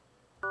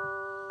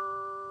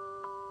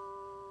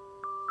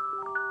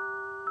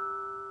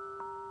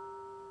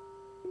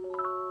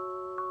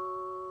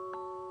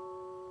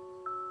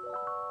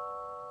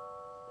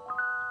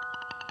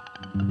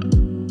Good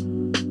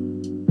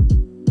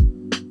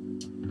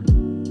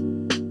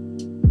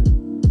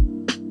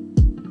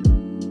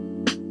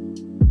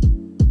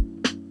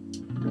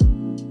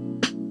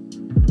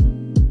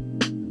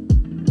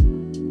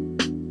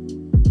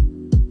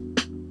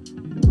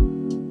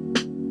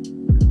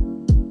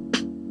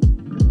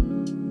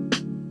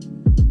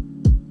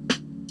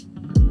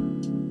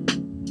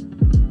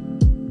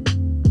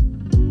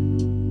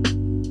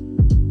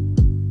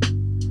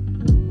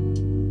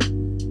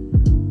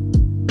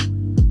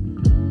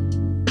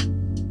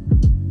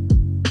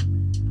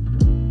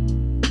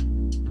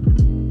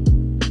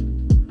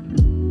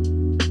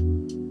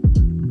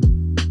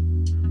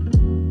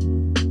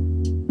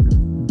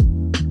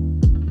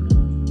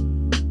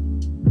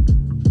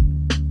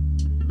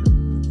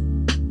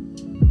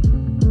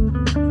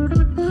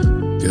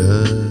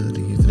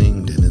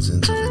evening,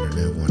 denizens of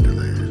Internet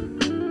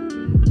Wonderland.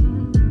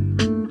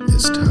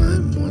 It's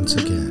time once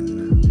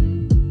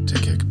again to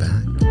kick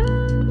back,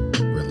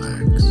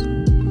 relax,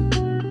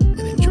 and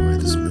enjoy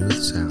the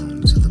smooth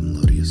sounds of the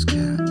melodious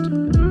cat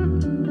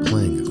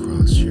playing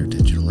across your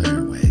digital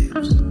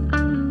airwaves.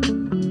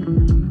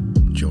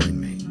 Join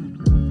me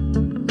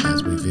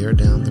as we veer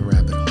down the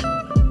rabbit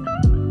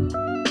hole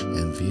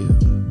and view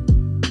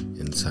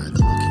inside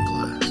the looking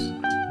glass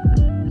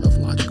of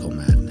logical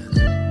madness.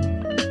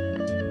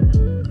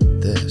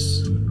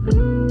 This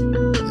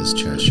is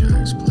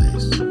Cheshire's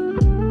Place.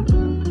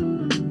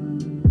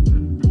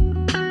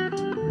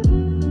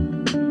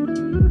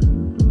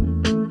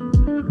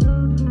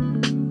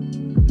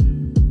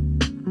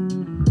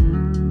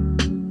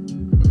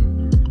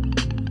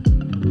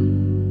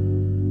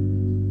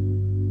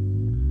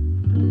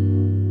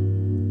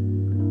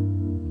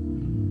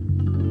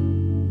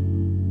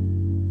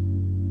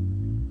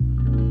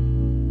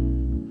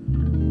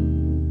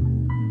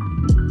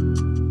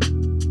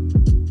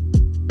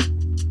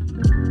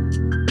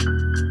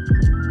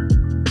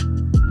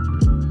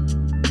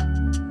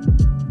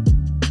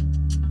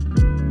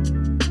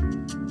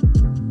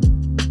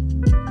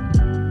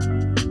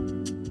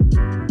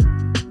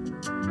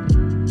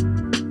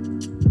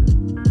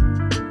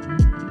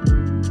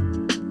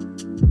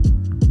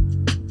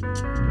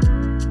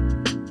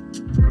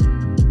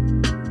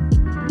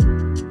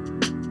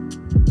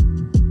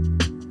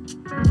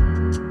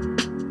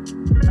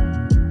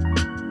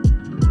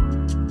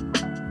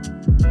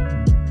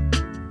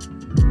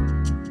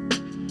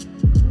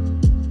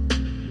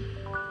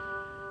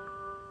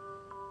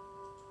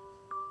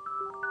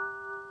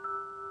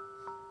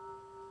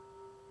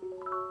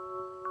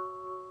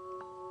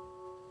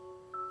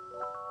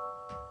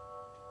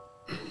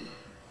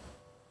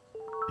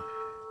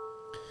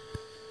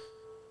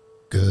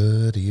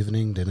 Good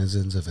evening,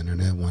 denizens of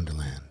Internet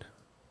Wonderland.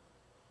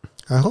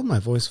 I hope my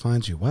voice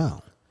finds you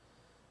well.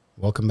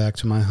 Welcome back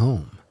to my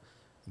home.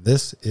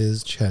 This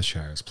is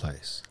Cheshire's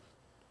Place.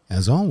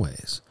 As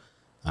always,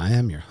 I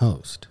am your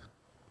host,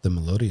 the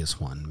melodious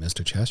one,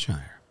 Mr.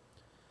 Cheshire.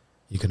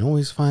 You can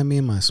always find me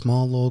in my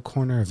small little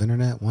corner of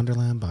Internet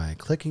Wonderland by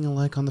clicking a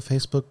like on the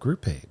Facebook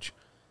group page,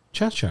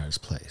 Cheshire's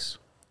Place,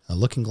 a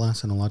looking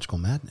glass in a logical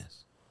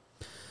madness.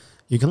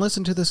 You can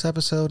listen to this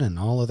episode and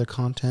all other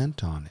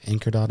content on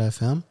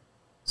Anchor.fm,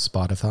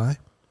 Spotify,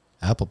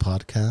 Apple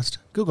Podcast,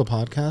 Google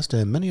Podcast,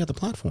 and many other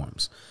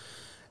platforms.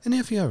 And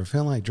if you ever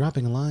feel like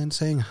dropping a line,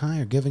 saying hi,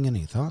 or giving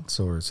any thoughts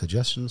or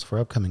suggestions for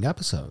upcoming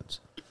episodes,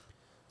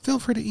 feel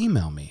free to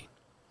email me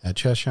at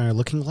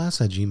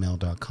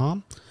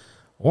CheshireLookingGlass@gmail.com,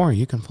 or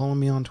you can follow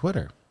me on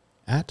Twitter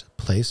at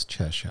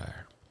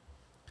PlaceCheshire.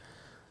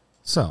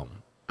 So,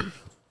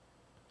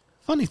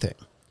 funny thing,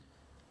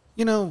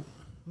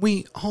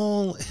 we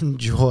all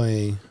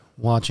enjoy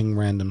watching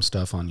random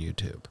stuff on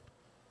YouTube.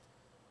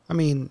 I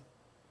mean,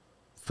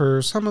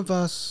 for some of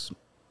us,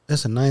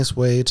 it's a nice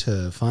way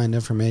to find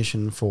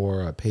information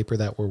for a paper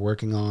that we're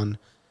working on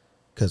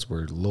because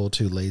we're a little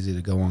too lazy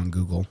to go on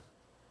Google.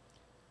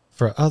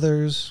 For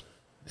others,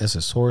 it's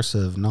a source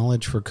of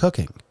knowledge for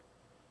cooking.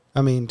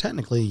 I mean,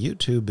 technically,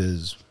 YouTube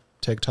is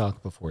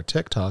TikTok before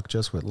TikTok,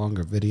 just with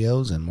longer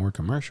videos and more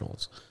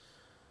commercials.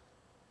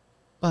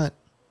 But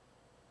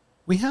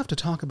we have to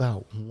talk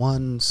about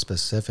one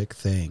specific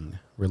thing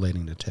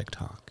relating to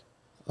TikTok.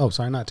 Oh,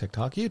 sorry, not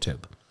TikTok,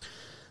 YouTube.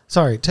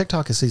 Sorry,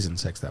 TikTok is season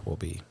 6 that we'll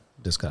be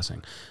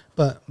discussing.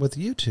 But with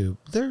YouTube,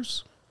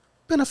 there's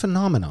been a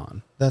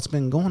phenomenon that's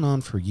been going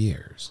on for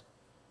years.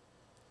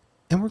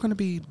 And we're going to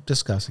be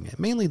discussing it,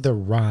 mainly the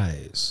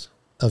rise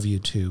of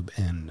YouTube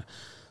and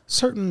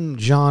certain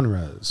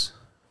genres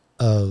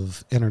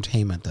of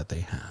entertainment that they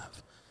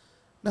have.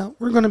 Now,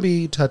 we're going to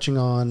be touching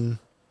on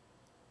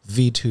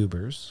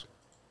VTubers.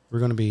 We're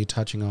going to be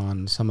touching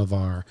on some of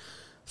our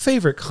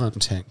favorite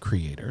content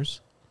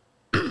creators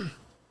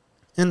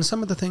and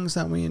some of the things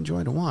that we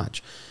enjoy to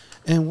watch.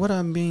 And what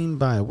I mean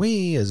by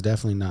we is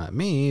definitely not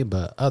me,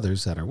 but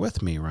others that are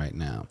with me right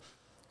now.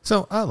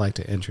 So I'd like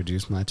to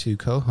introduce my two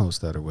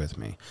co-hosts that are with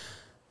me.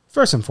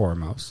 First and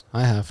foremost,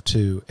 I have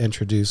to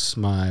introduce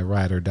my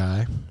ride or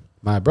die,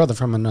 my brother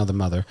from another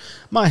mother,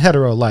 my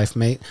hetero life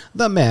mate,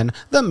 the man,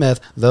 the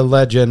myth, the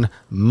legend,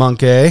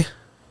 Monkey.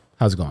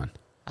 How's it going?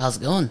 How's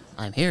it going?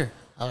 I'm here.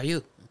 How are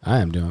you? I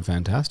am doing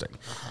fantastic.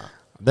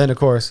 Then, of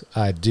course,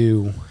 I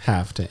do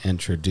have to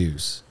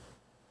introduce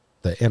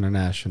the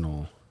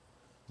international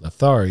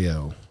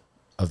Lothario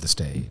of the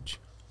stage.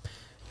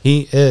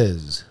 He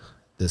is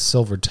the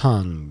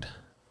silver-tongued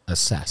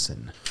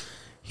assassin.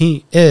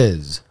 He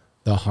is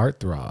the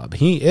heartthrob.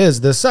 He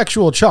is the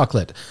sexual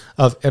chocolate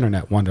of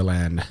Internet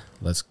Wonderland.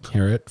 Let's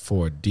hear it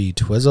for D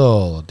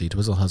Twizzle. D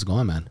Twizzle, how's it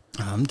going, man?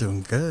 I'm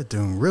doing good,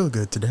 doing real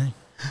good today.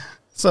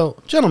 So,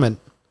 gentlemen,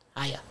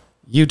 Hiya.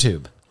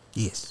 YouTube.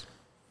 Yes.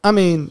 I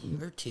mean,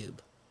 Your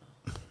tube.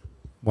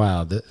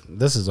 wow,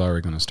 this is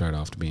already going to start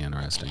off to be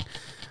interesting.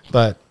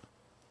 But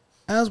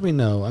as we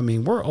know, I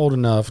mean, we're old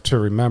enough to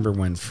remember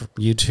when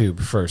YouTube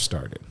first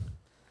started.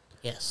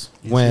 Yes.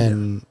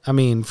 When, I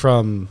mean,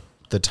 from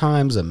the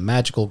times of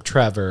Magical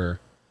Trevor,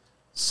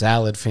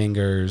 Salad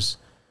Fingers,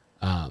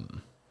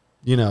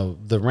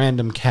 the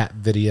random cat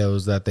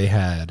videos that they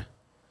had,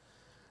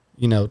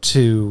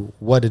 to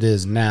what it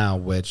is now,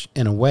 which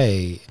in a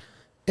way,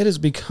 it has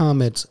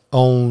become its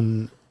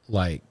own,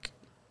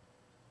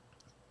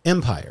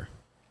 empire.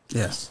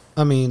 Yes.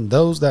 I mean,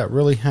 those that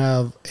really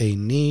have a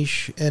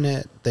niche in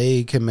it,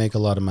 they can make a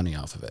lot of money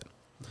off of it.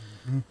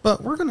 Mm-hmm.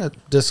 But we're going to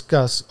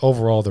discuss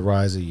overall the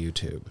rise of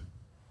YouTube.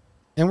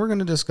 And we're going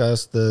to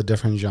discuss the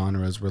different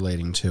genres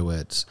relating to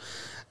it.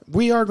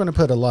 We are going to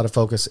put a lot of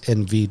focus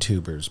in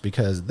VTubers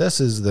because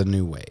this is the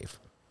new wave.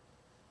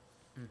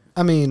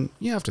 I mean,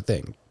 you have to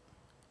think.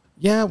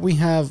 Yeah, we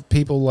have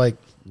people like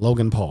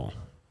Logan Paul.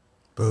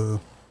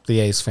 Boo. The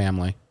Ace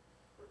family.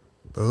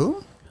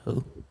 Boo?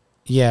 Who?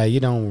 Yeah,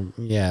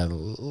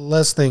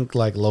 let's think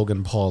like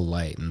Logan Paul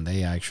light, and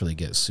they actually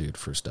get sued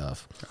for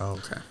stuff. Oh,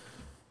 okay.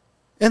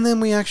 And then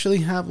we actually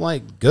have,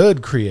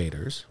 good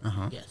creators.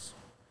 Uh-huh. Yes.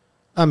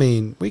 I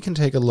mean, we can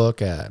take a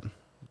look at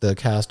the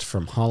cast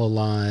from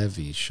Hololive,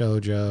 V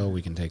Shoujo.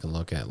 We can take a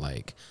look at,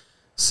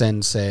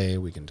 Sensei.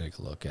 We can take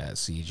a look at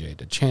CJ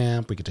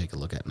DeChamp. We can take a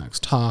look at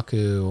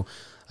Nuxtaku,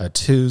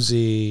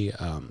 Tuzi.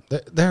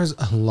 There's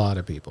a lot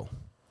of people.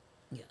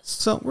 Yes.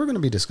 So we're going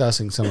to be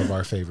discussing some of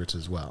our favorites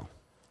as well.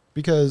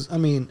 Because, I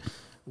mean,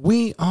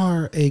 we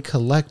are a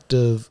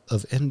collective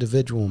of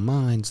individual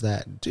minds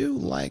that do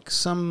like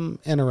some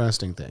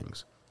interesting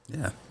things.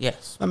 Yeah.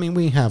 Yes. I mean,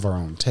 we have our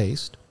own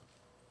taste.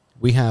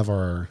 We have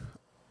our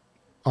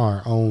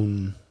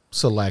own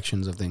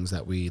selections of things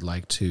that we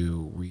like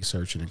to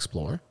research and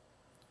explore.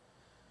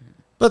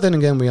 But then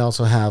again, we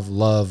also have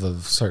love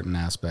of certain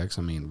aspects.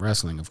 I mean,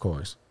 wrestling, of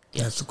course.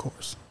 Yes, of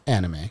course.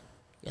 Anime.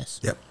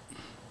 Yes. Yep.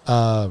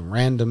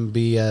 Random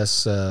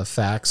BS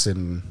facts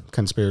and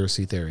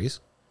conspiracy theories.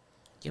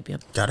 Yep.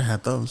 Gotta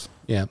have those.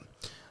 Yeah.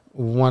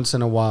 Once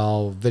in a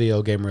while,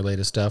 video game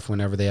related stuff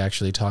whenever they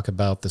actually talk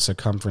about the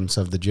circumference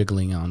of the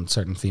jiggling on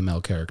certain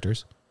female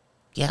characters.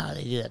 Yeah,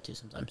 they do that too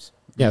sometimes.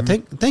 Yeah,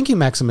 thank you,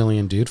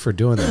 Maximilian, dude, for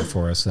doing that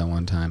for us that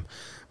one time.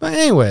 But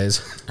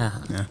anyways,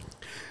 Yeah.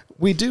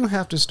 we do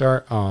have to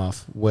start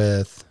off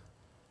with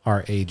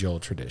our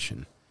age-old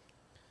tradition.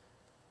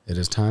 It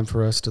is time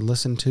for us to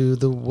listen to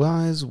the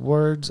wise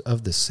words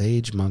of the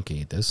sage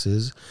monkey. This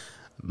is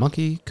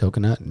Monkey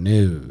Coconut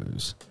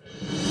News.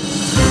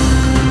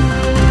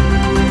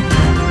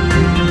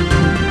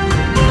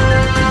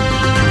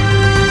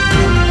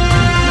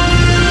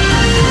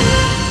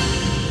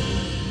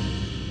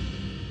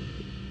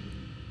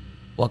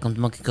 Welcome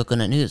to Monkey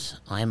Coconut News.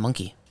 I'm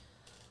Monkey.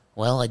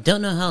 Well, I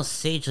don't know how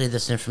sagely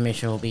this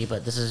information will be,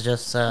 but this is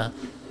just a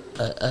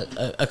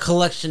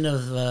collection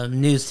of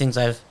news things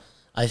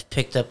I've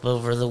picked up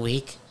over the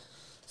week.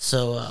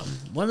 So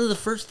one of the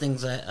first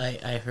things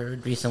I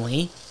heard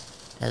recently,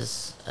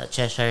 as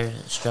Cheshire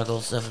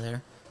struggles over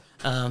there.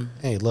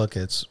 Hey, look,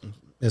 it's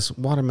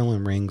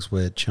watermelon rings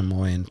with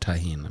chamoy and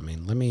tahini. I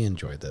mean, let me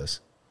enjoy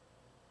this.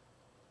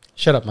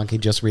 Shut up, monkey.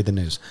 Just read the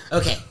news.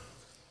 Okay.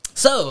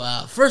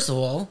 So, first of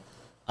all,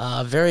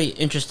 very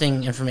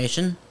interesting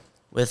information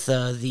with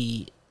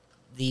the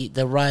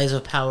rise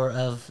of power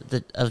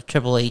of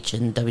Triple H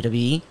in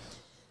WWE.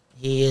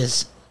 He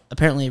is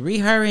apparently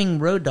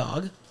rehiring Road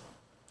Dogg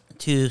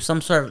to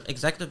some sort of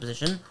executive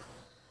position.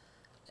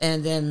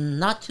 And then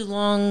not too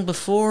long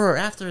before or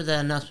after that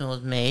announcement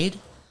was made,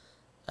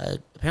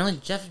 apparently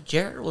Jeff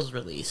Jarrett was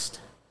released.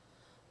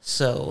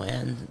 So,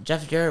 and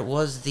Jeff Jarrett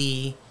was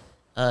the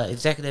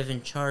executive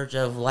in charge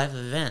of live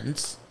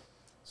events.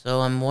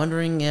 So I'm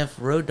wondering if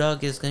Road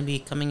Dogg is going to be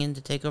coming in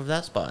to take over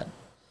that spot.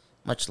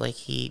 Much like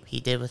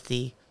he did with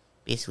the,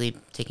 basically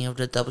taking over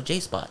the Double J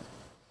spot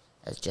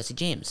as Jesse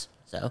James.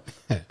 So,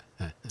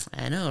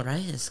 I know,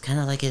 right? It's kind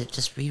of like it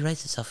just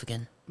rewrites itself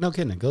again. No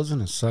kidding. It goes in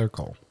a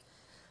circle.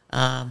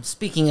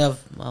 Speaking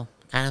of, well,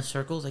 kind of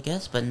circles, I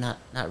guess, but not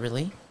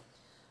really.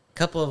 A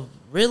couple of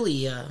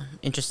really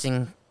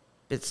interesting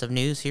bits of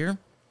news here.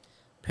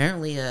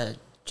 Apparently,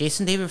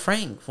 Jason David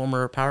Frank,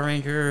 former Power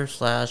Ranger /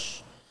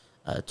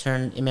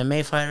 turned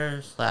MMA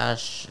fighter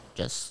 /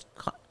 just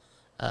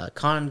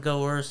con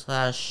goer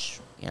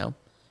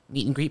 /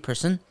 meet and greet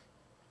person,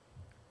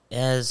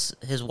 as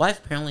his wife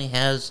apparently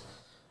has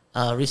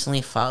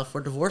recently filed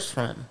for divorce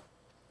from him,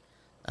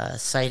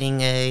 citing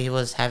he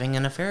was having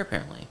an affair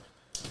apparently.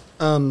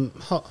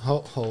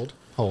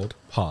 Hold,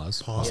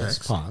 pause. Pause Yes,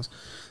 X. pause.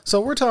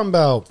 So we're talking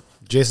about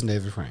Jason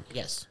David Frank.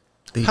 Yes.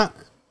 Go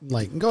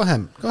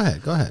ahead.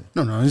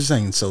 No, I'm just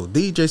saying. So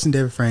the Jason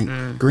David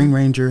Frank, Green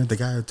Ranger, the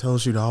guy who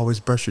tells you to always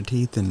brush your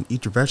teeth and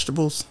eat your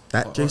vegetables,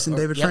 that Jason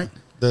David yep. Frank?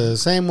 The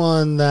same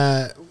one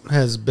that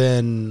has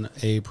been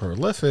a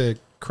prolific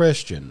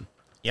Christian.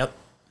 Yep.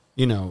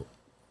 You know,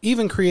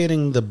 even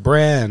creating the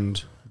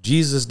brand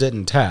Jesus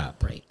Didn't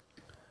Tap. Right.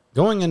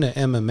 Going into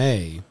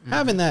MMA,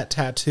 having that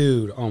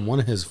tattooed on one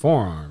of his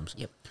forearms.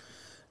 Yep.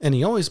 And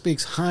he always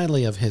speaks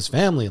highly of his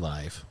family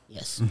life.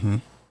 Yes.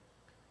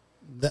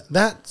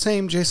 That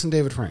same Jason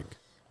David Frank.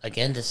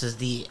 Again, this is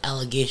the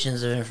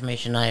allegations of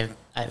information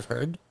I've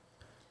heard,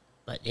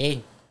 but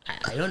hey,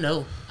 I don't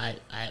know.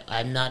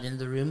 I'm not in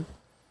the room.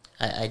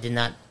 I did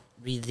not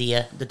read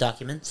the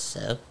documents,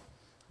 so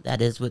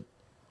that is what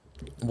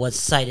was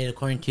cited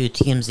according to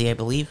TMZ, I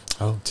believe.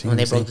 Oh, TMZ. When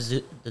they broke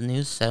the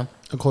news. So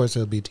Of course,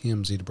 it'll be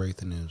TMZ to break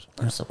the news.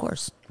 of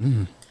course.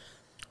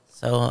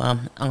 So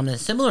on a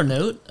similar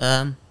note,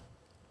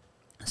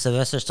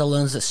 Sylvester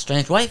Stallone's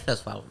estranged wife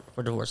has filed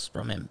for divorce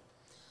from him.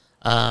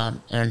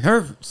 And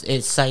her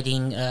is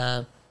citing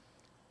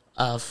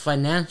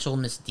financial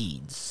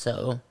misdeeds.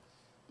 So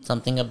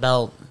something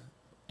about,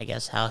 I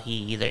guess, how he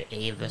either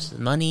invested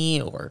money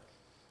or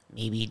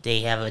maybe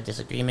they have a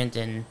disagreement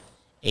in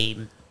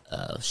a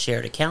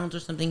shared account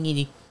or something.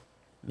 He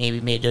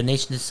maybe made a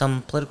donation to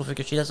some political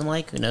figure she doesn't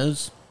like. Who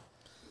knows?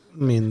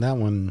 I mean, that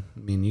one,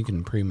 you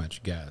can pretty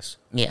much guess.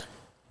 Yeah.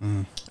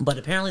 But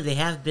apparently they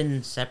have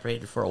been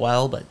separated for a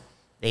while, but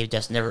they've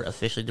just never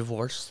officially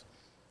divorced.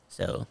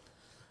 So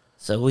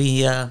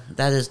we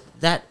that is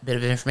that bit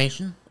of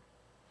information.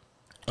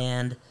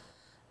 And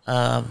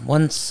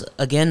once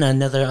again,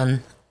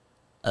 another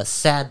a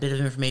sad bit of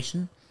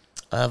information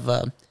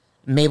of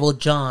Mabel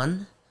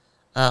John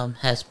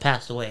has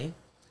passed away.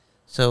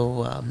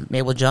 So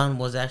Mabel John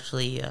was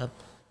actually a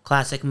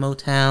classic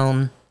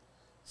Motown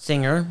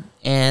singer,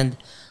 and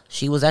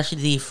she was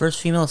actually the first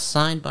female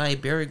signed by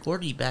Berry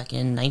Gordy back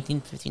in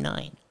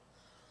 1959.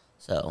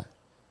 So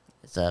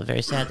it's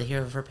very sad to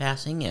hear of her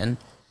passing, and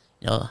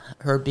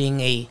her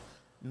being a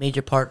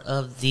major part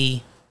of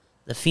the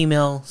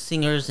female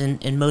singers in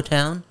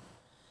Motown,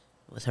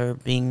 with her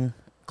being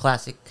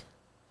classic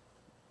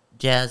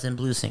jazz and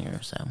blues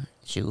singer. So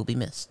she will be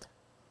missed.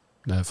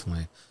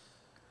 Definitely.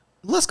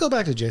 Let's go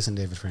back to Jason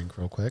David Frank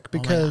real quick Oh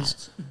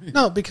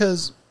my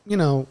because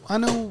I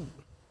know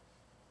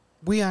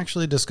we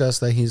actually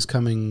discussed that he's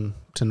coming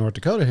to North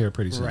Dakota here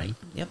pretty soon. Right.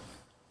 Yep.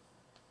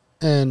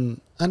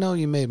 And I know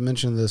you may have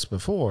mentioned this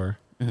before,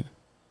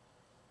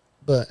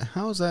 but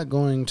how is that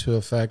going to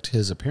affect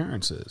his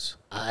appearances?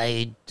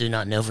 I do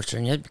not know for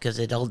certain yet because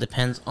it all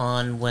depends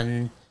on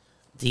when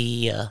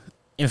the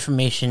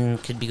information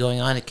could be going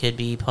on. It could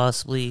be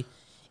possibly,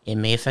 it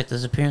may affect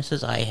his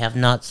appearances. I have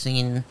not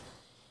seen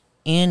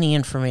any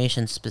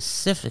information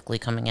specifically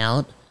coming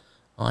out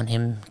on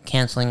him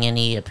canceling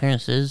any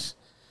appearances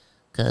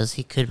because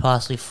he could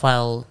possibly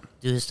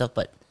do his stuff,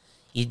 but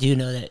you do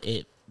know that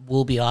it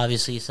will be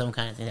obviously some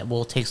kind of thing that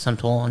will take some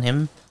toll on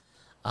him,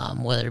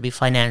 whether it be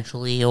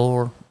financially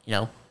or,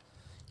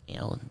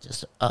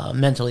 just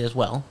mentally as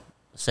well.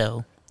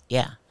 So,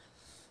 yeah.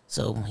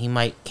 So he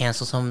might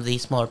cancel some of the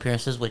smaller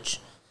appearances,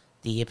 which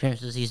the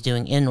appearances he's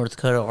doing in North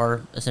Dakota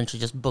are essentially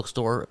just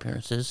bookstore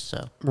appearances.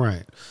 So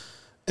Right.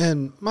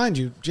 And mind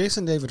you,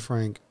 Jason David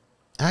Frank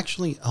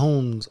actually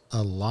owns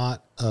a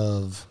lot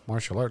of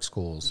martial arts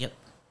schools. Yep.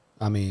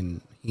 I mean,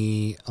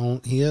 he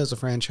is a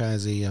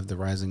franchisee of the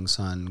Rising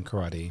Sun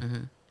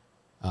Karate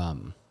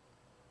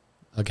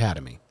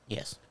Academy.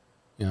 Yes.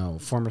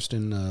 Former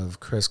student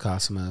of Chris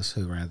Cosimas,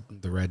 who ran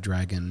the Red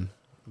Dragon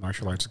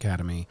Martial Arts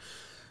Academy.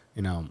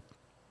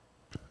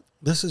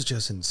 This is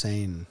just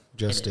insane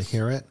just to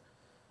hear it,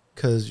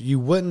 because you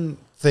wouldn't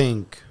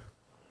think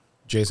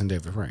Jason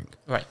David Frank.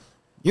 Right.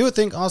 You would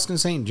think Austin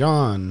St.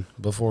 John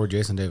before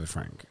Jason David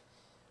Frank.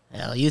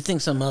 Well, you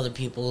think some other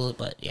people,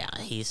 but yeah,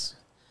 he's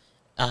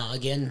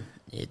again.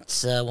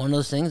 It's one of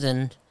those things,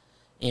 and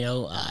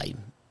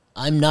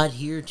I'm not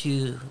here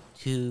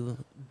to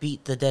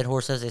beat the dead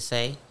horse, as they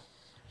say.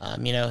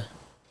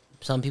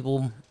 Some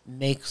people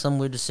make some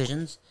weird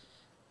decisions,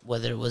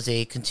 whether it was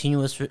a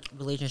continuous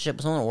relationship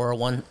with someone or a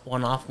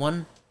one-off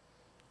one.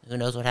 Who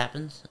knows what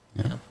happens?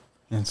 Yeah.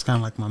 And it's kind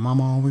of like my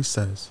mama always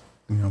says.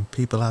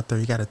 People out there,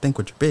 you got to think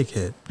with your big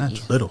head, not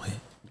your little head.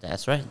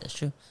 That's right. That's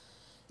true.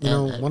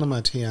 One of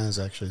my TIs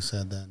actually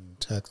said that in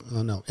tech.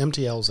 Oh, no,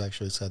 MTLs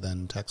actually said that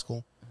in tech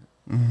school.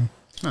 Mm-hmm.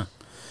 Huh.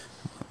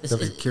 I'll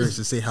be curious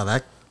to see how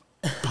that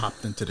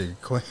popped into the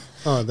equation.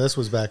 Oh, this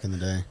was back in the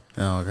day.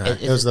 Oh,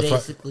 okay. It was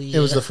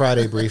the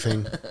Friday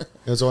briefing.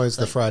 It was always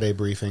the Friday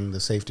briefing, the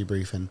safety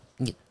briefing.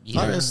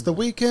 It's the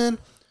weekend.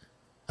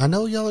 I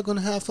know y'all are going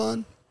to have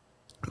fun,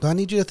 but I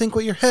need you to think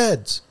with your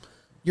heads,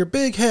 your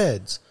big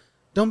heads.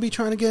 Don't be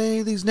trying to get any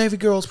of these Navy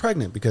girls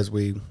pregnant, because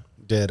we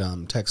did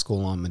tech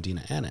school on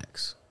Medina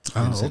Annex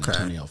in San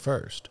Antonio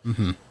first.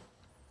 Mm-hmm.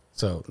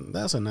 So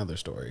that's another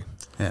story.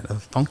 Yeah, the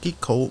funky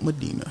cold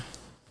Medina.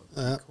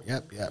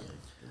 Yep.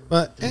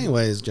 But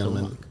anyways,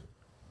 gentlemen,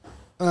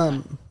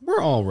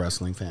 we're all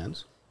wrestling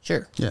fans.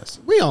 Sure. Yes.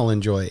 We all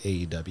enjoy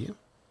AEW.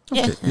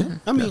 Yeah. yeah.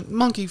 I mean,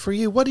 Monkey, for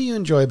you, what do you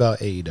enjoy about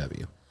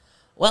AEW?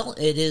 Well,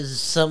 it is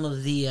some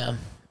of the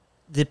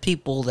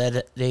people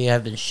that they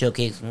have been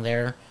showcasing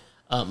there.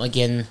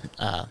 Again,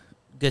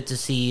 good to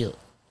see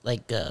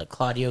like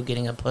Claudio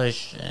getting a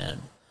push,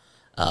 and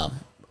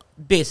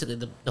basically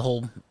the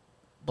whole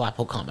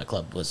Blackpool Combat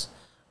Club was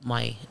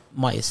my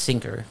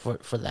sinker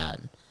for that,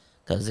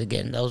 because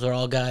again, those are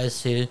all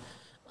guys who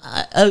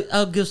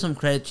I'll give some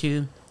credit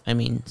to. I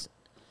mean,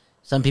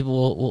 some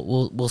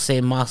people will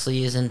say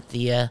Moxley isn't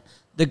the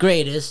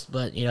greatest,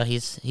 but you know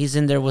he's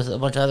in there with a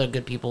bunch of other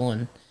good people,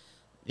 and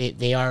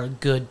they are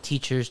good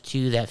teachers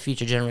to that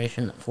future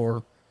generation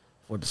for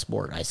the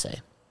sport, I say.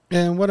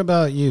 And what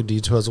about you,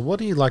 D Twizzle? What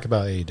do you like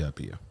about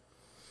AEW?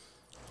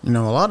 You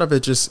know, a lot of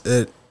it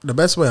the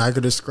best way I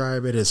could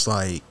describe it is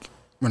like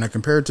when I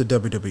compare it to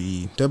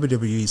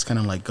WWE is kind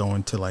of like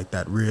going to like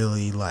that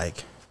really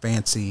like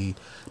fancy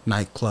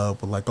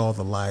nightclub with like all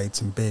the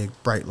lights and big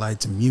bright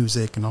lights and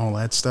music and all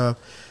that stuff,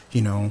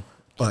 you know.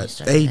 But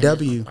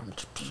AEW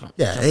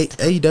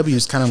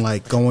is kind of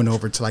like going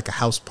over to like a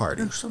house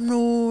party. Make some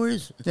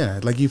noise. Yeah,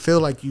 like you feel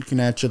like you can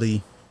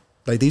actually,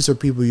 like these are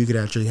people you could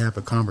actually have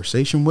a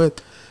conversation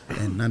with,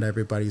 and not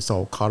everybody's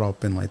all caught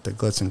up in like the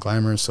glitz and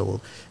glamour.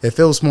 So it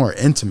feels more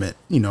intimate.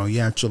 You know,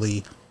 you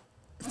actually,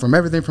 from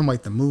everything from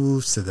like the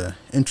moves to the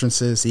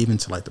entrances, even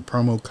to like the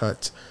promo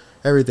cuts,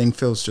 everything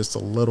feels just a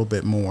little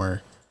bit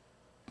more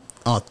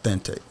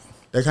authentic.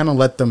 They kind of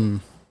let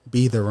them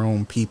be their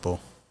own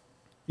people.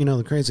 You know,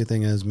 the crazy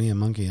thing is, me and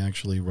Monkey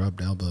actually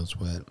rubbed elbows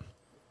with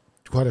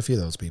quite a few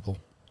of those people.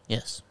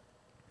 Yes.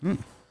 You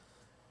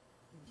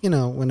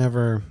know,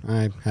 whenever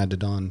I had to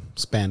don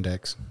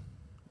spandex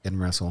and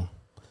wrestle.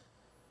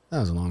 That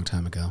was a long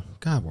time ago.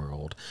 God, we're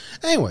old.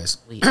 Anyways.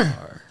 We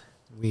are.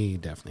 We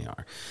definitely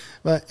are.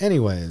 But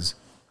anyways,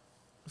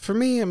 for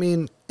me, I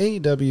mean,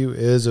 AEW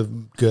is a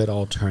good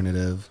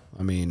alternative.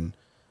 I mean,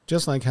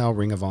 just like how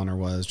Ring of Honor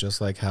was, just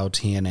like how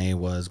TNA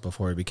was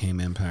before it became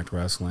Impact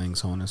Wrestling,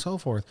 so on and so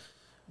forth.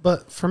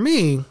 But for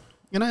me,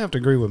 and I have to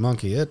agree with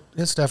Monkey,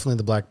 it's definitely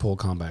the Blackpool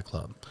Combat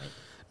Club.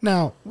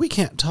 Now, we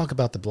can't talk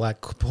about the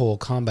Blackpool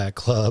Combat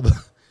Club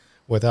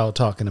without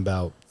talking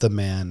about the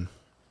man,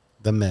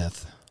 the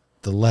myth,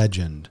 the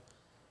legend,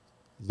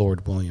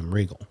 Lord William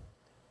Regal.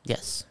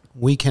 Yes.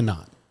 We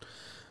cannot.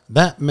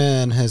 That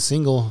man has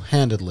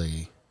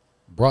single-handedly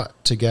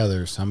brought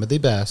together some of the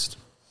best,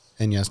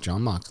 and yes,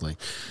 John Moxley,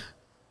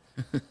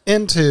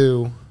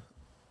 into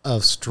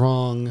a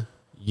strong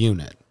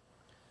unit.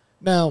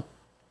 Now,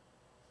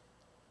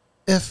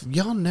 if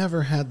y'all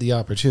never had the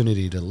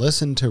opportunity to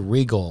listen to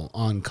Regal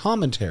on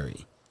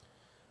commentary,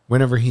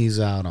 whenever he's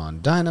out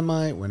on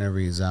Dynamite, whenever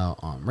he's out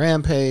on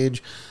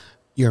Rampage,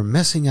 you're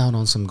missing out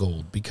on some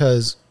gold,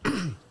 because,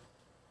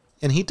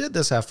 and he did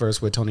this at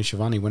first with Tony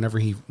Schiavone whenever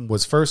he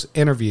was first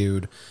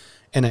interviewed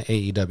in an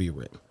AEW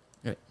ring.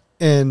 Right.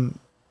 And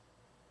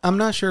I'm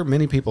not sure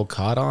many people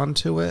caught on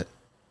to it,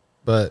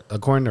 but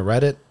according to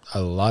Reddit,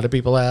 a lot of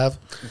people have.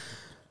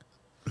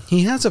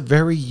 He has a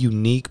very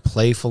unique,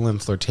 playful,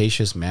 and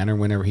flirtatious manner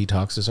whenever he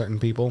talks to certain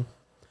people.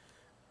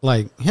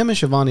 Like, him and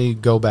Schiavone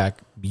go back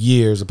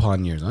years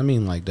upon years. I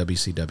mean, like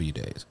WCW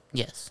days.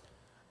 Yes.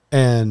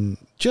 And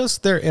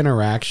just their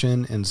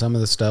interaction and some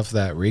of the stuff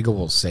that Regal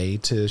will say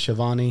to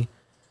Schiavone,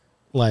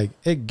 like,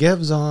 it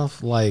gives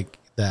off, like,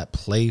 that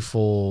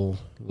playful,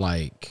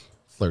 like,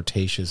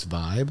 flirtatious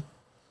vibe.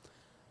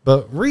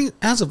 But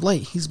as of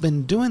late, he's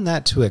been doing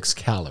that to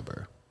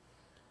Excalibur.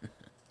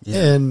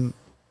 Yeah. And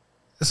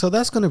so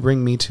that's going to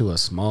bring me to a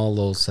small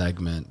little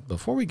segment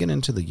before we get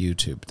into the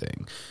YouTube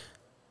thing.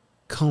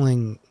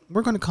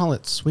 We're going to call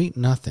it Sweet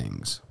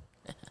Nothings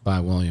by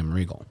William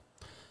Regal.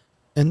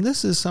 And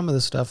this is some of the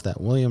stuff that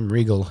William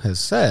Regal has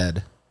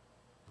said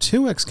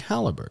to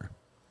Excalibur.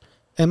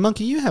 And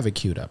Monkey, you have it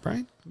queued up,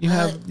 right? You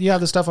have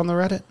the stuff on the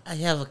Reddit? I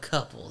have a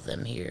couple of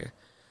them here.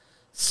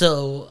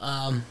 So,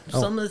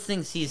 some of the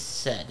things he's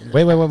said.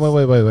 Wait.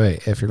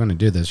 If you're going to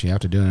do this, you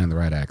have to do it in the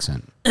right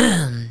accent.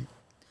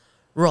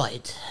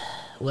 Right.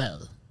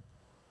 Well,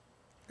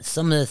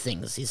 some of the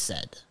things he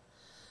said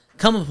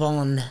come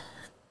upon,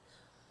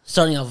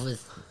 starting off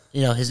with,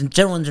 you know, his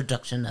general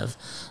introduction of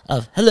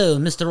hello,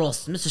 Mr.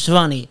 Ross, Mr.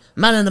 Schiavone,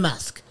 man in the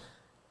mask.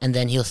 And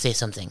then he'll say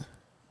something.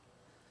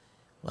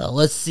 Well,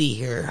 let's see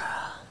here.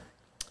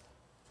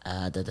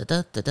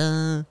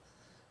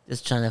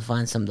 Just trying to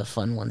find some of the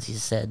fun ones he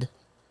said.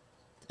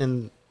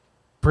 And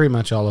pretty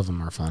much all of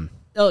them are fun.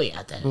 Oh,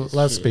 yeah. That is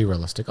Let's true. be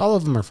realistic. All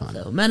of them are fun.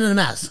 So, man in the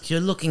mask, you're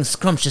looking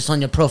scrumptious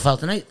on your profile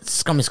tonight.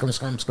 Scrummy,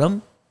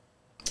 scrum.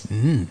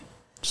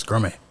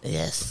 Scrummy.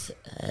 Yes.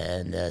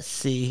 And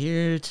see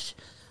here.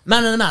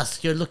 Man in the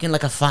mask, you're looking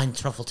like a fine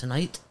truffle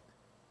tonight.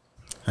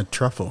 A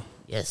truffle.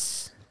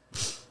 Yes.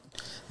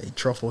 A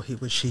truffle he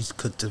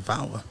could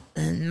devour.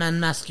 And man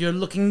mask, you're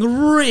looking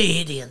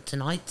radiant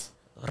tonight.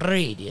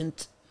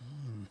 Radiant.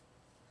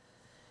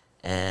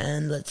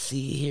 And let's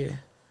see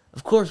here.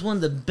 Of course, one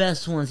of the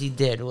best ones he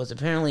did was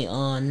apparently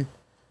on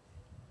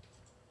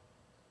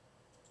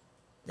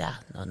Yeah,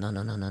 no,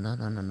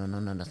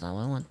 that's not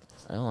what I want.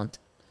 That's not what I want.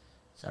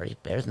 Sorry,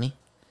 bear with me.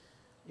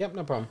 Yep,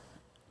 no problem.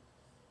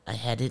 I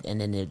had it and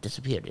then it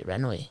disappeared. It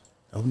ran away.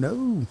 Oh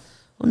no!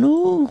 Oh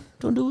no!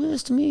 Don't do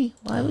this to me.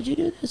 Why would you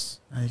do this?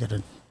 Now you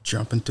gotta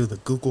jump into the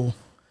Google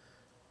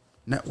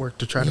network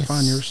to try to Yes.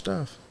 find your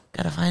stuff.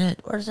 Gotta find it.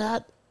 Where's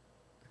that?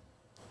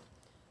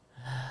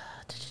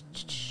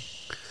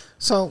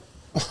 So,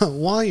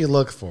 while you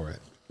look for it,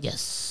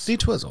 Yes.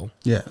 D-Twizzle,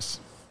 Yes.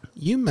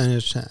 you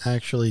managed to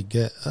actually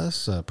get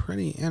us a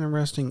pretty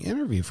interesting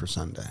interview for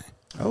Sunday.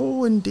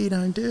 Oh, indeed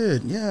I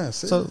did. Yes.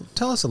 So,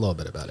 tell us a little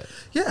bit about it.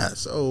 Yeah,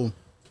 so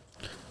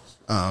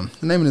the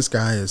name of this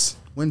guy is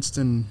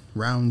Winston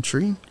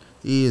Roundtree.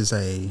 He is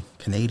a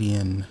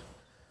Canadian,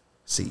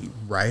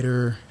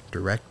 writer,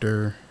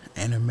 director,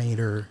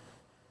 animator,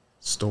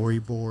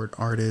 storyboard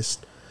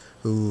artist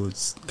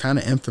who's kind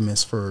of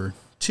infamous for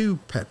two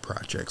pet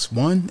projects.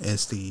 One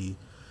is the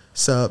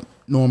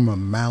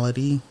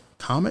Subnormality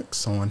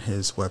comics on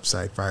his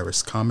website,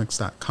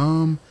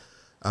 viruscomics.com.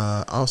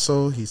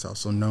 He's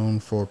also known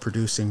for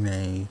producing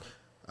a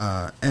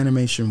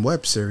animation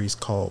web series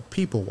called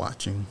People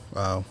Watching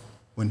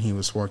when he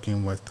was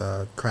working with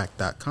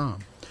crack.com.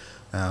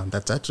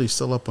 That's actually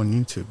still up on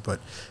YouTube, but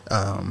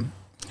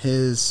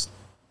his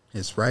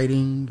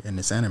writing and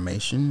his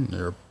animation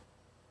are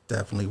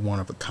definitely one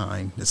of a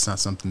kind. It's not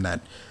something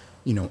that,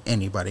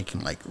 anybody can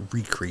like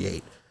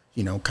recreate,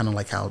 kind of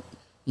like how,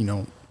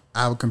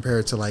 I would compare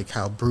it to like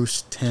how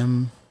Bruce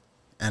Timm,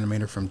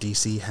 animator from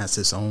DC, has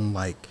his own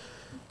like,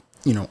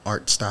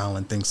 art style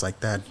and things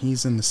like that.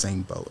 He's in the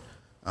same boat.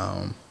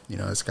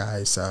 This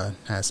guy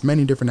has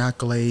many different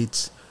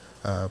accolades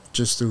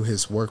just through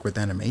his work with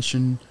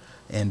animation.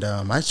 And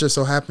I just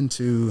so happened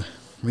to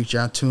reach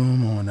out to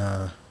him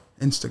on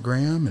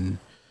Instagram. And,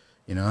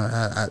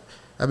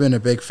 I've been a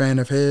big fan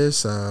of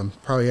his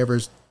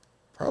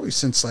probably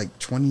since like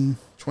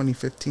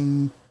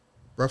 2015,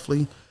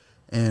 roughly.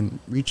 And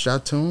reached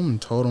out to him and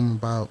told him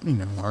about,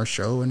 our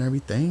show and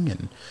everything.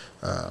 And,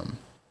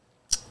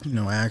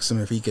 I asked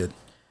him if he could,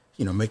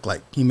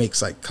 he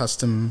makes like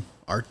custom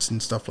arts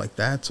and stuff like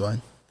that. So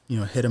I,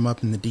 hit him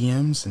up in the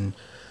DMs and,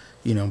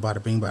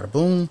 bada bing, bada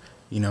boom,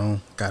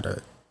 got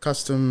a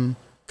custom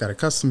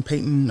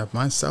painting of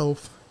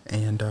myself.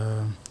 And,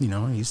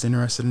 he's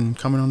interested in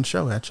coming on the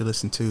show. I actually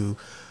listened to,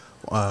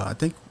 I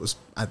think it was,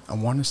 I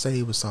want to say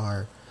it was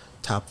our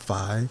top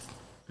 5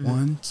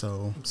 one.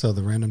 So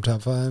the random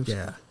top 5s?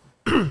 yeah.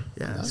 Yeah.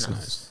 That's so,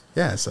 nice.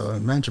 Yeah. So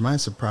imagine my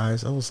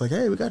surprise. I was like,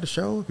 hey, we got a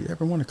show. If you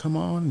ever want to come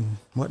on and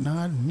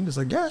whatnot. And he was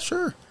like, yeah,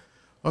 sure.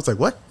 I was like,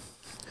 what?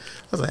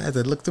 I was like, I had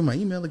to look through my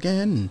email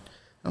again. And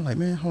I'm like,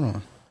 man, hold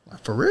on.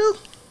 For real?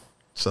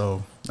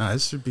 So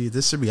this should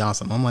be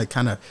awesome. I'm like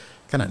kind of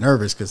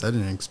nervous because I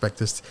didn't expect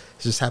this to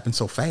just happen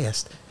so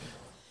fast.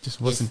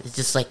 Just wasn't. It's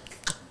just like,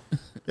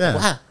 Yeah.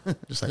 wow.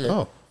 Just like,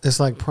 oh. It's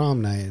like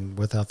prom night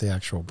without the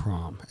actual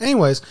prom.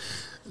 Anyways,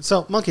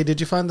 so Monkey, did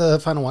you find the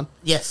final one?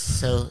 Yes,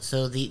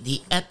 so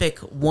the epic,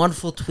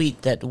 wonderful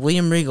tweet that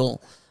William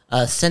Regal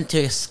sent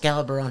to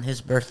Excalibur on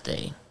his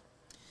birthday,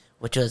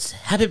 which was,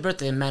 "Happy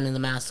birthday, Man in the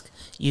Mask,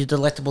 you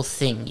delectable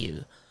thing,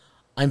 you.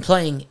 I'm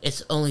playing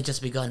It's Only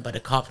Just Begun by the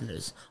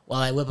Carpenters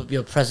while I whip up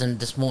your present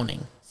this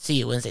morning. See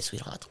you Wednesday,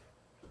 sweetheart."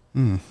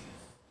 Man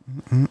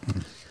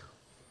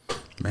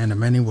of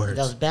many words.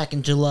 That was back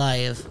in July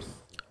of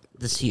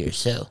this year,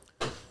 so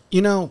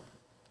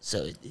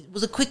So it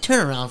was a quick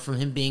turnaround from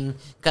him being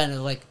kind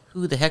of like,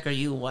 who the heck are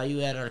you? Why are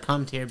you at our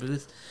commentary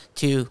booth?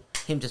 To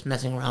him just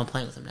messing around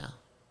playing with him now.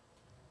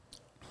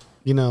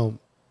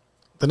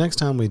 The next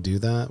time we do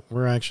that,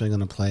 we're actually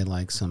going to play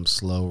like some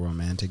slow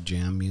romantic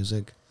jam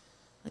music.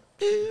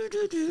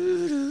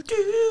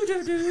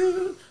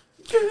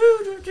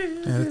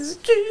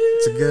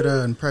 It's a good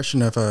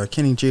impression of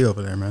Kenny G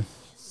over there, man.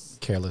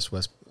 Careless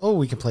Whisper. Oh,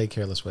 we can play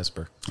Careless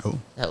Whisper. Oh,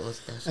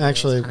 That's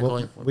Actually, what I was kinda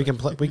going for, we can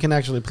but play. We can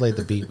actually play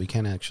the beat. We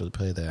can't actually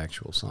play the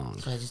actual song.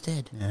 That's what I just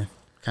did. yeah.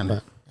 Kind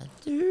of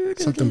But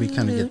something we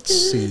kind of get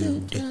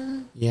sued.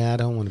 yeah, I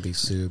don't want to be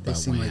sued by They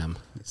seem Wham.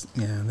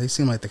 they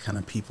seem like the kind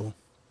of people.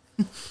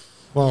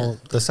 Well,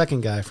 the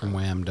second guy from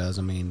Wham does.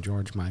 I mean,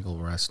 George Michael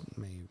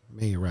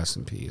may rest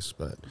in peace.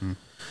 But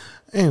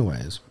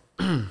anyways,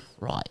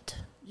 Right.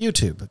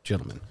 YouTube,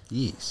 gentlemen.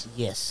 Yes.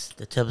 Yes,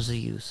 the tubs of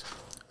use.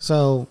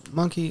 So,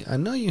 Monkey, I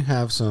know you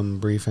have some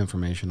brief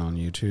information on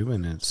YouTube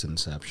and its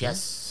inception.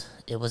 Yes,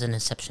 it was an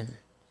inception.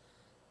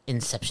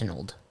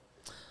 Inception-old.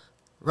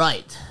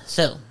 Right.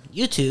 So,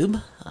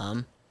 YouTube,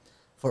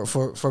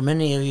 for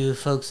many of you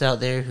folks out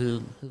there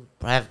who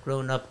have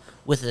grown up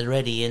with it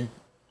already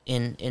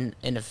in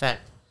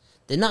effect,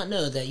 did not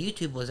know that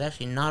YouTube was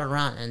actually not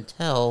around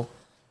until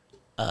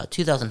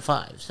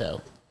 2005.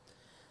 So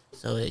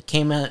it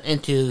came out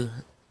into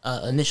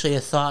initially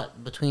a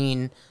thought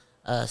between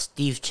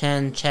Steve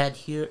Chen, Chad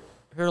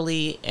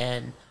Hurley,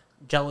 and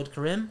Jawed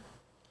Karim.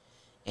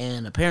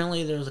 And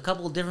apparently there was a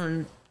couple of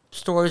different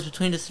stories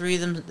between the three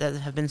of them that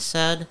have been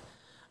said.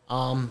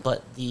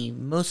 But the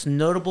most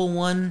notable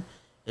one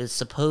is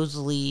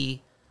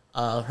supposedly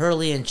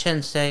Hurley and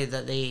Chen say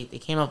that they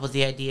came up with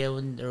the idea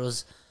when there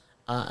was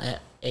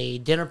a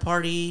dinner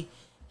party,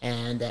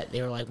 and that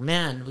they were like,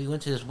 man, we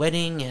went to this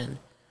wedding, and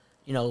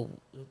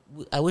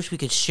I wish we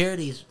could share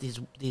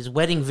these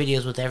wedding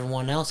videos with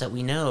everyone else that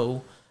we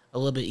know a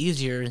little bit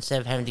easier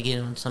instead of having to get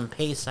on some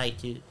pay site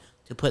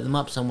to put them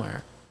up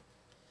somewhere.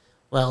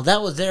 Well,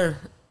 that was their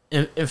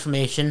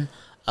information.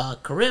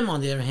 Karim,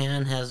 on the other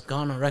hand, has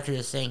gone on record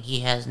as saying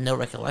he has no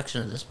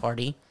recollection of this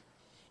party,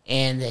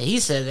 and he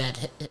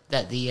said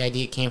that the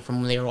idea came from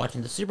when they were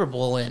watching the Super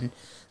Bowl and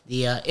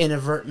the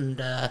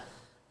inadvertent,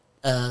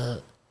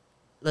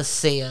 let's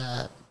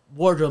say,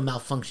 wardrobe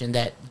malfunction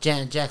that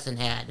Janet Jackson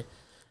had,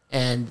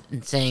 and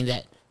saying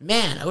that,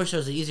 man, I wish there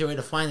was an easier way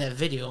to find that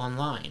video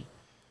online.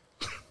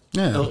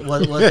 Yeah,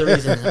 was the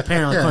reason,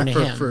 apparently, according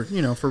to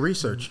him. For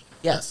research.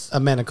 Yes. A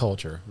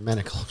metaculture.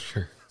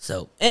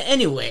 So,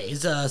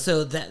 anyways,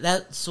 so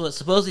that's what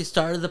supposedly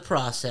started the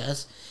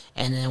process,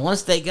 and then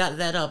once they got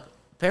that up,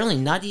 apparently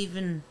not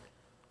even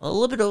a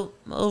little bit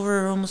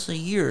over almost a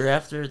year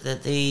after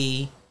that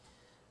they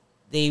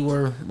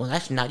were, well,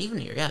 actually not even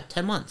a year,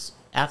 10 months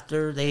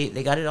after they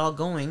got it all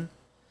going,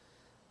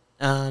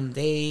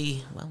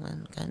 this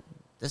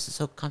is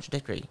so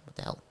contradictory. What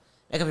the hell?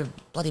 Make up your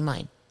bloody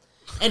mind.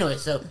 Anyway,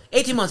 so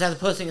 18 months after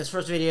posting its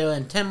first video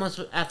and 10 months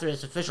after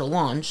its official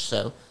launch,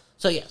 so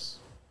yes.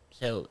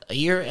 So a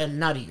year and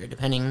not a year,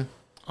 depending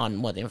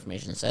on what the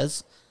information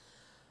says.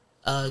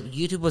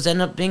 YouTube was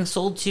ended up being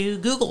sold to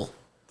Google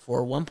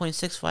for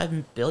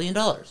 $1.65 billion.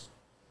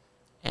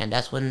 And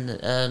that's when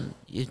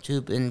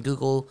YouTube and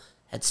Google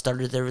had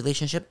started their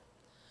relationship.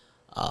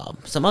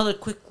 Some other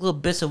quick little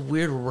bits of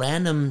weird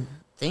random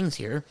things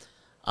here.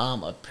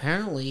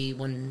 Apparently,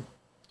 when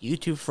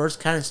YouTube first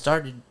kind of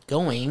started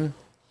going,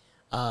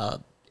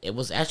 it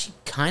was actually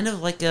kind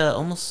of like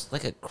almost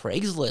like a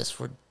Craigslist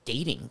for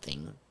dating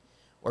thing,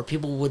 where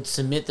people would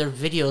submit their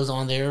videos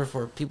on there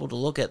for people to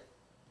look at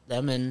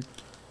them, and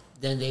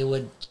then they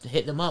would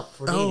hit them up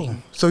for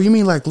dating. So you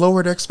mean like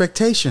lowered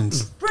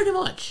expectations? Pretty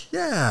much.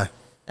 Yeah.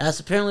 That's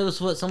apparently was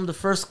what some of the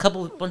first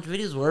bunch of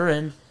videos were,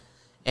 and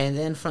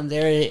then from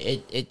there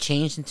it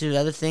changed into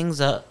other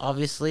things.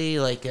 Obviously,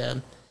 like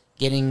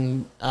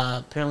getting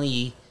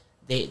apparently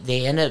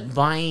they ended up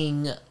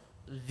buying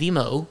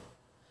Vimeo,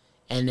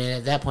 and then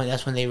at that point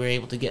that's when they were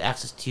able to get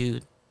access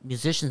to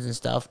musicians and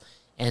stuff,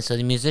 and so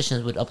the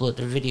musicians would upload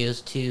their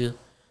videos to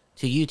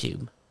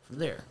YouTube from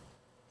there.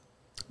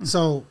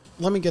 So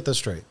let me get this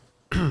straight.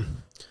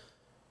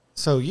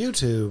 So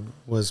YouTube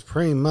was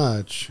pretty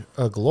much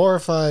a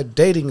glorified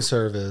dating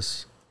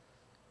service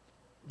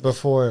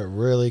before it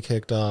really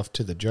kicked off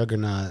to the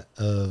juggernaut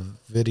of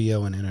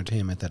video and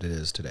entertainment that it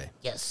is today.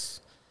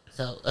 Yes.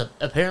 So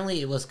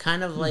apparently it was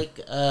kind of like,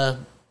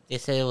 they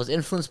say it was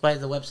influenced by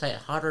the website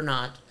Hot or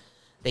Not.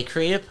 They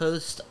created a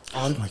post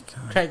on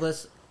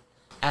Craigslist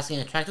asking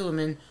attractive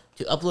women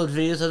to upload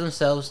videos of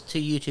themselves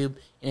to YouTube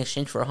in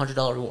exchange for a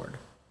 $100 reward.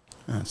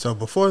 So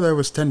before there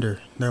was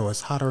Tinder, there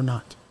was Hot or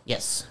Not.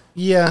 Yes.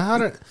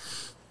 Yeah,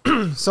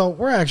 so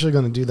we're actually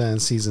going to do that in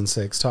season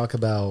 6. Talk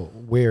about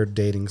weird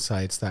dating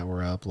sites that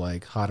were up,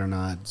 like Hot or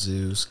Not,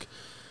 Zoosk,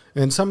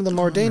 and some of the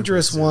more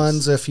dangerous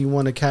ones. If you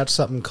want to catch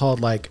something called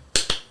like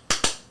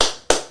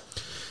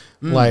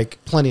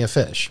Plenty of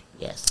Fish.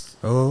 Yes.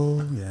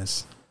 Oh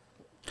yes.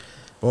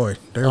 Boy,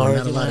 there or were if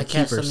not a you lot want of to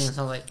catch keepers.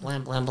 something like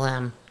blam blam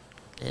blam,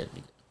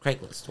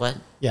 Craigslist. What?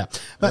 Yeah,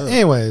 but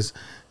anyways,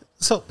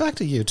 so back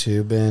to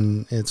YouTube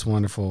and its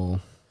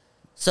wonderful.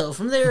 So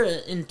from there,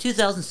 in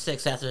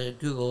 2006, after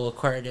Google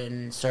acquired it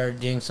and started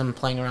doing some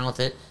playing around with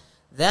it,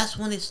 that's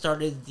when they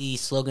started the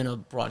slogan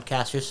of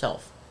broadcast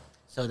yourself.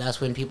 So that's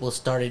when people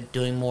started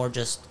doing more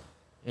just,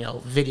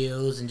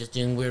 videos and just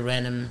doing weird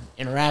random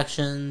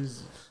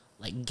interactions,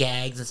 like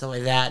gags and stuff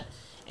like that.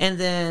 And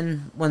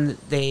then when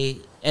they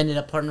ended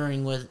up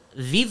partnering with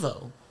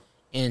Vivo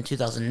in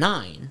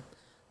 2009,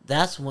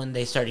 that's when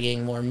they started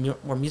getting more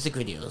music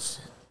videos.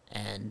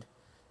 And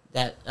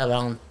that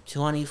around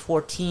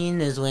 2014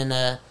 is when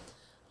the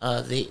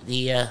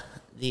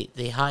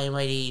high and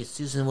mighty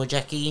Susan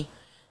Wojcicki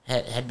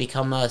had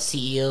become a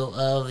CEO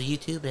of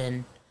YouTube,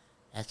 and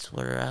that's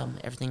where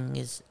everything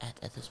is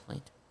at this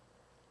point.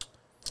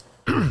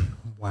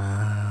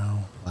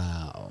 Wow.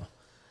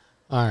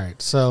 All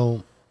right,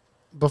 so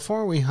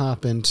before we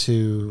hop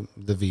into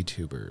the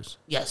VTubers,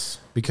 Yes.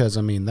 because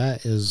that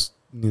is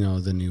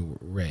the new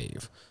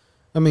rave.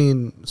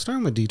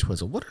 Starting with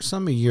D-Twizzle, what are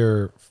some of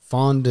your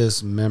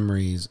fondest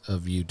memories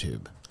of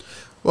YouTube?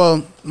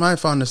 Well, my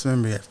fondest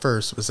memory at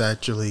first was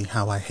actually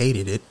how I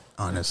hated it,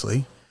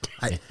 honestly.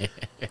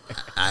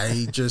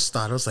 I just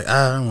thought, I was like,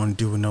 I don't want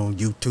to do no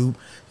YouTube.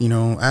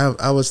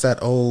 I was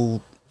that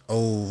old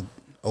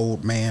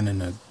man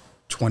in a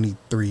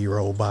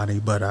 23-year-old body,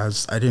 but I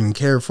didn't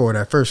care for it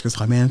at first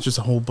because, it's just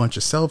a whole bunch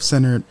of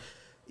self-centered,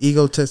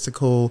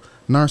 egotistical,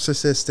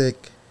 narcissistic,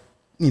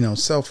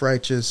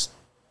 self-righteous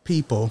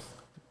people.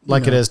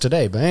 Like it is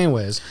today, but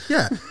anyways.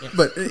 Yeah,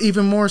 but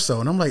even more so.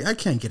 And I'm like, I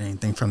can't get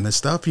anything from this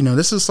stuff.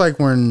 This is like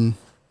when,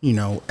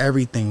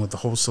 everything with the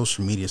whole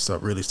social media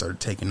stuff really started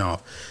taking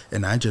off.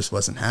 And I just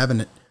wasn't having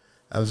it.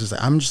 I was just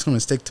like, I'm just going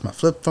to stick to my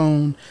flip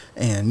phone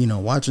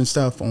and, watching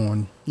stuff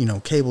on,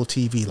 cable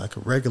TV like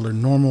a regular,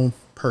 normal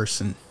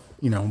person,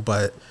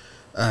 but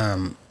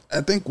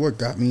I think what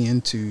got me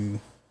into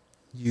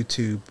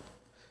YouTube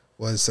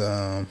was,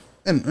 and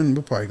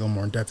we'll probably go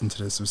more in depth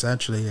into this, was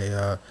actually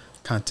a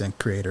content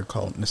creator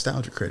called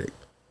Nostalgia Critic.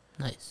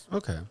 Nice.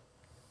 Okay.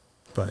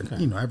 But,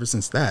 ever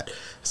since that, I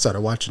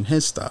started watching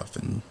his stuff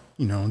and,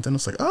 and then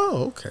it's like,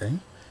 oh, okay.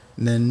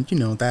 And then,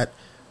 that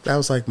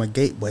was like my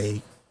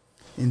gateway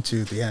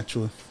into the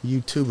actual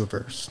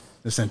YouTuberverse,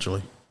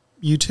 essentially.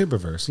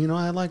 YouTuberverse.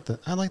 I like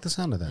the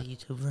sound of that. The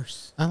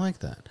YouTubeverse. I like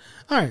that.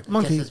 All right, I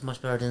Monkey. guess it's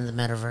much better than the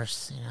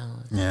metaverse,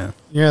 Yeah.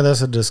 Yeah,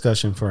 that's a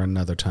discussion for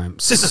another time.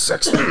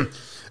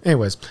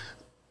 Anyways,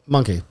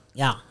 Monkey.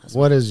 Yeah.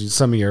 What is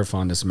some of your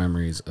fondest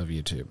memories of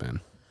YouTube,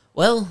 man?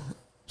 Well,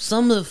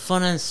 some of the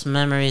fondest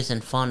memories of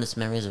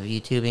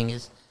YouTubing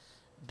is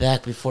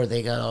back before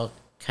they got all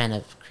kind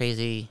of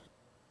crazy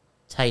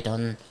tight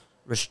on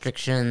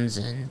restrictions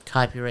and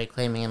copyright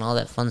claiming and all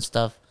that fun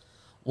stuff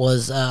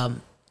was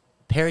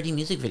parody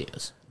music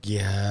videos.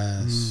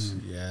 Yes,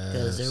 yes.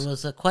 Because there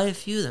was quite a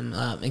few of them,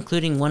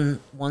 including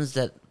ones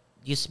that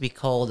used to be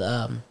called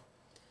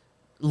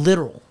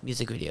literal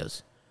music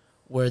videos,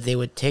 where they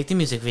would take the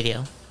music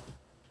video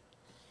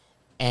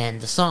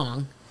and the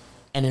song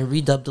and then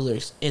redub the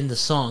lyrics in the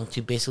song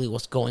to basically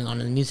what's going on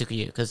in the music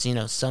video. Because,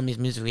 some of these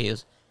music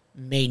videos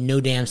made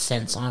no damn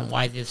sense on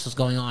why this was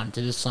going on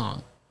to this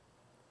song.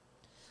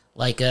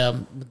 Like,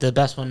 the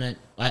best one that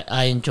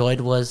I enjoyed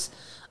was,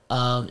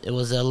 it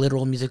was a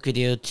literal music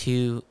video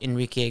to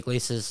Enrique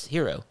Iglesias'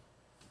 Hero.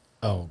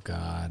 Oh,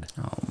 God.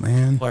 Oh,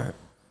 man.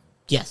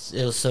 Yes,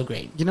 it was so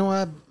great. You know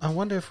what? I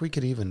wonder if we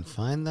could even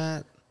find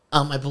that.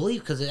 I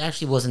believe because it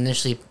actually was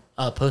initially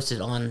posted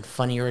on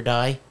Funny or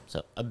Die.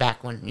 So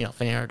back when,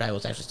 Funny or Die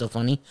was actually still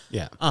funny.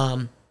 Yeah.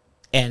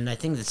 And I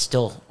think it's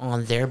still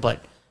on there,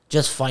 but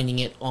just finding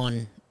it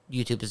on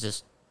YouTube is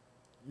just,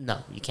 no,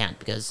 you can't,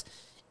 because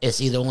it's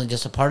either only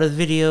just a part of the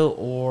video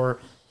or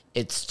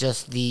it's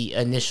just the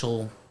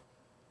initial,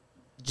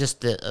 just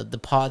the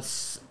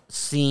pods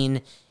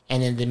scene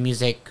and then the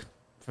music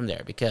from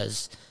there,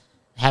 because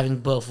having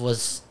both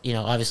was,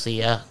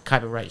 obviously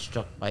copyright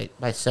struck by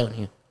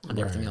Sony on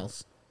everything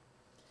else.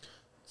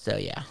 So,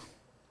 yeah.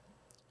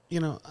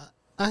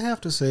 I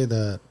have to say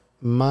that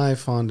my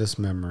fondest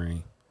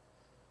memory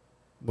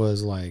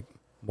was like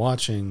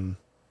watching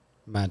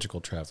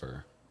Magical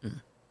Trevor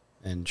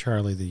and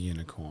Charlie the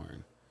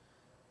Unicorn.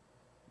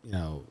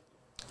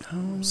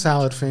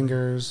 Salad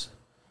Fingers.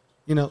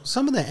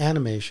 Some of the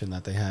animation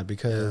that they had,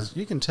 because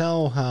you can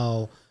tell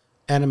how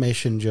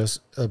animation just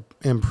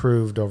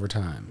improved over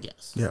time.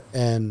 Yes. Yeah.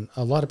 And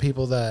a lot of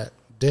people that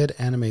did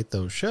animate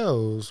those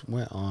shows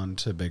went on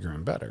to bigger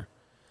and better.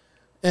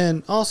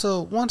 And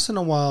also, once in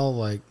a while,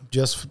 like,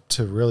 just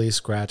to really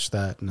scratch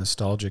that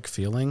nostalgic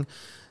feeling,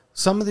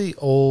 some of the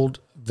old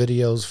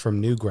videos from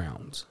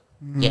Newgrounds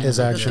is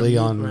actually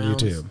on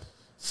YouTube.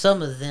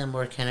 Some of them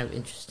were kind of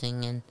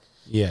interesting, and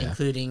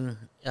including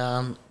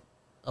a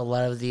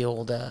lot of the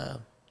old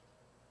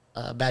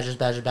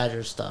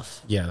Badgers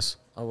stuff. Yes.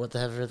 Or what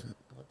the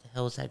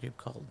hell is that group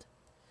called?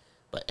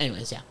 But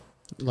anyways, yeah.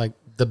 Like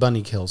the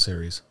Bunny Kill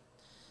series.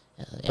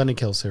 Yeah. Bunny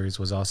Kill series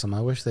was awesome.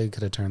 I wish they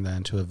could have turned that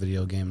into a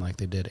video game like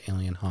they did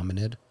Alien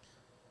Hominid.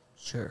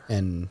 Sure.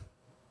 And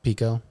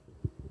Pico.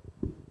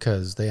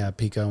 Because they had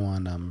Pico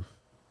on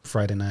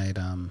Friday night,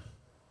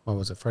 what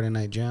was it, Friday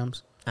Night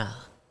Jams?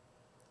 Ah.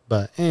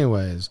 But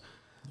anyways.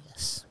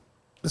 Yes.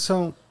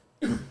 So,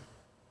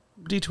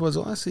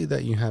 D2, I see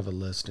that you have a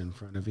list in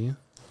front of you.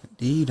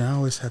 Indeed, I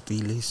always have the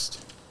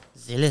list.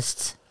 The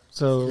list.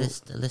 So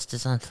The list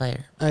is on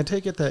fire. I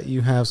take it that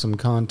you have some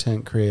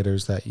content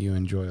creators that you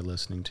enjoy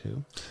listening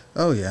to.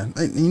 Oh yeah,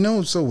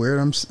 it's so weird.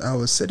 I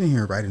was sitting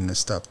here writing this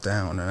stuff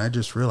down, and I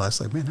just realized,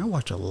 like, man, I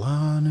watch a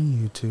lot of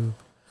YouTube.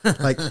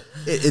 Like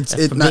it's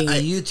From being a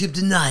YouTube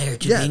denier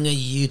to being a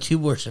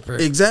YouTube worshiper.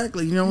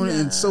 Exactly.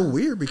 It's so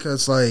weird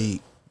because,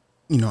 like,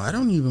 I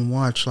don't even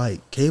watch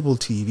like cable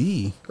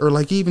TV, or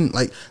like even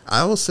like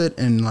I will sit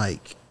and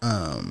like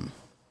I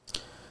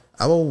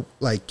will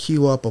like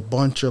queue up a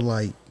bunch of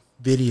like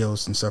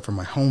videos and stuff from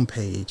my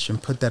homepage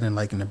and put that in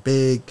like in a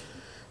big,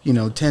 10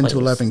 to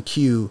 11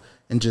 queue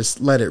and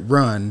just let it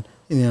run,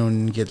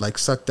 and get like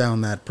sucked down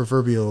that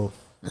proverbial,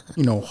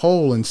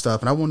 hole and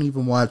stuff. And I won't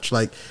even watch,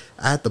 like,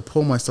 I have to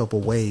pull myself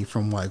away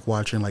from like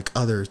watching like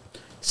other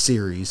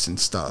series and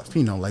stuff,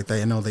 like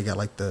I know they got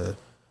like the,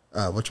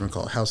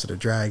 House of the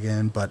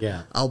Dragon, but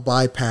I'll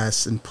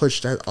bypass and push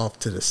that off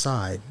to the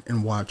side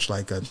and watch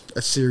like a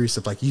series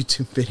of like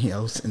YouTube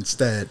videos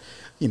instead,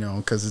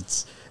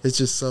 because it's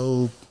just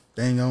so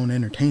dang on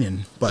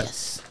entertaining. But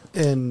yes.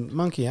 And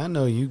Monkey, I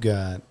know you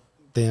got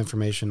the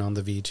information on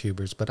the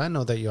VTubers, but I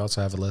know that you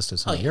also have a list of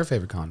some of your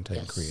favorite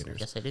content creators.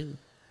 Yes, I do.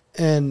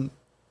 And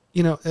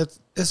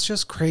it's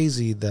just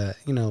crazy that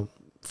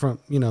from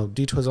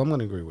D-Twiz, I'm going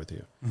to agree with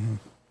you. Mm-hmm.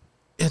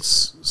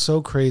 It's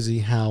so crazy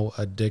how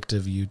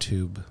addictive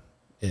YouTube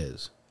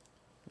is.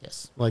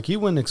 Yes. Like, you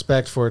wouldn't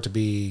expect for it to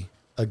be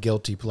a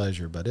guilty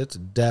pleasure, but it's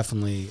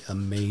definitely a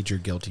major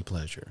guilty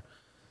pleasure.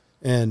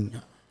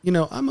 And,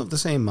 I'm of the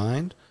same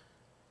mind.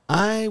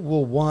 I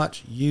will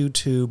watch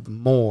YouTube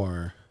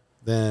more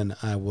than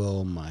I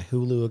will my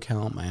Hulu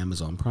account, my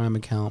Amazon Prime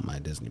account, my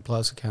Disney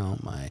Plus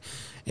account, my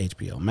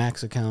HBO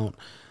Max account.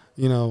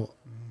 You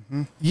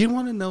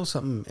want to know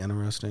something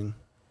interesting?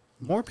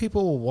 More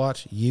people will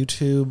watch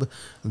YouTube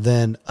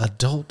than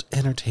adult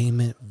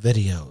entertainment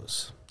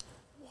videos.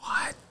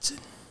 What?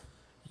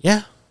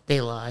 Yeah.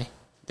 They lie.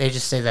 They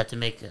just say that to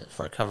make it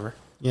for a cover.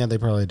 Yeah, they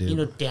probably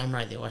do. Damn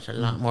right they watch a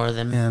lot more of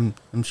them. And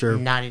I'm sure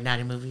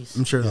naughty movies.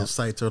 I'm sure those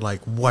sites are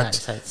like, what?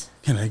 Sites.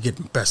 Can I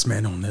get best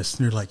man on this?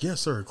 And you're like,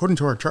 yes, sir, according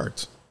to our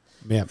charts.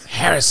 Yeah.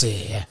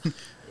 Heresy.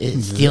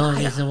 It's the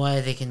only reason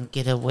why they can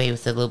get away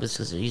with it a little bit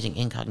because they're using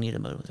incognito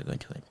mode when they're going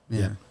to it.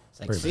 Yeah. It's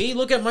like, see,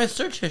 look at my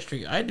search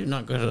history. I do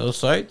not go to those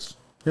sites.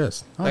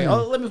 Yes.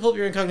 Let me pull up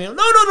your incognito.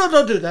 No,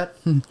 don't do that.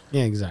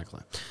 Yeah,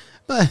 exactly.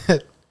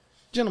 But,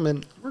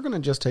 gentlemen, we're going to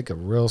just take a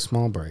real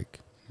small break.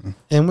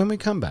 And when we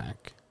come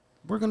back,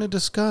 we're going to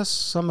discuss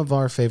some of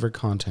our favorite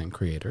content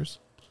creators.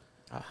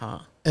 Uh-huh.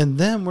 And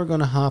then we're going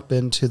to hop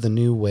into the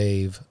new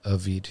wave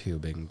of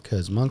VTubing.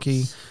 Because,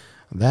 Monkey,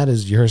 that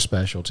is your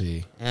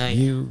specialty.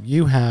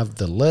 You have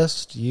the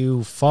list.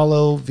 You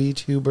follow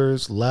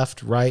VTubers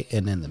left, right,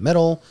 and in the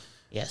middle.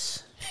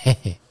 Yes.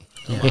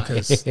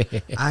 Because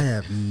I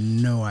have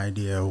no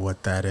idea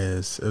what that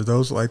is. Are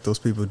those like those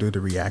people who do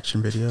the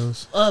reaction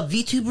videos?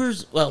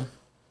 VTubers,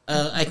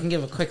 I can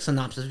give a quick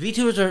synopsis.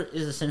 VTubers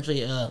is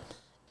essentially a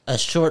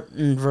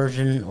shortened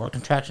version or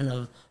contraction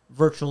of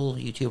virtual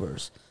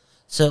YouTubers.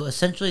 So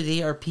essentially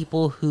they are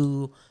people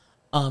who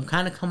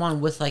kind of come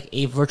on with like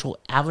a virtual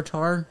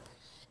avatar,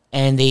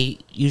 and they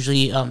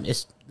usually,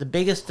 it's the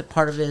biggest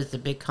part of it is the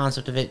big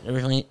concept of it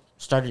originally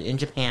started in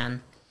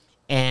Japan,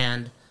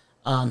 and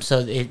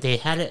so they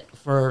had it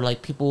for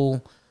like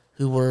people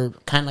who were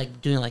kind of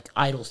like doing like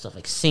idol stuff,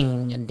 like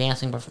singing and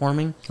dancing,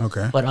 performing.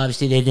 Okay. But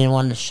obviously they didn't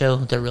want to show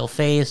their real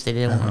face. They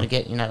didn't want to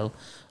get,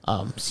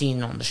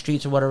 seen on the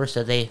streets or whatever.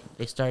 So they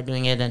started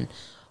doing it. And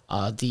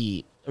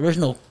the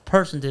original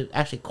person to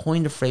actually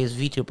coin the phrase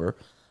VTuber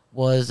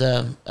was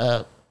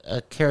a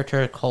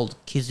character called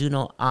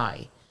Kizuno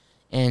Ai.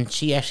 And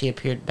she actually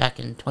appeared back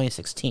in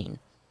 2016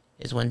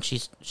 is when she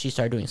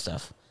started doing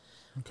stuff.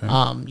 Okay.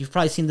 You've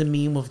probably seen the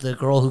meme of the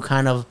girl who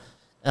kind of,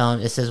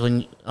 it says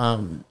when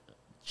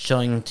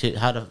showing to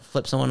how to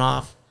flip someone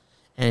off,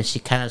 and she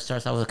kind of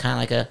starts off with kind of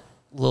like a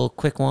little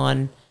quick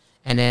one,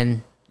 and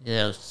then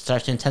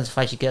starts to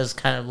intensify. She gets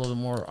kind of a little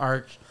bit more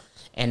arch,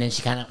 and then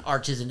she kind of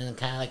arches and then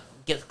kind of like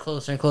gets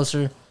closer and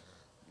closer.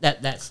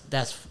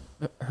 That's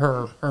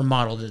her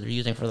model that they're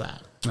using for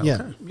that. Okay.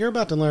 Yeah, you're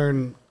about to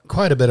learn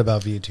quite a bit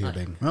about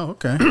VTubing. Oh,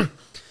 okay.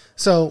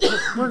 So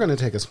we're going to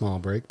take a small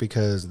break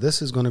because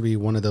this is going to be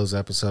one of those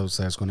episodes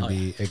that's going to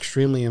be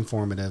extremely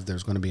informative.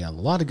 There's going to be a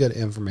lot of good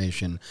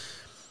information.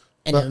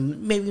 And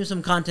then maybe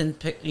some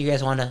content you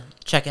guys want to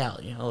check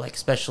out, like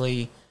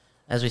especially,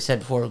 as we said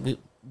before,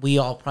 we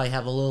all probably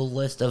have a little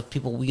list of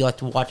people we like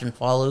to watch and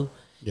follow.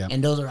 Yeah.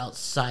 And those are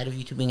outside of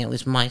YouTubing, at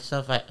least my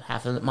stuff.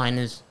 Half of mine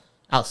is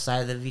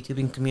outside of the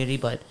VTubing community,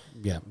 but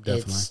yeah,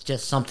 definitely. It's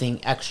just something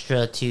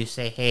extra to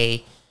say,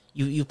 hey,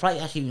 you've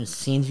probably actually even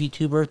seen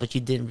VTubers, but you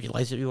didn't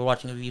realize that you were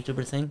watching a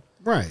VTuber thing.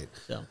 Right.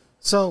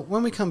 So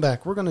when we come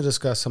back, we're going to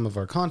discuss some of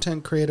our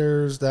content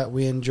creators that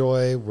we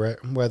enjoy,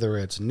 whether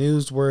it's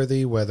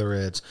newsworthy, whether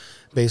it's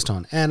based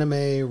on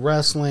anime,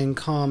 wrestling,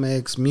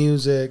 comics,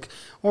 music,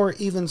 or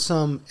even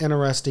some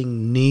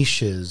interesting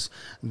niches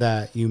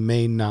that you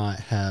may not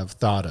have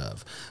thought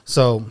of.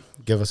 So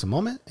give us a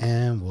moment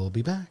and we'll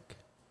be back.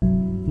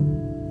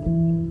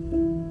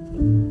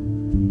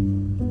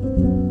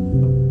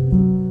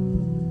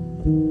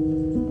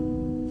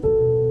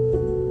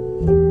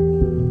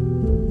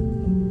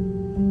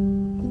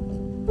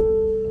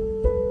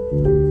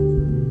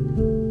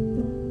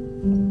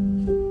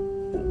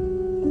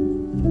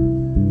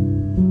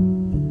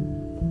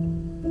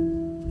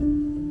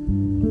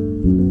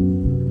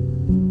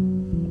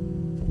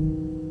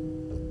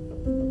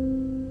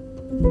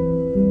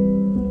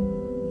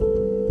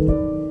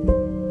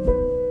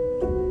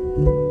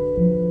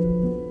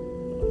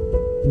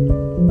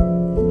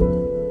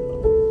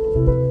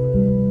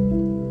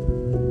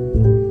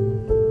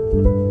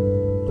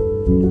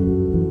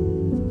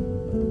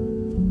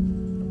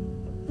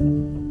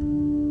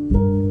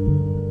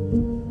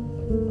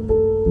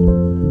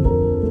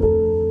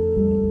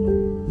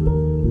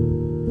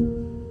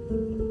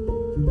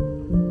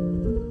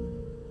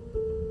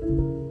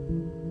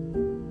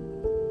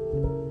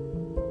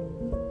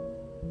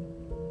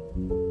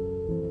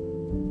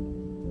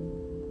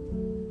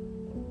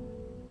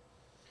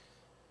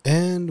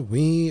 And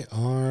we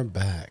are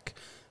back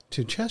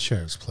to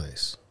Cheshire's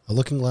Place, a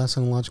looking glass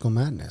on logical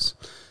madness.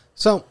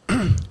 So,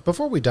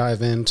 before we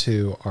dive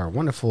into our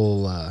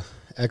wonderful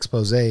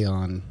expose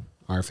on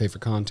our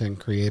favorite content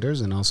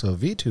creators and also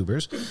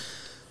VTubers,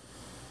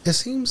 it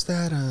seems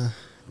that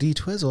D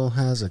Twizzle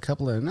has a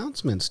couple of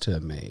announcements to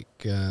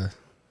make.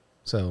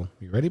 So,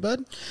 you ready,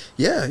 bud?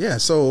 Yeah.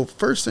 So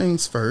first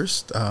things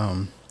first,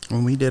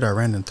 when we did our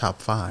random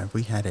top 5,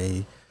 we had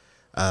a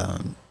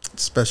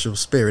special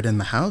spirit in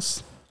the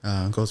house.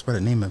 Goes by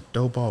the name of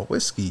Doughball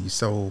Whiskey.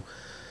 So,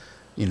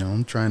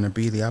 I'm trying to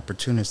be the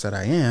opportunist that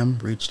I am.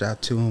 Reached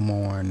out to him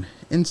on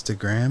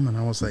Instagram, and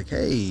I was like,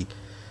 hey,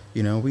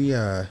 we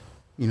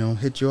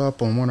hit you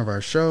up on one of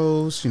our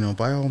shows.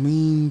 By all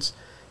means,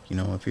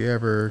 if you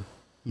ever,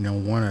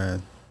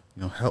 want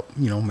to, help,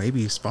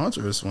 maybe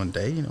sponsor us one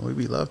day.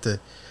 We'd love to,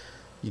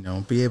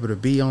 be able to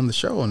be on the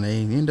show. And they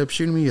end up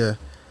shooting me a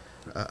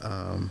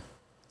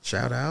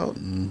shout out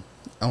and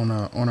on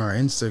our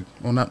Insta.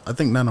 Well, not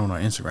on our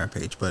Instagram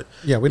page, but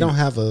yeah, we don't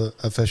have a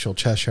official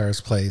Cheshire's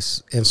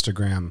Place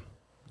Instagram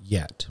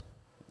yet.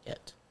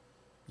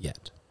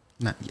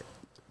 Not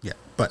yet,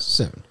 but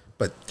soon.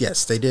 But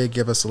yes, they did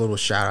give us a little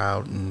shout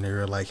out, and they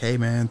were like, "Hey,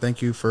 man,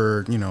 thank you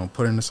for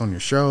putting us on your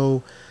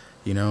show."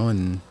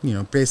 And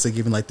basically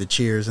giving like the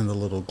cheers and the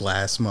little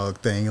glass mug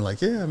thing.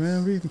 Like, yeah,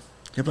 man,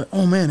 you're like,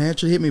 oh man, they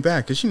actually hit me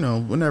back, because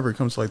whenever it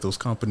comes to like those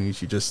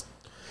companies, you just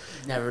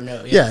never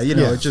know. Yeah,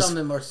 it just some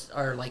of them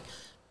are like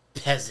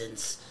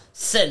peasants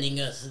sending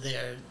us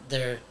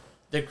their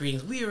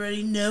greetings. We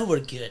already know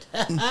we're good.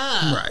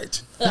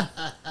 Right.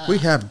 We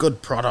have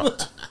good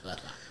product,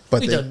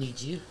 but we don't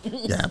need you.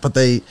 Yeah, but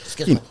they.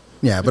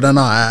 Yeah, but I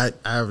know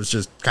I was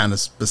just kind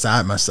of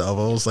beside myself.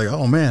 I was like,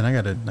 oh man, I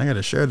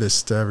gotta share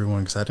this to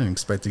everyone, because I didn't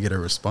expect to get a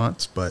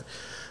response. But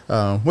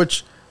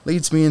which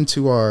leads me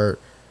into our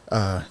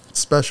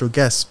special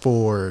guest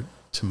for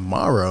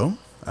tomorrow.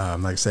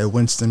 Like I said,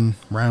 Winston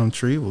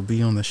Roundtree will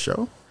be on the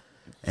show.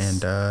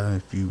 And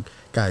if you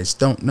guys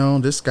don't know,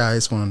 this guy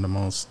is probably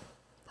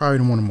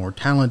one of the more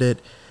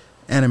talented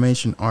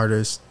animation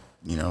artists,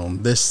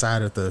 this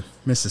side of the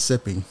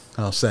Mississippi,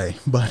 I'll say.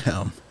 But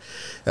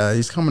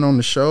he's coming on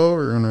the show.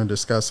 We're going to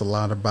discuss a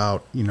lot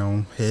about,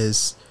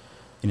 his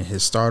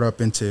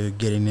startup into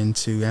getting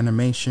into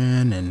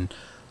animation and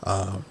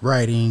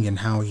writing, and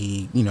how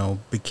he,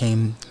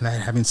 became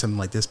having something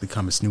like this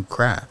become his new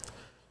craft.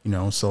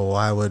 So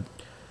I would,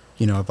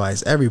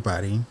 advise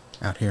everybody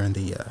out here in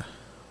the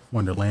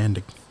Wonderland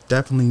to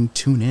definitely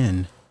tune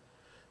in.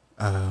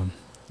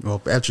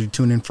 Actually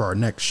tune in for our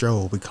next show.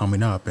 Will be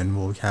coming up, and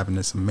we'll be having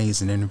this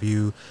amazing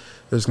interview.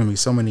 There's going to be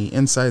so many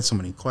insights, so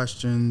many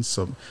questions,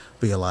 so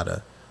be a lot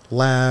of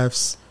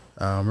laughs.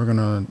 We're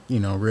going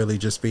to, really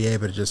just be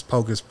able to just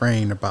poke his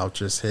brain about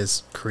just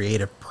his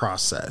creative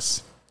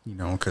process,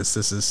 because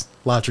this is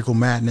logical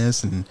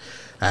madness, and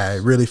I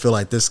really feel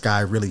like this guy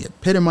really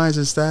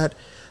epitomizes that,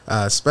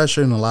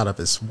 especially in a lot of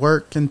his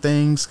work and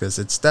things, because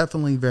it's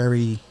definitely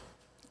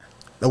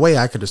the way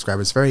I could describe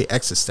it's very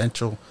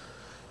existential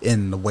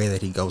in the way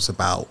that he goes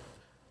about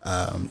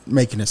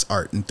making his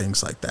art and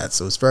things like that.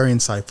 So it's very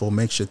insightful,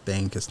 makes you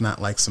think. It's not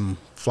like some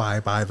fly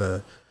by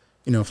the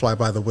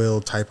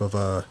wheel type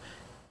of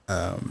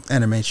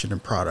animation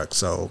and product.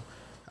 So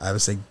I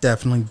would say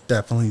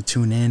definitely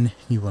tune in.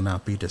 You will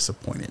not be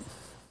disappointed.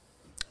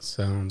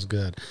 Sounds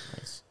good.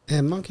 Nice.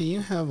 And Monkey,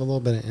 you have a little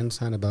bit of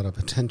insight about a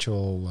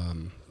potential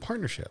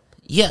partnership.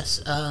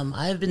 Yes,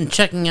 I've been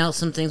checking out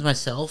some things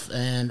myself,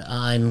 and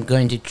I'm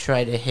going to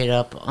try to hit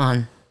up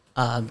on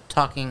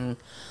talking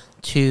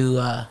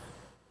to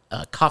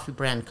Coffee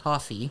Brand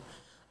Coffee,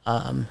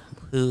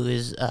 who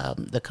is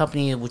the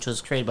company which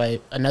was created by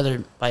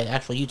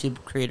actual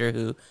YouTube creator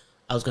who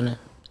I was going to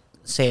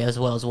say as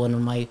well as one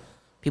of my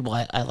people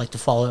I like to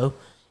follow.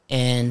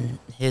 And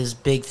his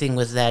big thing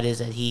with that is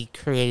that he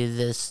created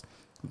this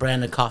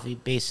brand of coffee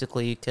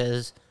basically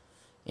because,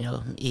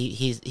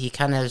 he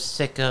kind of is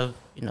sick of,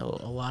 a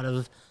lot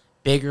of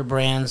bigger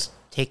brands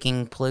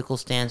taking political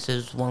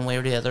stances one way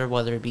or the other,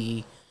 whether it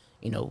be,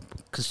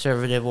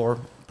 conservative or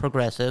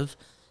progressive.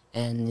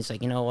 And he's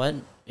like, you know what?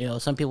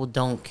 Some people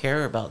don't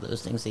care about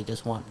those things. They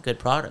just want good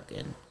product.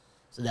 And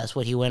so that's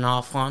what he went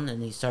off on.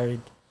 And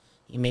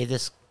he made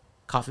this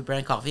Coffee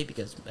Brand Coffee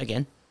because,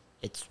 again,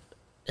 it's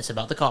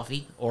about the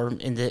coffee. Or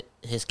in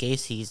his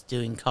case, he's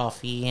doing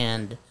coffee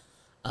and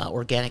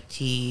organic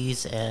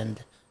teas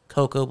and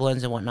cocoa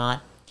blends and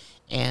whatnot.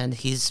 And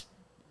he's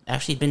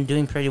actually been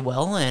doing pretty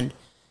well. And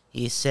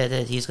he said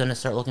that he's going to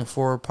start looking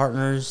for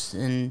partners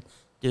and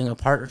doing a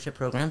partnership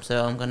program.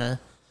 So I'm going to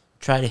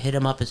try to hit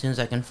him up as soon as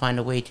I can find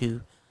a way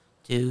to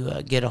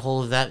get a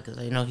hold of that, because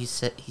I know he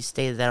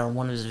stated that on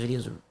one of his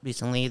videos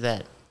recently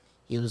that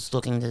he was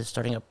looking to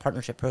starting a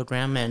partnership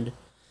program,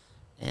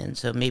 and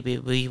so maybe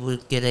we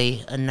would get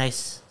a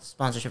nice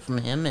sponsorship from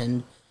him,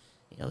 and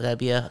that'd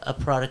be a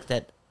product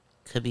that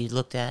could be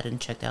looked at and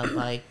checked out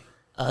by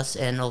us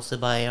and also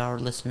by our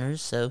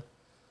listeners. So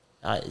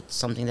it's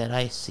something that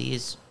I see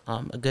as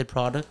a good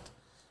product.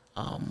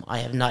 I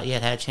have not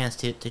yet had a chance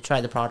to try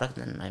the product,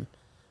 and I'm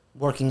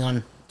working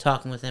on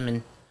talking with him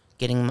and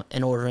getting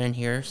an order in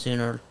here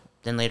sooner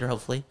than later,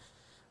 hopefully.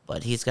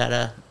 But he's got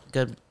a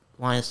good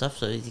line of stuff,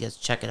 so you guys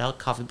check it out.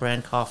 Coffee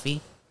Brand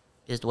Coffee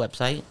is the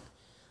website.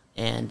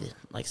 And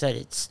like I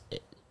said,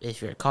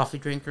 if you're a coffee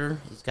drinker,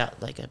 he's got,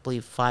 I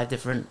believe, 5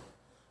 different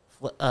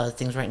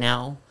things right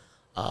now.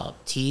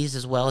 Teas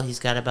as well. He's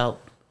got about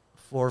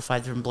 4 or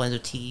 5 different blends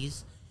of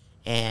teas.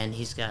 And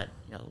he's got,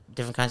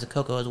 different kinds of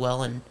cocoa as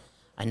well. And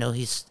I know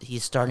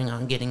he's starting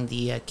on getting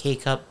the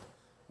K-Cup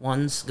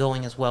ones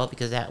going as well,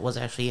 because that was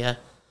actually a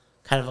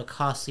kind of a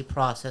costly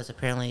process.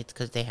 Apparently, it's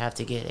because they have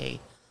to get a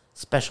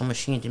special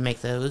machine to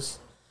make those.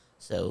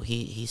 So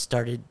he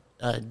started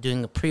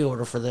doing a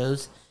pre-order for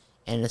those,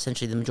 and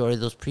essentially the majority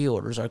of those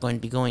pre-orders are going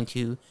to be going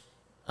to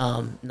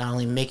not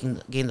only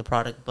getting the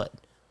product, but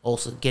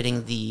also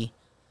getting the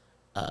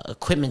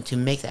equipment to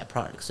make that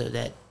product so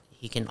that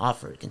he can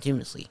offer it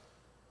continuously.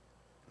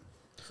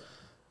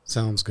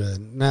 Sounds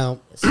good. Now,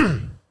 Yes.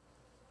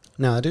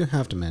 now I do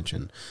have to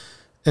mention,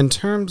 in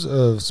terms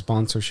of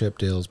sponsorship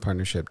deals,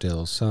 partnership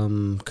deals,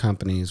 some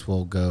companies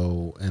will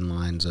go in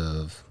lines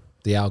of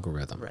the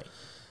algorithm, Right.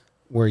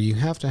 where you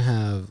have to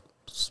have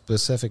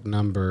specific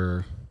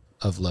number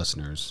of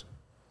listeners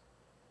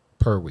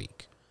per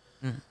week.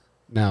 Mm.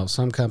 Now,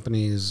 some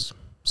companies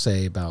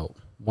say about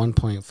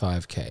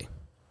 1.5K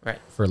Right.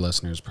 for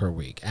listeners per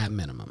week at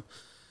minimum.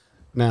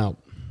 Now,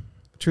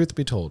 truth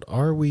be told,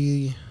 are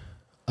we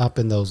up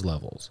in those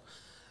levels?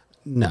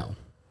 No,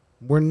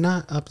 we're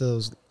not up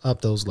those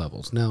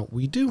levels. Now,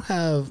 we do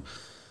have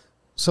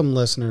some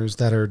listeners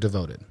that are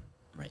devoted.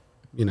 Right.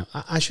 You know,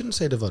 I shouldn't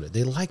say devoted.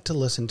 They like to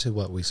listen to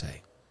what we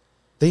say.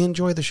 They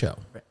enjoy the show.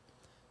 Right.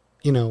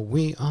 You know,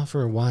 we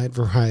offer a wide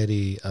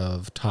variety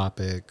of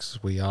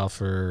topics. We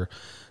offer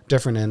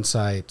different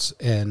insights,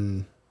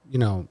 and, you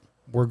know,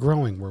 we're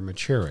growing, we're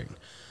maturing.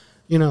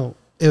 You know,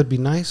 it would be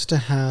nice to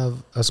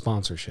have a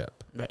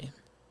sponsorship. Right.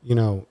 You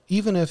know,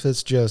 even if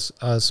it's just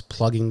us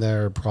plugging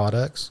their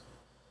products,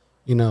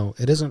 you know,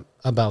 it isn't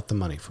about the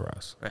money for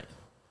us. Right.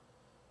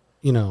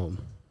 You know,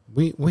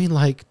 we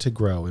like to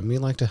grow, and we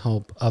like to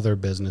help other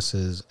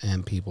businesses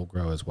and people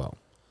grow as well.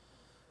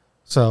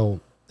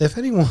 So if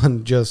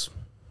anyone just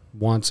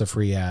wants a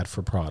free ad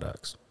for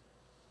products,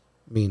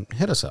 I mean,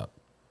 hit us up.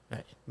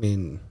 Right. I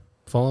mean,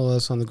 follow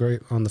us on the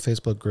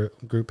Facebook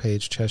group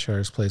page,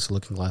 Cheshire's Place of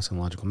Looking Glass and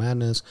Logical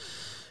Madness.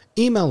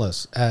 Email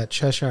us at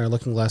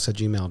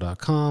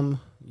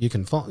cheshirelookingglass@gmail.com.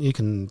 You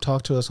can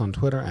talk to us on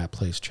Twitter at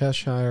Place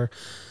Cheshire.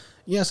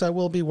 Yes, I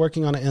will be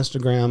working on an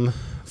Instagram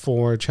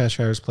for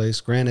Cheshire's Place.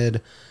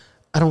 Granted,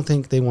 I don't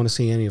think they want to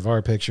see any of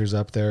our pictures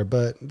up there,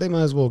 but they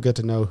might as well get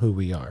to know who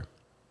we are.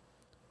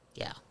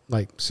 Yeah.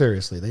 Like,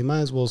 seriously, they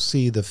might as well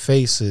see the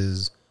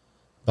faces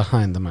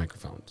behind the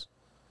microphones.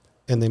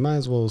 And they might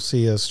as well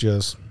see us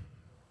just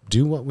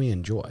do what we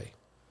enjoy.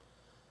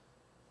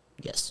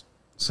 Yes.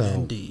 So,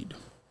 Indeed.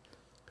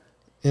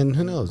 and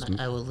who knows?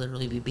 I will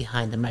literally be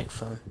behind the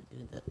microphone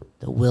doing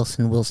the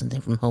Wilson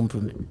thing from Home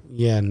Improvement.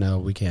 Yeah, no,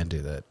 we can't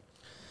do that.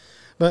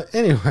 But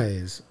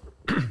anyways,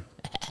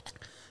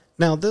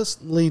 now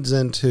this leads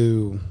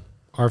into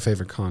our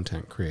favorite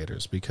content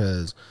creators,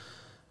 because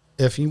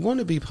if you want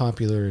to be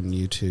popular in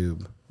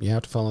YouTube, you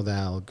have to follow the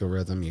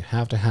algorithm. You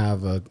have to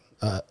have a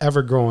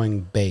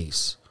ever-growing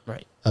base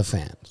Right. of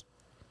fans.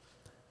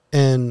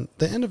 And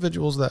the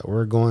individuals that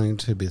we're going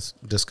to be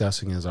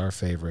discussing as our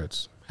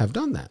favorites have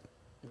done that.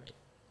 Right.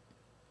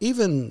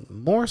 Even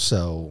more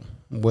so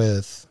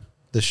with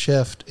the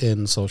shift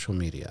in social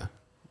media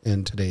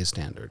in today's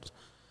standards.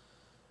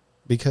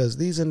 Because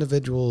these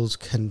individuals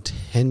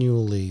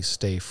continually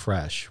stay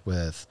fresh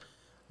with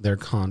their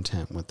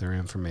content, with their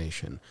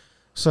information.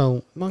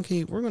 So,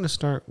 Monkey, we're going to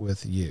start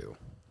with you.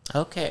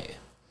 Okay.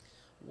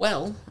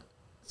 Well,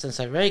 since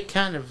I've already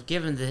kind of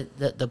given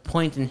the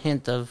point and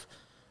hint of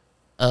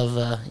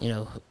you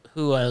know,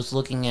 who I was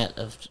looking at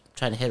of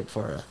trying to hit up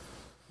for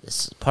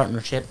this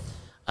partnership,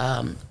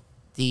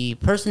 the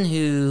person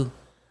who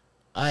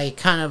I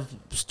kind of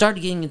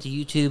started getting into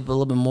YouTube a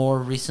little bit more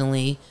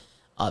recently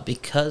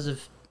because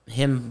of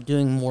him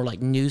doing more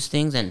like news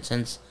things, and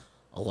since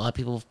a lot of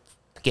people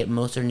get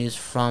most of their news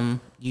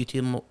from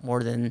YouTube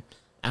more than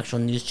actual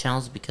news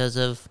channels because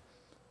of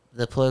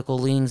the political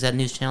leanings that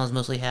news channels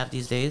mostly have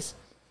these days,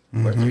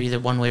 where they're either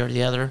one way or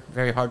the other,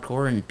 very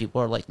hardcore, and people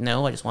are like,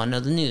 no, I just want to know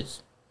the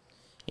news.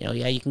 You know,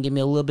 yeah, you can give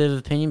me a little bit of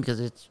opinion because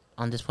it's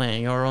on display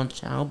on your own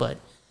channel, but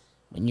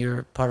when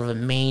you're part of a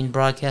main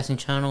broadcasting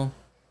channel,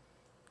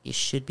 you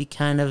should be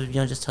kind of,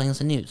 you know, just telling us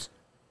the news.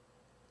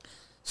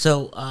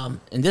 So,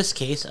 in this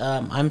case,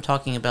 I'm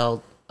talking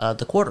about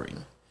the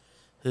Quartering,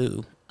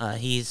 who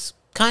he's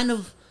kind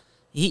of,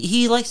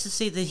 he likes to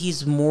say that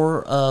he's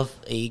more of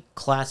a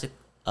classic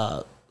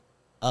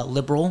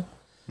liberal,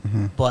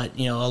 but,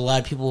 you know, a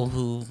lot of people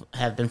who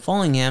have been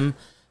following him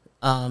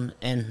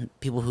and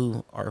people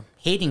who are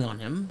hating on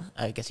him,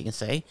 I guess you can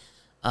say,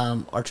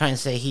 are trying to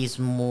say he's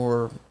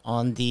more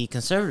on the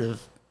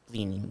conservative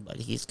leaning, but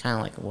he's kind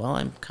of like, well,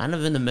 I'm kind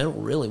of in the middle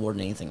really more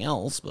than anything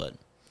else, but,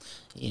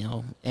 you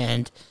know,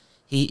 and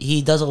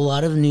he does a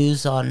lot of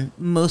news on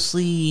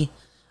mostly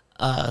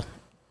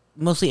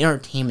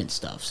entertainment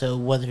stuff. So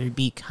whether it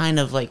be kind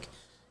of like,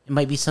 it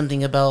might be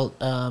something about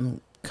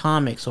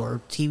comics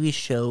or TV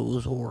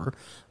shows or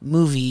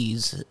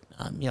movies,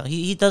 you know,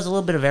 he does a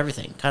little bit of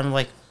everything, kind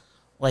of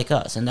like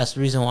us. And that's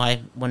the reason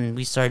why when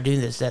we started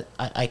doing this, that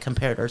I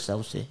compared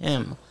ourselves to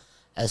him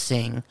as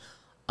saying,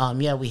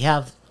 yeah, we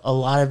have a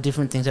lot of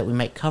different things that we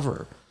might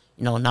cover.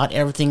 not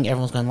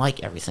everyone's going to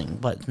like everything,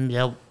 but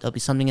there'll be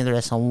something in there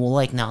that someone will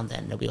like now and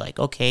then. They'll be like,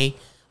 okay,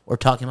 we're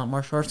talking about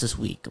martial arts this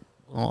week.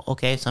 Well,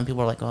 okay, some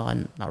people are like, oh,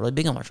 I'm not really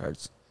big on martial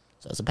arts,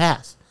 so it's a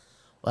pass.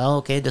 Well,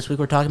 okay, this week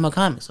we're talking about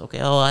comics. Okay,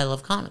 oh, I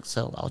love comics,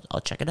 so I'll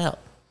check it out.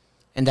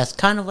 And that's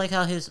kind of like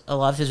how a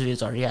lot of his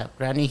videos are. Yeah,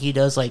 granted, he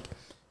does like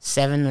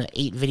 7 or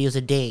 8 videos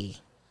a day,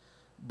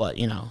 but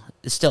he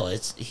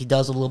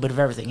does a little bit of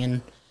everything.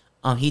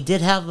 And he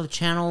did have a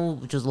channel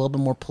which was a little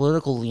bit more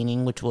political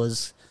leaning, which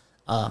was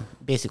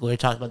basically where he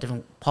talked about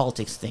different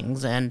politics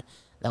things, and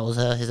that was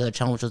his other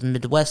channel, which was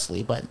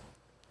Midwestly. But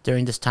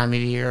during this time of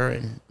year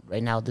and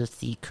right now,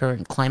 the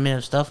current climate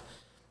of stuff,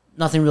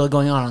 nothing really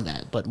going on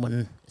that. But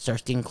when it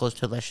starts getting close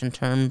to election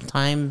term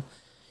time,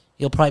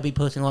 he'll probably be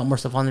posting a lot more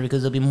stuff on there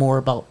because it'll be more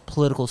about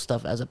political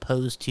stuff as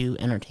opposed to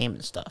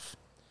entertainment stuff.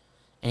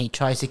 And he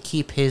tries to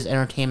keep his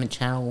entertainment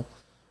channel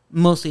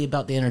mostly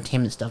about the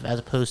entertainment stuff as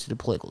opposed to the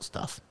political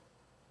stuff.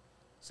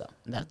 So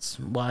that's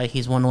why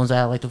he's one of the ones that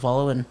I like to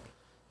follow, and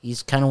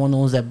he's kind of one of the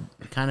ones that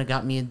kind of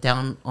got me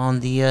down on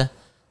the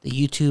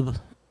YouTube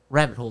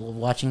rabbit hole of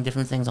watching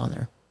different things on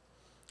there.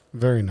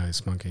 Very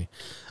nice, Monkey.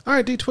 All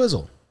right, D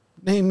Twizzle.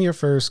 Name your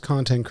first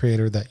content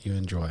creator that you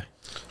enjoy.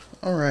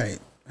 All right.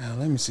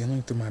 Let me see. Let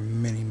me through my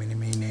many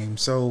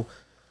names. So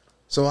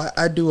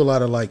I do a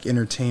lot of like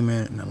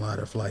entertainment and a lot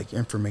of like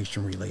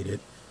information related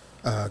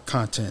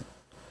content.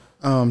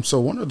 So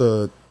one of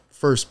the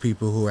first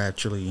people who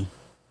actually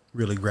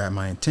really grabbed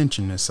my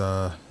attention is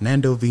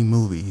Nando V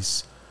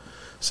Movies.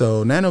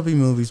 So Nando V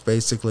Movies,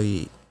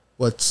 basically,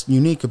 what's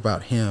unique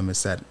about him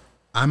is that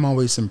I'm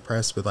always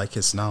impressed with like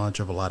his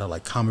knowledge of a lot of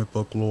like comic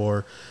book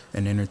lore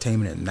and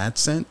entertainment in that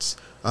sense.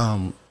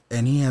 And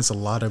he has a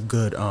lot of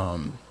good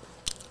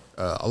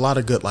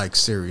like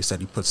series that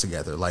he puts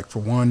together. Like for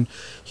one,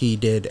 he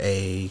did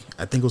I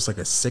think it was like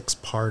a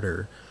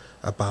 6-parter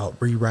about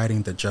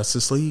rewriting the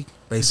Justice League,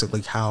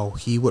 basically how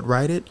he would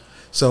write it.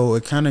 So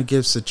it kind of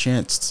gives a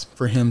chance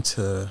for him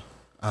to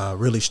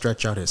really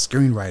stretch out his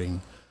screenwriting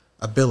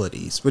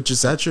abilities, which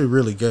is actually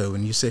really good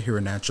when you sit here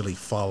and actually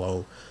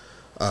follow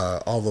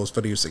all those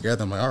videos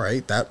together. I'm like, all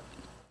right, that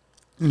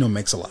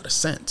makes a lot of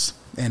sense.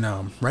 And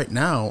right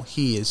now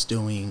he is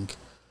doing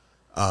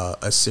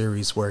a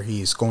series where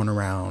he's going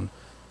around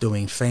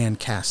doing fan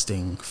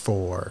casting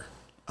for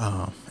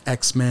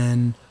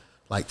X-Men,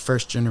 like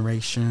first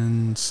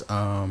generations.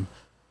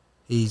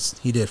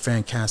 He did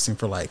fan casting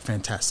for like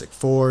Fantastic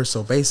Four.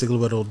 So basically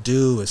what he'll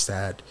do is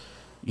that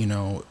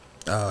he'll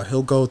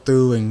go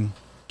through and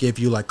give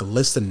you like a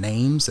list of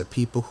names of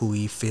people who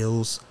he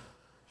feels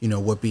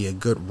would be a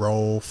good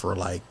role for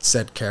like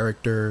said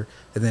character,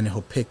 and then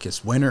he'll pick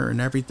his winner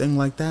and everything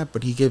like that.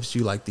 But he gives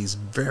you like these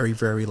very,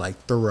 very like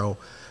thorough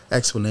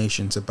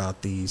explanations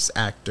about these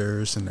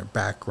actors and their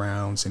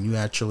backgrounds, and you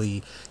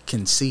actually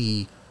can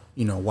see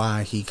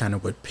why he kind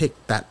of would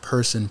pick that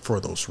person for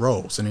those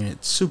roles. And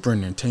it's super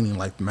entertaining.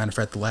 Like, matter of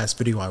fact, the last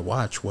video I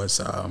watched was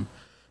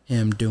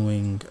him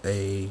doing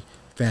a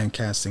fan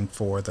casting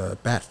for the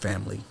Bat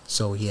family.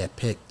 So he had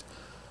picked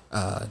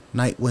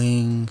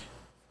Nightwing,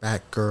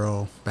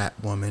 Batgirl,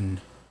 Batwoman,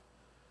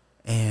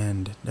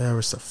 and there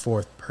was a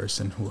 4th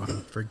person who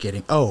I'm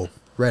forgetting. Oh,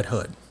 Red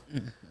Hood.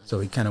 So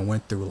he kind of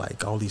went through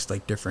like all these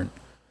like different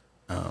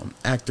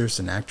actors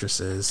and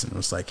actresses, and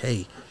was like,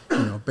 hey,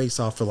 based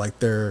off of like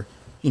their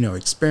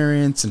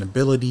experience and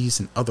abilities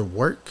and other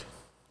work,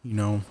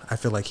 I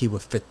feel like he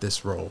would fit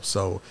this role.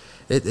 So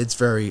it's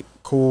very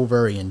cool,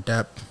 very in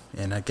depth,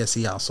 and I guess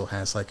he also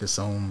has like his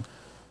own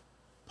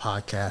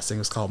podcast. I think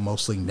it's called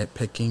Mostly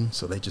Nitpicking.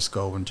 So they just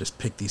go and just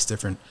pick these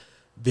different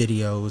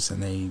videos,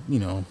 and they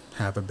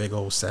have a big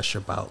old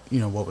session about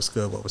what was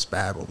good, what was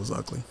bad, what was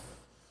ugly.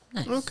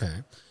 Nice.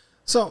 Okay,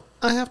 so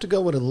I have to go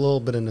with a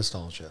little bit of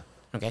nostalgia.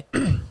 Okay.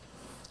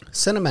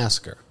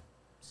 Cinemassacre.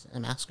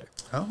 Cinemassacre.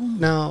 Oh,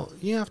 Now,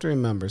 you have to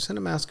remember,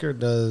 Cinemassacre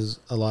does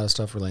a lot of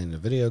stuff relating to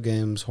video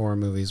games, horror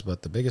movies,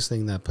 but the biggest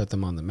thing that put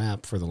them on the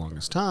map for the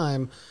longest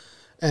time,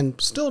 and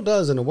still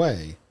does in a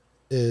way,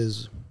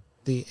 is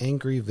the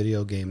angry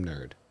video game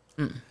nerd.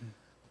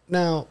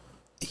 Now,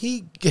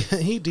 he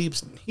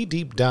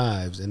deep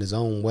dives in his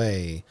own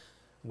way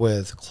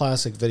with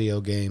classic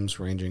video games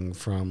ranging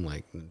from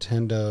like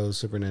Nintendo,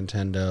 Super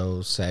Nintendo,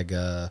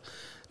 Sega,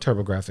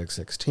 TurboGrafx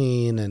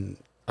 16, and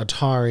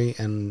Atari,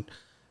 and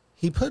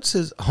he puts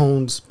his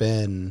own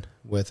spin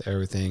with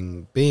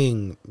everything,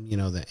 being,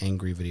 the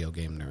angry video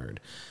game nerd.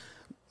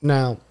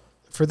 Now,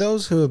 for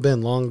those who have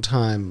been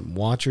long-time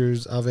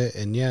watchers of it,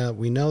 and yeah,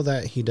 we know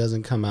that he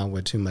doesn't come out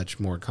with too much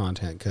more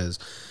content because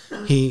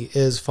he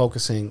is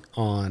focusing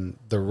on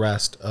the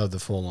rest of the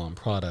full-on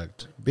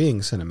product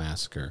being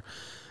Cinemassacre.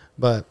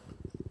 But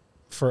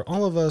for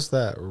all of us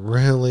that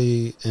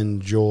really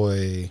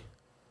enjoy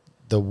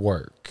the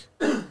work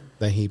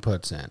that he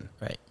puts in,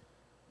 Right.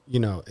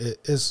 it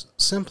is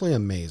simply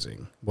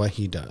amazing what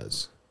he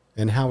does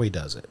and how he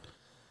does it.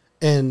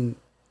 And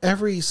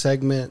every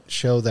segment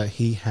show that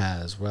he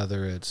has,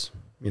 whether it's,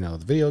 the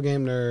video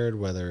game nerd,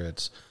 whether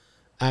it's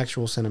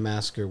actual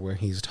Cinemassacre where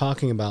he's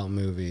talking about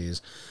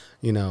movies,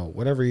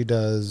 whatever he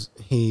does,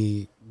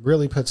 he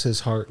really puts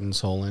his heart and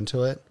soul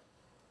into it.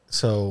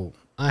 So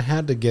I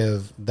had to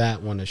give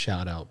that one a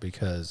shout out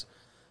because,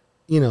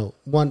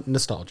 one,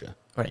 nostalgia.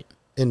 Right.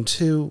 And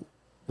two,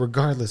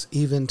 regardless,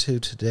 even to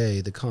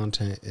today, the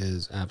content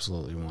is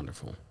absolutely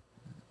wonderful.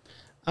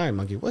 All right,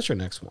 Monkey, what's your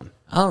next one?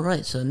 All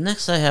right. So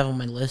next I have on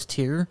my list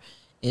here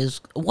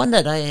is one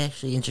that I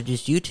actually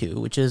introduced you to,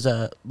 which is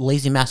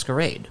Lazy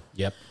Masquerade.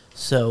 Yep.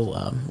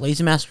 So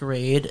Lazy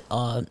Masquerade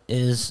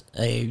is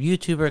a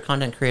YouTuber,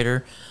 content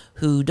creator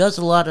who does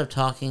a lot of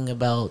talking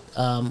about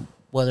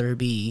whether it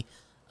be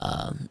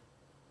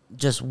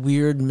just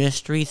weird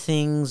mystery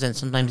things and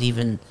sometimes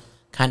even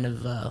kind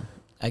of,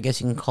 I guess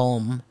you can call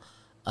them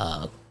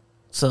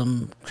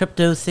some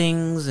crypto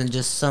things and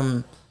just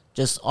some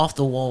just off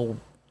the wall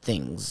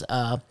things.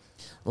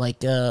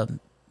 Like a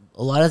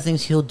lot of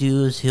things he'll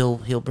do is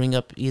he'll bring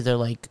up either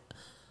like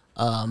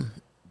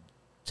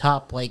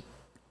top like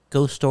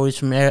ghost stories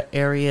from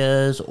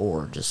areas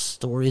or just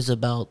stories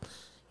about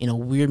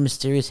weird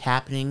mysterious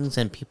happenings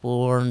and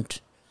people aren't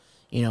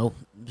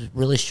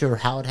really sure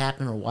how it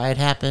happened or why it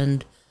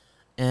happened.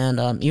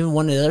 And even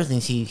one of the other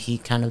things he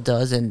kind of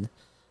does, and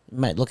you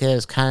might look at it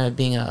as kind of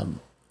being a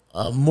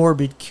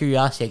morbid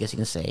curiosity, I guess you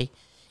can say,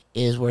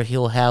 is where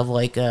he'll have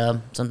like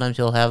sometimes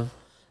he'll have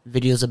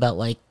videos about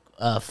like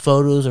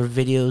photos or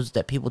videos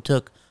that people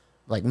took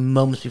like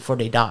moments before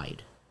they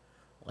died,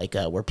 like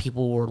where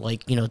people were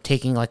like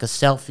taking like a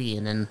selfie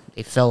and then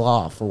they fell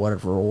off or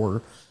whatever,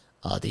 or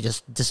they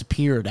just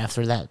disappeared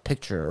after that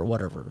picture or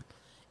whatever.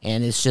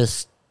 And it's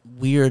just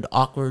weird,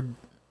 awkward,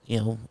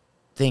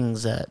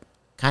 things that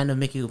kind of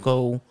make you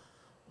go,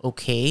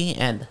 okay.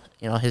 And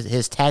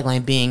his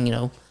tagline being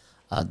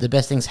the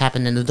best things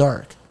happen in the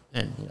dark,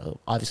 and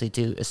obviously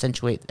to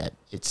accentuate that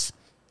it's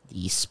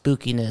the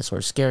spookiness or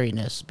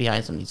scariness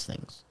behind some of these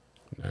things.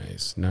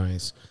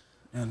 Nice.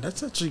 And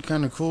that's actually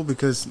kind of cool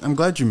because I'm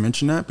glad you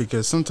mentioned that,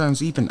 because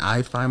sometimes even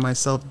I find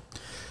myself,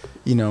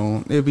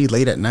 it'll be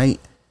late at night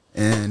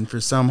and for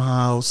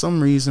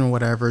some reason,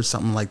 whatever,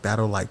 something like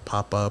that'll like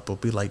pop up. It'll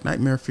be like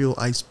Nightmare Fuel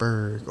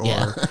Iceberg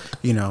or,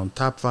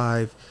 top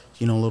 5,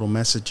 little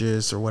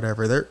messages or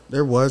whatever.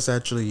 There was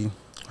actually,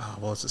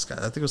 what was this guy?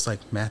 I think it was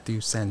like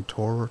Matthew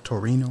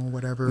Torino or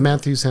whatever.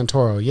 Matthew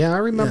Santoro. Yeah, I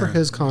remember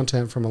his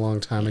content from a long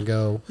time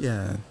ago.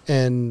 Yeah.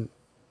 And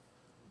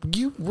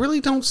you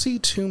really don't see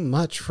too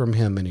much from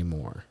him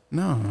anymore.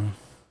 No.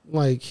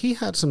 Like, he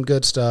had some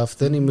good stuff.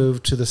 Then he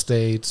moved to the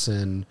States,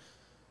 and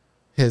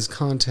his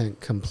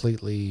content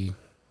completely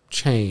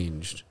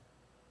changed.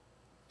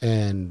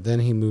 And then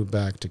he moved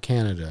back to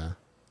Canada.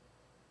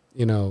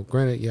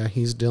 Granted, yeah,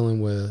 he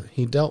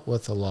dealt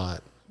with a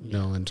lot,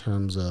 in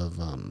terms of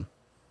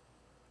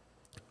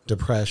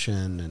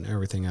depression and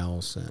everything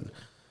else. And,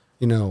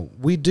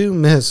 we do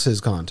miss his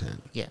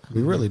content. Yeah.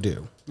 We really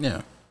do.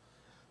 Yeah.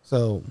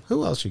 So,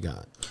 who else you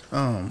got?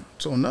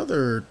 So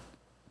another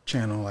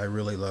channel I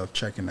really love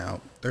checking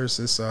out. There's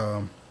this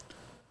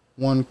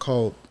one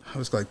called, it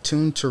was like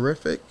Toon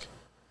Terrific.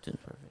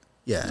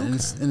 Yeah, okay. and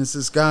it's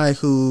this guy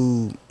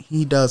who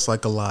he does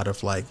like a lot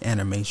of like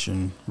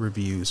animation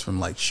reviews from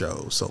like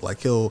shows. So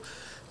like he'll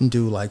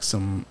do like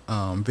some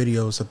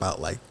videos about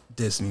like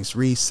Disney's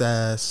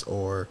Recess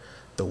or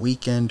The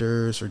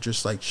Weekenders or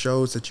just like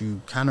shows that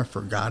you kind of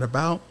forgot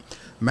about.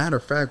 Matter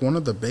of fact, one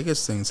of the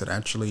biggest things that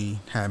actually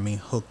had me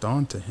hooked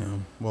on to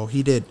him, well,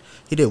 he did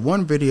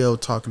one video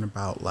talking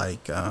about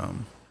like,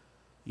 when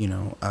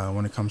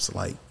it comes to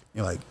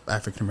like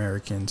African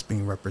Americans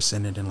being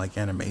represented in like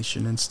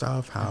animation and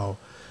stuff, how,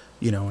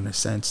 in a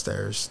sense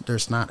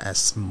there's not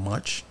as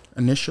much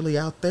initially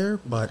out there,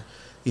 but,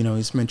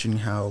 he's mentioning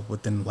how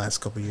within the last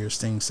couple of years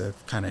things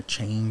have kind of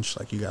changed.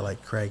 Like you got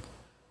like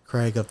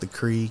Craig Up the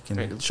Creek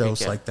and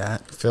shows like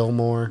that.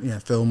 Fillmore. Yeah,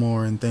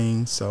 Fillmore and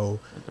things. So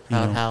the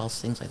Proud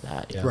House, things like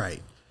that. Yeah.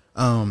 Right.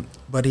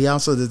 But he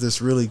also did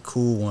this really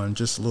cool one,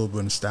 just a little bit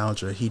of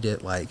nostalgia. He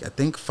did like I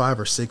think 5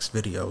 or 6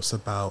 videos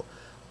about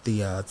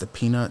the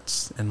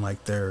Peanuts and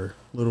like their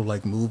little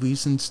like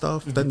movies and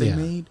stuff that they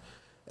made.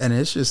 And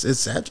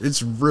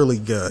it's really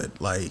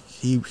good. Like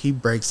he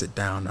breaks it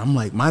down. I'm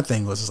like, my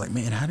thing was like,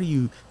 man, how do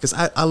you, because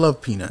I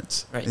love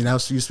Peanuts. Right. And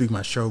that used to be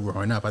my show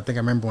growing up. I think I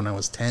remember when I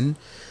was 10,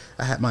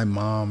 I had my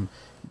mom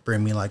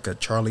bring me like a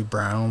Charlie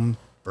Brown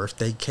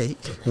birthday cake.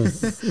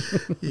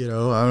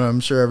 I'm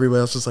sure everybody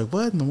else was like,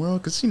 what in the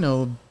world? Because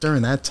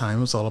during that time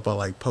it was all about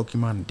like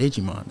Pokemon and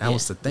Digimon. That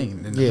was the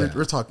thing. And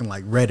we're talking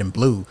like red and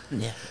blue,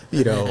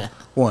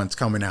 ones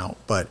coming out.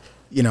 But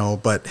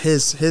but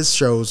his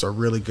shows are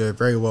really good,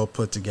 very well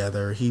put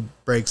together. He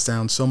breaks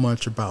down so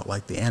much about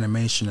like the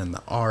animation and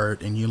the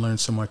art, and you learn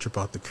so much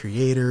about the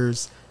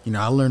creators.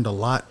 I learned a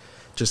lot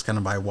just kind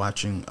of by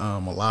watching a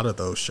lot of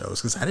those shows,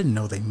 because I didn't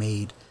know they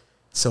made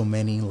so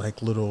many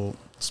like little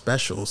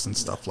specials and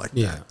stuff like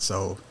that.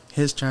 So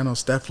his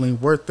channel's definitely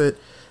worth it.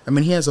 I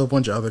mean, he has a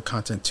bunch of other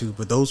content too,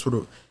 but those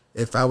would,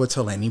 if I would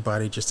tell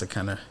anybody just to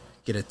kind of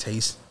get a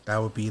taste, that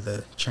would be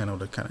the channel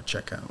to kind of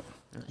check out.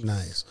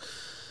 Nice.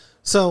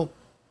 So,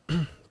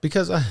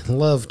 because I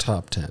love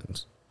top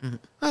 10s, Mm-hmm.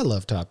 I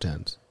love top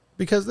 10s,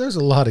 because there's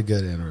a lot of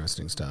good,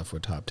 interesting stuff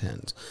with top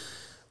 10s.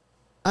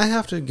 But, because I love top 10s, I love top 10s, because there's a lot of good, interesting stuff with top 10s. But, because I love top 10s, I love top 10s, because there's a lot of good, interesting stuff with top 10s. Because there's a lot of good, interesting stuff with top 10s. I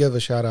have to give a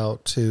shout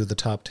out to the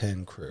Top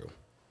 10 crew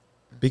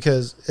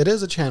because it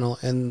is a channel,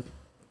 and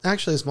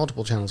actually it's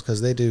multiple channels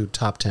because they do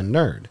Top 10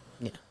 Nerd,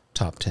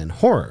 Top 10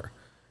 Horror,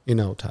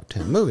 Top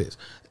 10 Movies.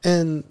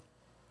 And,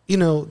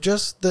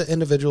 just the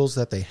individuals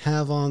that they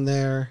have on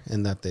there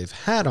and that they've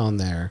had on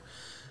there,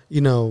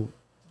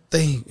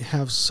 they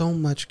have so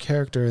much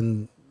character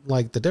in,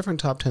 like, the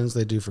different top 10s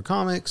they do for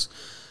comics,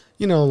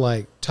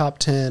 like top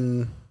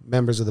 10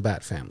 members of the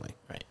Bat family.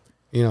 Right.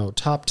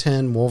 Top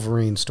 10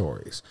 Wolverine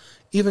stories.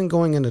 Even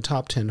going into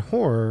top 10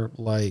 horror,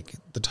 like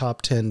the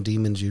top 10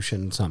 demons you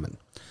shouldn't summon.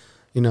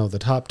 The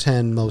top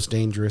 10 most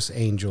dangerous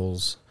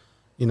angels.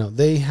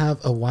 They have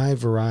a wide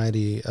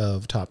variety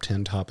of top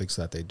 10 topics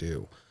that they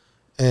do.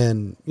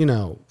 And,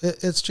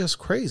 it's just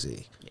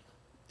crazy. Yeah.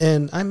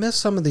 And I miss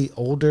some of the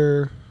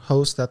older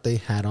hosts that they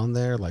had on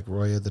there, like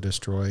Roya the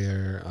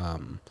Destroyer.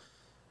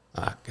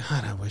 God,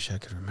 I wish I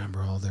could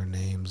remember all their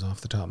names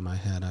off the top of my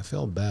head. I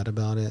feel bad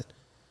about it.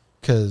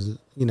 Because,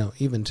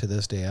 even to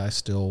this day, I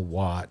still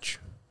watch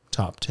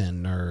Top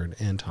 10 Nerd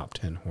and Top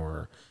 10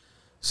 Horror.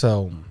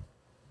 So,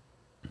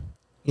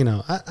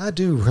 I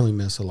do really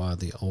miss a lot of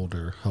the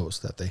older hosts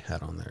that they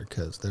had on there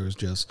because there was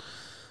just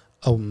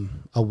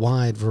a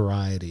wide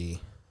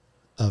variety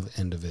of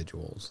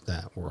individuals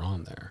that were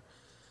on there.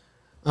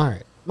 All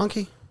right,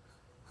 Monkey,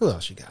 who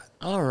else you got?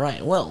 All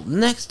right, well,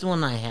 next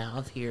one I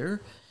have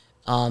here,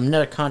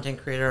 another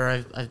content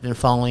creator I've been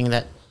following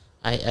that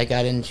I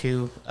got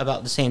into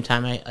about the same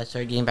time I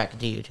started getting back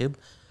into YouTube.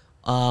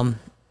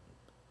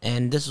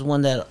 And this is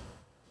one that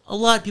a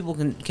lot of people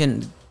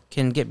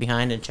can get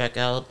behind and check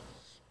out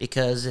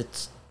because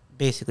it's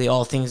basically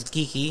all things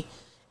geeky.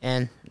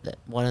 And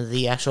one of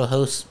the actual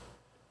hosts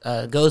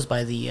goes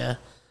by the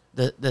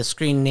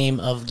screen name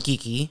of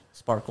Geeky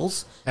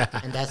Sparkles,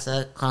 and that's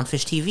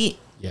Clownfish TV.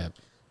 Yep.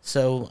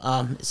 So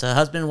it's a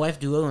husband and wife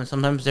duo, and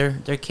sometimes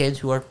their kids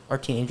who are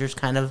teenagers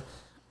kind of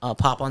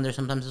pop on there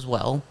sometimes as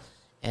well.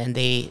 And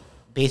they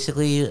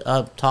basically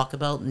talk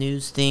about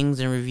news things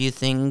and review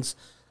things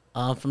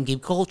from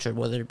geek culture,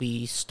 whether it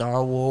be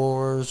Star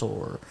Wars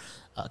or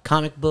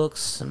comic books,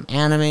 some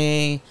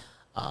anime,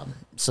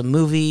 some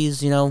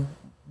movies,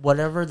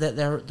 whatever that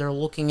they're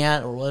looking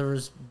at or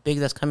whatever's big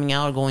that's coming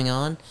out or going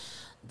on.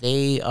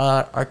 They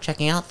are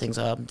checking out things.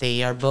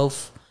 They are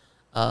both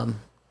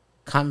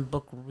comic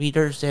book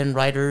readers and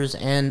writers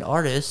and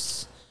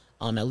artists.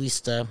 At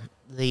least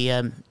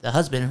the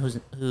husband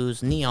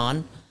who's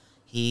Neon,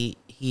 he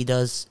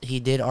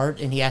did art,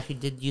 and he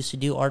actually used to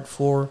do art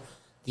for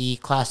the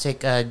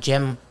classic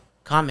Gem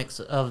comics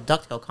of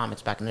DuckTale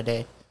comics back in the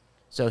day.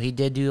 So he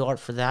did do art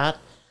for that.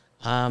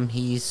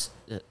 He's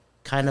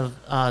kind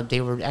of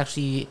they were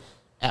actually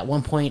at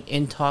one point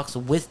in talks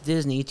with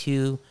Disney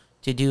to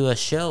do a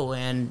show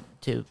and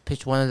to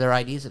pitch one of their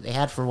ideas that they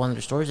had for one of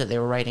their stories that they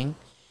were writing,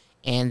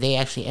 and they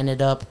actually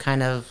ended up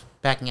kind of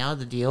backing out of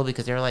the deal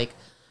because they were like,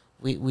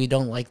 we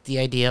don't like the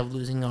idea of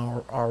losing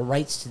our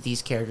rights to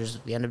these characters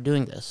if we end up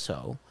doing this,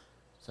 so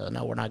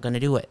no, we're not going to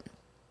do it.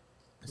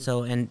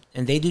 So and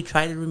they do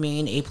try to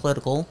remain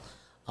apolitical.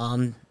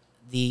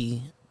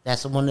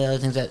 That's one of the other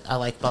things that I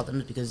like about them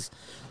is because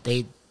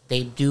they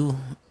do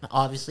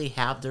obviously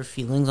have their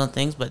feelings on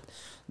things, but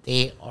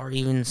they are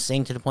even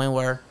saying to the point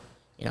where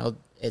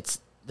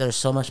there's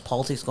so much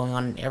politics going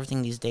on in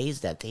everything these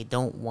days that they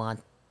don't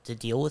want to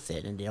deal with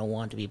it and they don't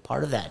want to be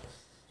part of that.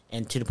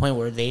 And to the point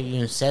where they've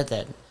even said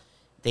that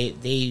they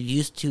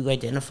used to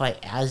identify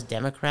as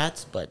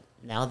Democrats, but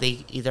now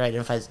they either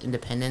identify as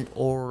independent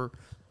or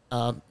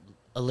a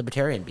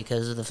libertarian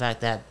because of the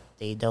fact that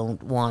they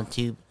don't want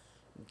to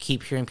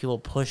keep hearing people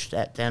pushed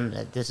at them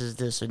that this is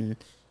this, and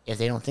if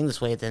they don't think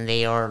this way, then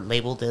they are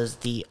labeled as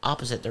the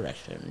opposite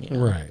direction.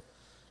 Right.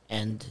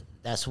 And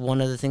that's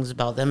one of the things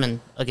about them. And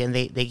again,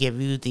 they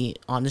give you the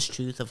honest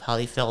truth of how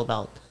they feel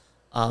about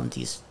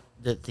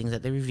the things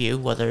that they review,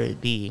 whether it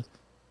be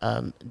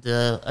a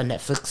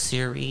Netflix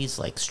series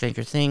like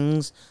Stranger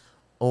Things,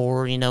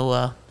 or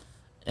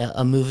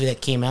a movie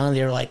that came out and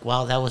they're like,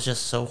 wow, that was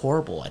just so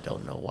horrible. I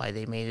don't know why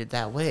they made it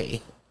that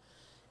way.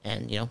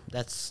 And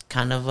that's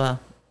kind of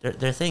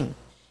their thing.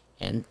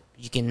 And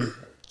you can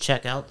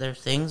check out their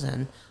things,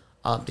 and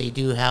they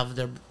do have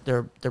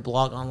their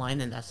blog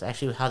online, and that's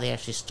actually how they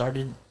actually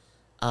started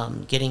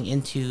getting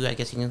into, I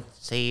guess you can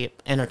say,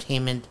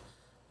 entertainment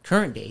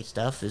current day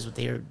stuff. Is what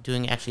they were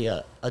doing actually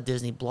a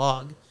Disney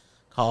blog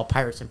called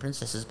Pirates and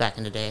Princesses back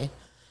in the day,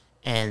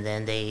 and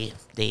then they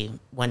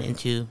went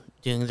into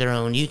doing their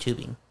own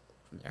YouTubing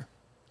from there.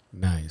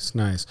 Nice.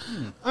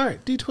 All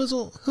right, D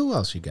Twizzle, who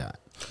else you got?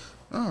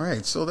 All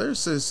right, so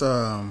there's this.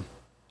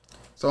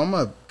 So I'm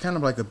a kind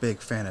of like a big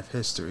fan of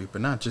history,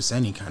 but not just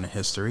any kind of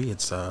history.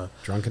 It's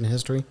drunken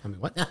history. I mean,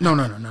 what?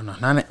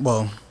 No.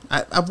 Well,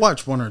 I've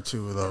watched one or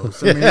two of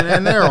those. I mean,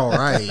 and they're all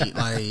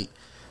right.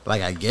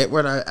 Like I get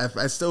what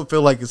I still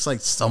feel like it's like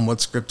somewhat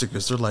scripted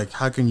because they're like,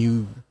 how can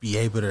you be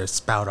able to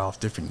spout off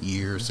different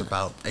years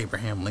about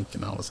Abraham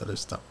Lincoln, all this other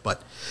stuff?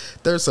 But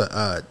there's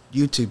a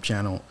YouTube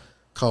channel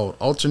called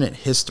Alternate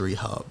History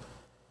Hub,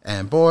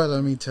 and boy,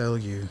 let me tell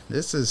you,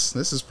 this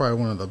is probably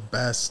one of the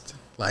best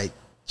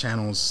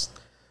channels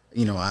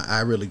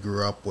I really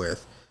grew up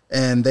with.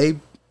 And the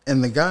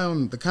guy,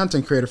 the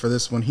content creator for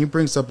this one, he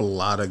brings up a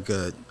lot of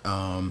good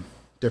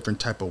different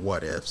type of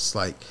what ifs,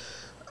 like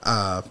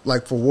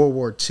for World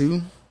War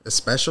II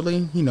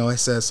especially. It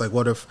says like,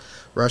 what if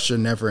Russia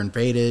never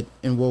invaded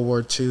in World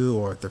War II,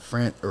 or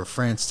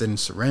France didn't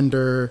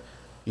surrender,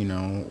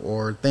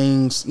 or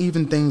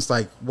things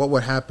like what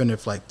would happen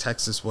if like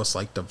Texas was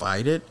like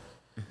divided,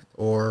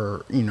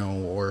 or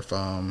if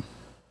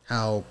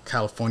how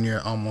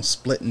California almost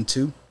split in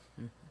two,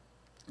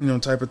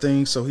 type of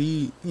thing. So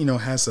he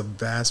has a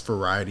vast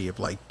variety of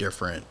like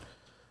different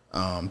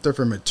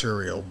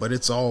material, but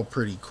it's all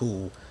pretty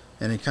cool.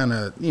 And it kind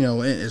of,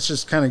 it's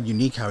just kind of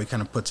unique how he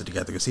kind of puts it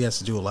together, because he has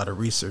to do a lot of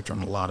research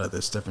on a lot of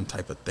this different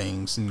type of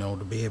things,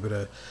 to be able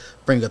to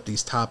bring up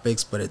these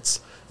topics. But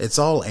it's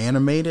all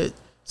animated.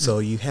 So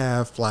you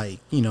have like,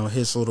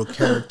 his little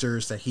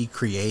characters that he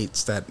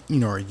creates that,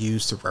 are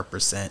used to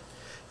represent,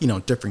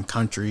 different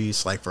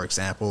countries. Like, for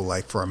example,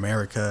 like for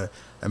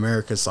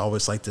America's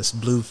always like this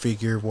blue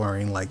figure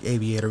wearing like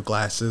aviator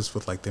glasses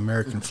with like the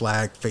American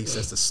flag face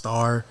as the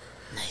star.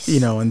 Nice.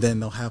 And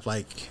then they'll have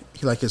like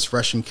his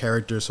Russian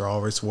characters are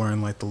always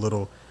wearing like the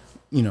little,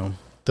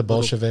 The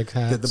Bolshevik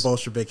hats. The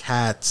Bolshevik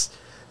hats,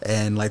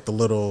 and like the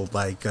little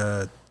like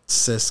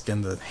Sisk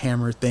and the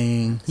hammer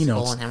thing,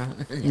 Skull and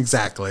hammer.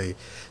 Exactly.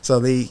 So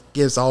they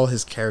gives all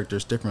his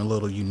characters different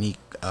little unique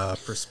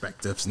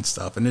perspectives and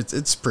stuff, and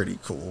it's pretty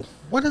cool.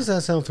 What does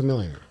that sound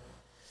familiar?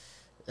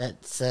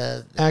 That's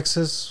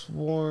Axis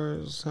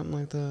Wars, something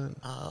like that.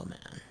 oh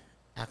man,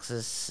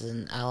 Axis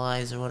and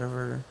Allies or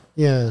whatever.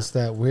 Yeah, it's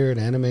that weird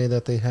anime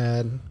that they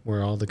had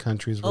where all the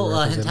countries were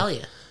represented.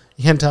 Hentalia.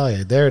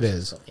 Hentalia, there it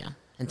is. So, yeah,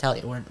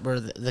 Hentalia, where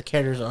the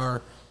characters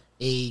are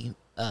I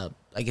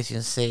guess you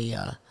can say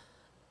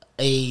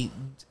a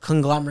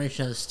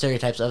conglomeration of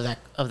stereotypes of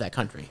that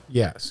country.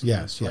 Yes.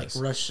 Like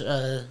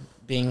Russia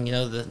being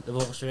the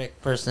Bolshevik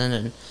person,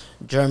 and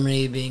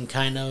Germany being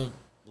kind of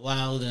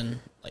loud and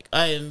like,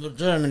 I am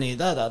Germany,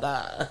 da da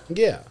da.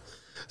 Yeah.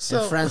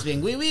 So And France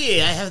being,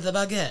 oui, I have the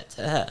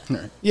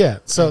baguette. yeah,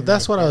 so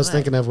that's what I was Right.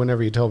 thinking of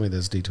whenever you told me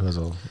this, D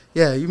Twizzle.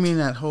 Yeah, you mean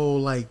that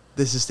whole like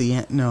this is the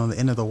end, the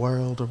end of the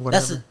world or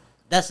whatever?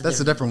 That's That's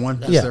a different one.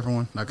 That's Yeah. a different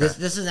one. Okay.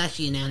 This is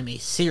actually an anime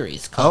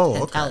series called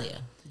Oh, okay. Hentalia.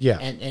 Yeah.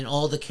 And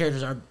all the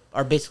characters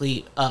are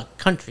basically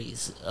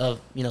countries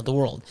of the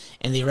world,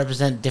 and they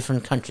represent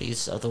different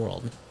countries of the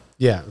world.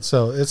 Yeah,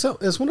 so it's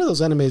one of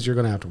those animes you're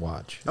going to have to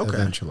watch Okay.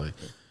 eventually.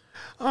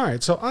 All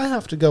right, so I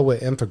have to go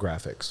with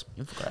infographics.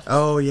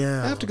 Oh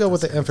yeah. I have to go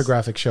with the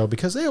infographic show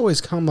because they always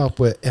come up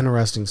with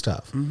interesting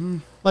stuff. Mm-hmm.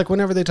 Like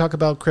whenever they talk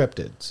about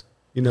cryptids,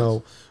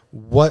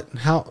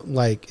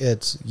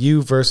 it's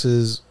you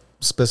versus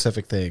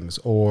specific things,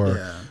 or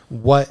Yeah.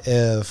 what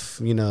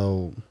if,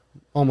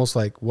 almost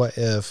like what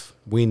if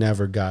we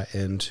never got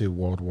into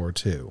World War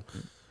II?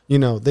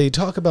 They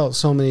talk about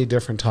so many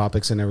different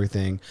topics and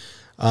everything.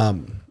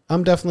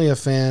 I'm definitely a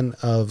fan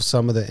of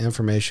some of the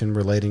information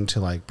relating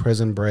to like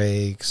prison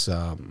breaks,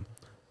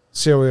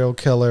 serial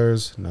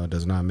killers. No, it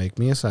does not make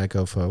me a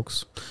psycho,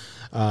 folks.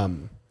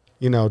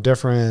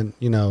 Different,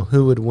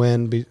 who would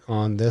win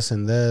on this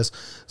and this.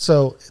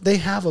 So they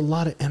have a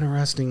lot of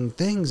interesting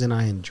things, and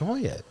I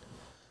enjoy it.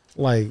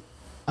 Like,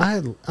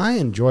 I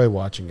enjoy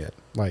watching it,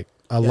 like,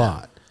 a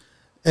lot.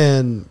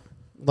 And,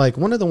 like,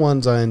 one of the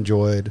ones I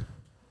enjoyed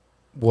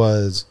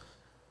was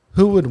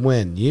who would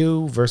win,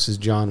 you versus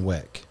John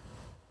Wick.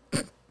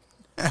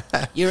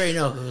 You already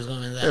know who was going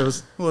to win that. It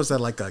was, what was that,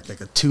 like a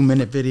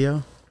 2-minute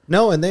video?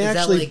 No, and they Is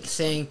actually... that like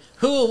saying,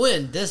 who will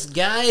win, this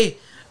guy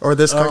Or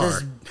this or car?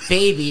 this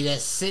baby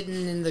that's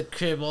sitting in the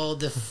crib all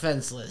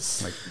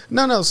defenseless?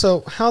 No.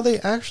 So how they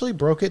actually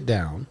broke it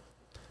down,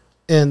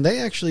 and they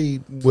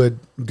actually would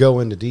go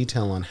into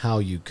detail on how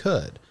you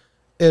could.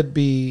 It'd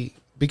be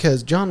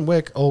because John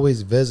Wick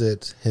always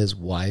visits his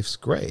wife's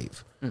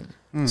grave.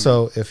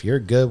 So if you're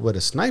good with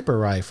a sniper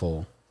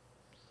rifle,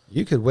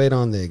 you could wait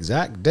on the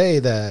exact day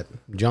that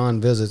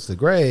John visits the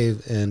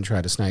grave and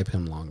try to snipe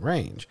him long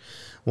range.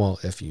 Well,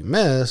 if you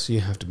miss, you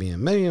have to be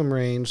in medium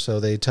range,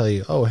 so they tell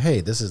you, oh, hey,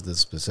 this is the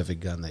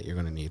specific gun that you're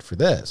going to need for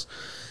this.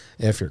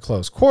 If you're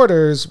close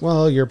quarters,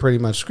 well, you're pretty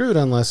much screwed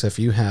unless if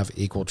you have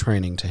equal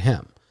training to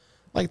him.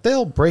 Like,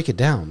 they'll break it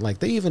down. Like,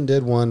 they even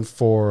did one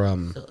for...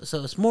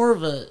 So it's more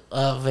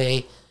of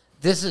a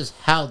this is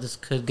how this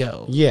could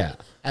go. Yeah.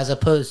 As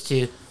opposed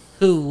to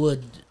who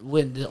would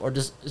win, or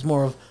just it's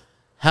more of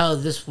how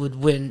this would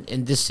win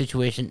in this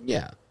situation.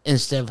 Yeah.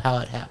 Instead of how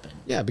it happened.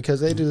 Yeah, because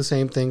they do the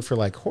same thing for,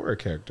 like, horror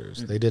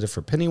characters. They did it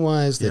for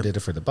Pennywise. They did it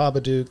for the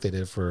Babadook. They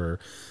did it for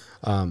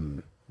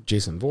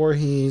Jason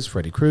Voorhees,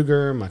 Freddy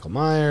Krueger, Michael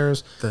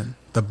Myers. The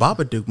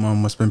Babadook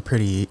one must have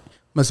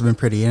been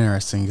pretty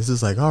interesting. This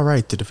is like, all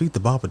right, to defeat the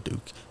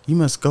Babadook, you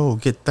must go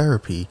get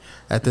therapy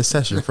at this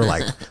session for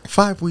like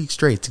 5 weeks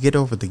straight to get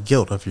over the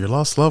guilt of your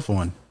lost loved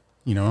one.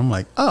 I'm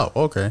like, oh,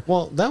 okay.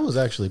 Well, that was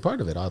actually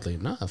part of it, oddly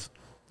enough.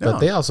 But Oh.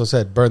 they also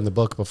said burn the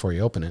book before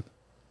you open it.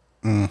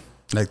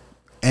 Like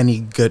any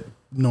good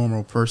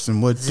normal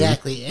person would do.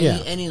 Exactly. Yeah.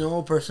 Any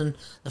normal person,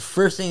 the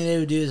first thing they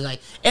would do is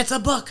like, it's a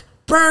book,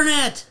 burn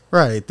it.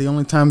 Right. The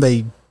only time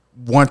they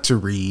want to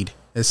read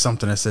is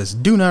something that says,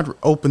 "Do not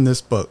open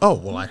this book." Oh,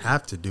 well, I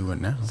have to do it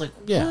now. It's like,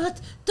 Yeah.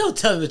 what? Don't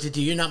tell me what to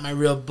do. You're not my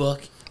real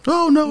book.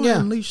 Oh no! Yeah.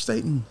 Unleash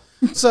Satan.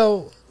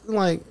 So,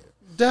 like,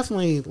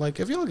 definitely, like,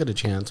 if y'all get a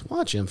chance,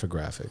 watch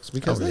infographics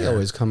because Oh, they yeah.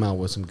 always come out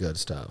with some good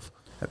stuff.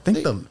 I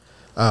think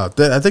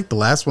I think the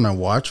last one I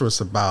watched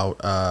was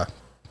about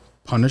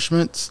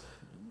punishments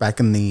back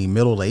in the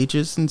Middle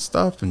Ages and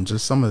stuff, and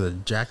just some of the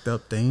jacked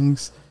up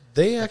things.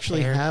 They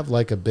actually have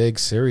like a big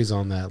series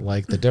on that,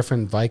 like the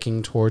different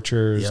Viking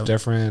tortures, Yep.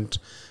 different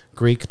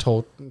Greek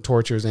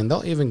tortures, and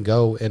they'll even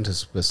go into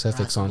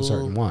specifics on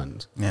certain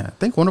ones. Yeah, I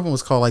think one of them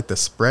was called like the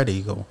spread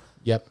eagle.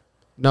 Yep.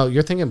 No,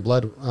 you're thinking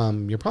blood.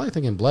 You're probably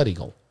thinking Blood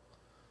Eagle,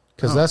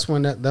 because that's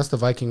the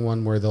Viking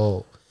one where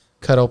they'll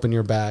cut open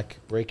your back,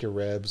 break your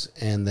ribs,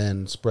 and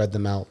then spread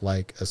them out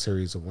like a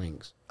series of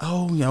wings.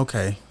 Oh yeah,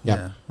 okay. Yep.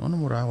 Yeah, I wonder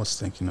what I was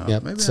thinking of.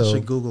 Yep, Maybe I so-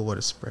 should Google what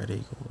a spread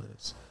eagle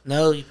is.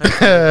 No, you probably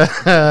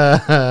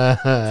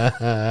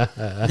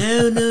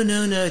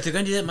no. If they're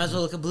going to do that, might as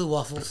well look at blue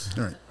waffles.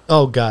 All right.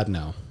 Oh God,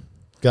 no!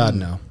 God,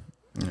 no!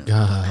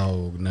 God,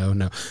 oh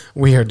no!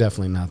 We are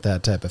definitely not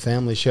that type of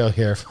family show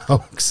here,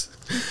 folks.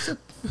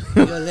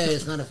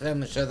 It's not a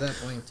family show at that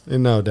point.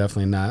 No,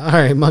 definitely not. All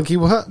right, Monkey,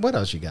 what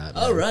else you got?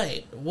 All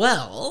right.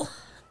 Well,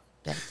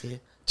 back to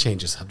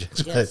Change the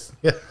subject. Yes.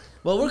 But, yeah.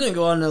 Well, we're gonna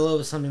go on a little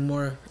bit something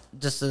more,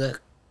 just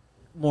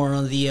more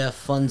on the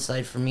fun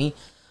side for me.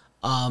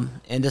 And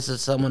this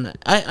is someone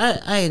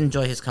I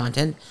enjoy his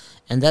content,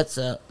 and that's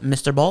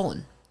Mr.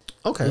 Ballin,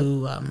 Okay.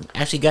 who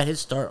actually got his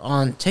start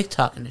on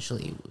TikTok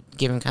initially,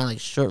 giving kind of like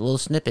short little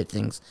snippet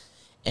things,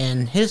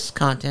 and his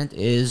content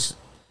is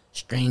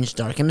strange,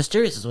 dark, and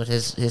mysterious is what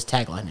his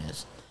tagline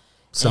is.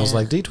 Sounds And-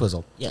 like D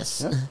Twizzle.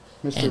 Yes, Yeah,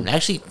 Mr. and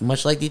actually,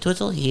 much like D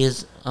Twizzle, he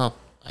is I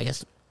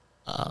guess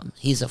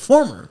he's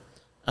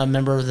a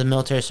member of the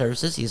military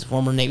services. He's a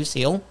former Navy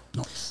SEAL.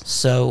 Nice.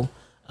 So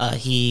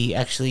he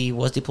actually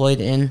was deployed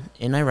in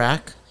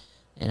Iraq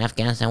and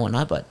Afghanistan and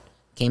whatnot, but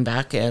came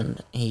back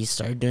and he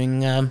started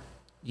doing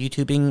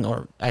YouTubing,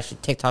 or actually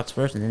TikToks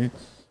first and then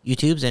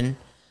YouTubes, and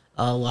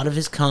a lot of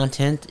his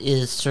content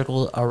is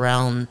circled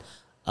around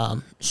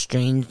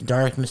strange,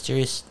 dark,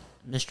 mysterious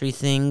mystery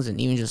things, and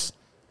even just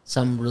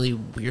some really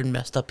weird,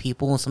 messed up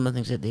people and some of the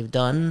things that they've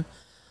done,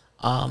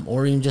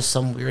 or even just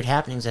some weird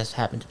happenings that's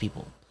happened to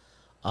people.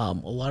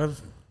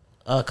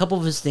 A couple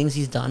of his things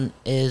he's done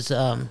is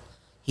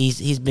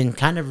he's been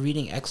kind of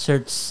reading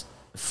excerpts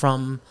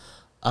from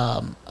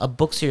a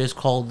book series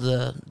called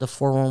the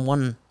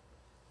 411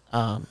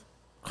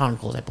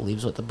 Chronicles, I believe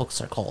is what the books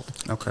are called.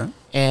 Okay.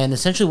 And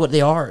essentially what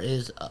they are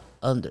is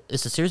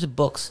it's a series of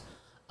books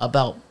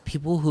about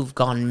people who've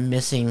gone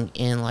missing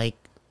in like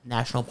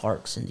national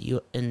parks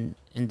in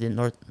the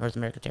North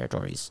America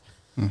territories.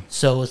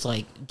 So it's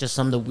like just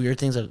some of the weird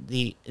things of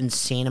the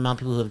insane amount of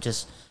people who have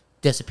just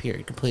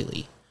disappeared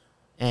completely.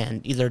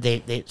 And either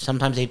they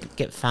sometimes they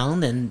get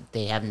found and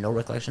they have no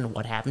recollection of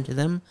what happened to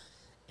them,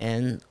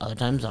 and other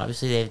times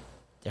obviously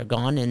they're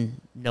gone and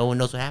no one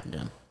knows what happened to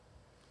them.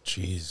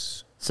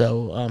 Jeez.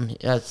 So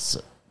that's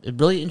a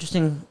really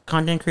interesting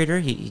content creator.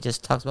 He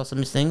just talks about some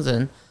of these things,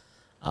 and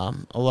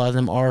a lot of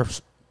them are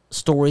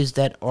stories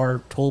that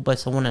are told by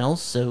someone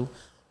else. So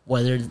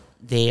whether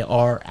they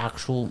are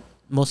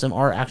most of them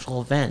are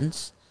actual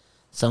events.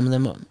 Some of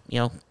them,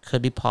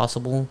 could be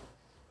possible.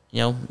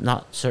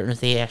 Not certain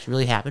if they actually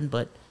really happened,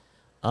 but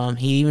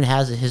he even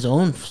has his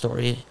own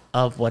story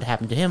of what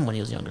happened to him when he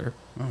was younger,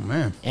 Oh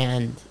man.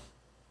 and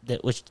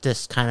which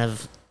this kind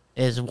of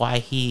is why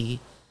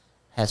he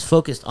has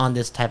focused on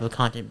this type of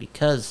content,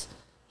 because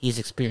he's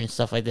experienced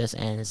stuff like this,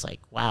 and it's like,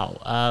 wow,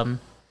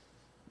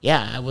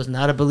 I was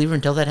not a believer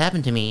until that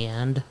happened to me,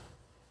 and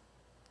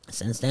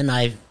since then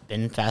I've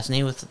been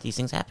fascinated with these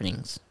things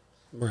happening.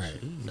 Right.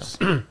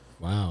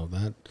 Wow,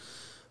 that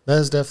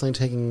is definitely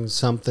taking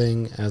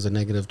something as a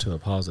negative to a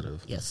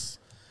positive. Yes.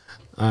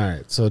 All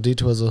right, so D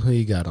Twizzle, who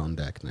you got on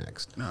deck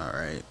next? All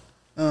right.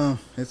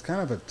 It's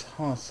kind of a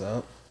toss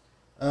up.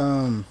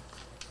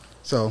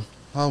 So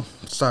I'll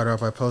start off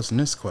by posing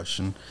this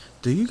question: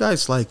 do you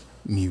guys like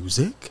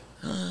music?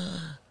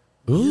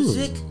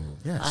 Music?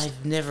 Yes.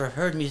 I've never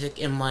heard music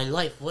in my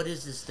life. What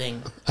is this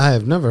thing? I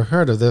have never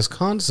heard of this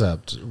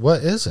concept.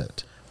 What is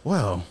it?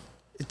 Well,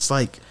 it's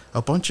like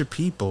a bunch of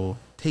people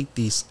take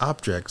these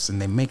objects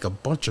and they make a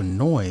bunch of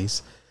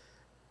noise,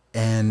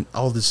 and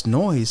all this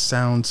noise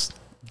sounds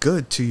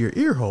good to your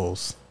ear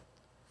holes.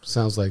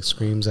 Sounds like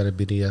screams at a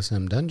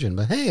BDSM dungeon,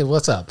 but hey,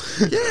 what's up?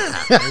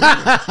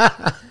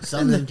 Yeah,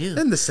 Some of them do.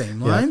 in the same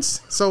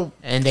lines. So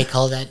And they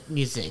call that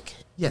music.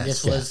 Yes.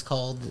 This was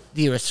called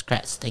The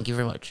Aristocrats. Thank you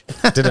very much.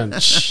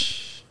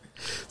 Shh.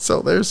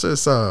 So there's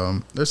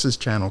this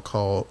channel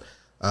called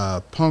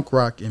Punk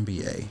Rock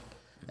NBA,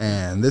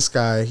 and this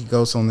guy, he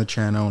goes on the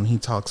channel and he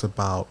talks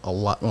about a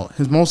lot. Well,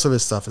 most of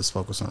his stuff is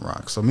focused on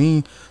rock. So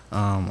me,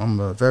 I'm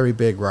a very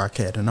big rock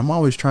head, and I'm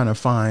always trying to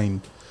find,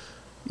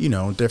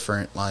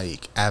 different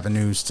like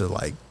avenues to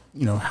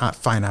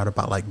find out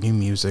about like new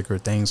music or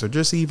things, or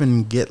just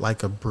even get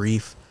like a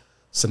brief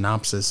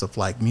synopsis of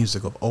like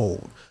music of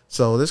old.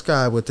 So this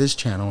guy with this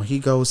channel, he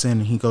goes in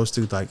and he goes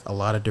through like a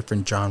lot of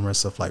different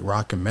genres of like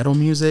rock and metal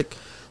music.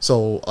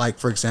 So like,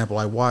 for example,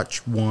 I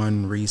watched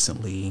one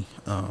recently.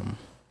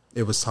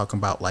 It was talking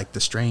about like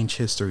the strange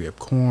history of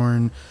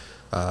Korn.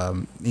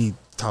 He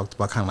talked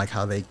about kind of like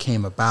how they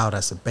came about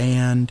as a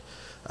band.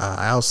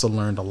 I also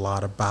learned a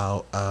lot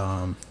about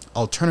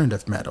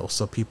alternative metal.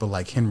 So people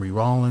like Henry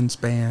Rollins'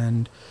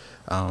 band,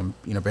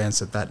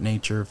 bands of that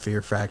nature,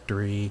 Fear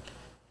Factory,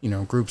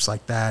 groups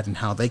like that, and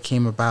how they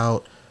came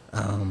about.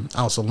 I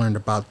also learned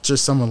about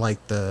just some of like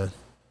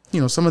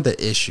some of the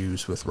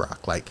issues with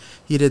rock. Like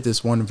he did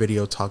this one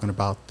video talking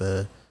about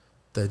the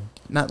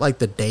not like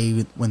the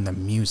day when the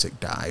music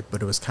died,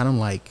 but it was kind of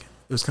like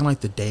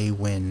the day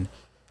when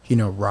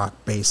rock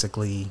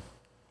basically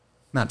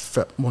not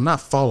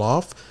fall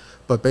off,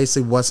 but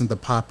basically wasn't the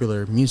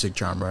popular music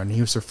genre. And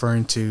he was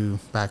referring to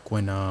back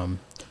when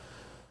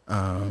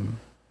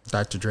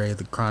Dr. Dre,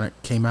 The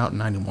Chronic came out in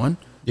 91.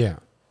 Yeah.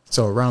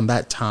 So around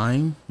that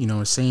time,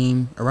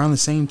 around the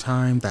same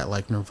time that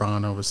like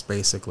Nirvana was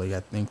basically,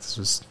 I think this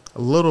was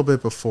a little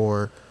bit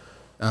before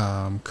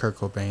Kurt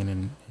Cobain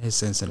and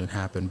his incident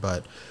happened,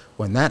 but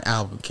when that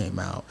album came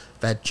out,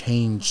 that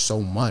changed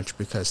so much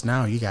because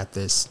now you got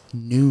this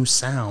new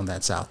sound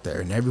that's out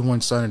there and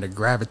everyone's starting to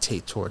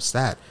gravitate towards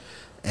that.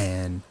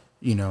 And,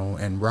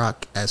 and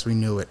rock as we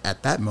knew it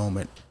at that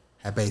moment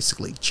had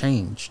basically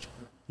changed,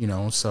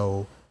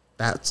 so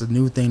that's a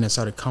new thing that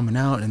started coming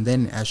out. And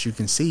then as you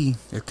can see,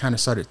 it kind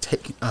of started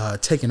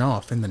taking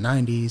off in the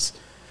 90s.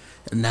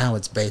 And now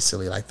it's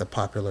basically like the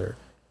popular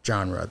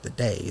genre of the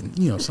day.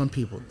 And, some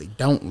people, they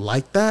don't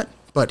like that,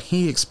 but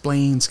he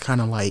explains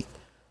kind of like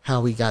how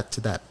we got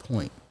to that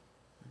point.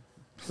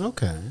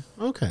 Okay.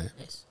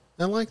 Nice.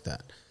 I like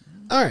that.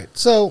 All right.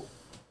 So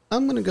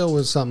I'm going to go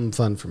with something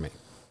fun for me.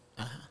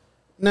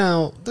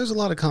 Now, there's a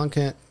lot of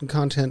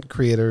content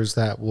creators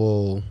that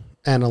will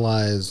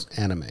analyze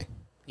anime.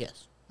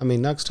 Yes. I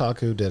mean, Nux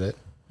Taku did it.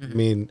 Mm-hmm. I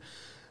mean,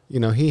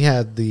 he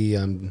had the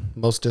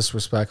most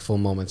disrespectful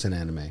moments in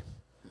anime,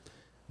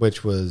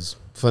 which was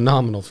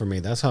phenomenal for me.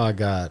 That's how I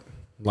got,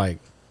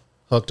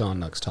 hooked on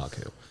Nux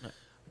Taku. Right.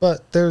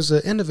 But there's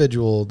an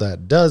individual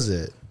that does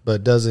it,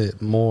 but does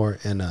it more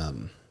in,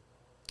 I'm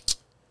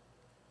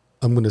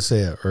going to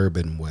say an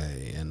urban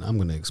way, and I'm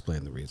going to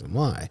explain the reason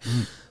why.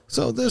 Mm.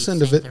 So this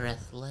individual... They're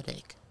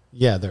athletic.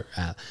 Yeah,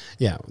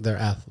 they're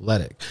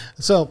athletic.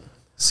 So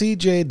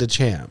CJ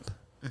DeChamp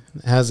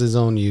has his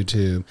own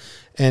YouTube,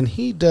 and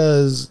he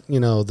does,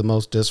 the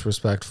most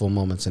disrespectful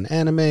moments in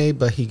anime,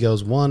 but he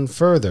goes one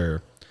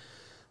further,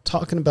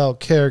 talking about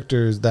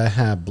characters that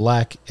have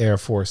Black Air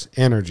Force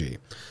energy.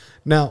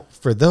 Now,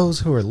 for those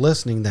who are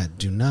listening that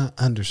do not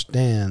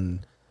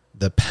understand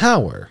the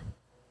power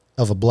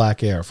of a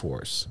Black Air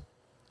Force,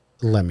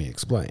 let me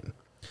explain.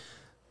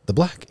 The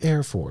Black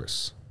Air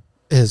Force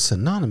is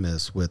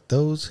synonymous with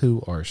those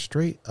who are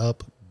straight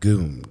up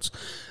goons.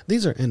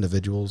 These are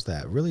individuals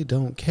that really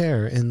don't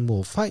care and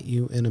will fight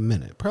you in a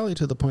minute, probably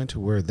to the point to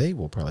where they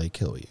will probably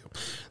kill you.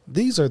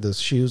 These are the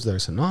shoes that are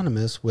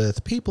synonymous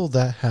with people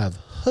that have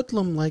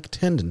hoodlum-like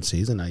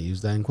tendencies, and I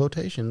use that in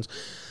quotations,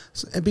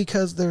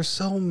 because there's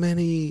so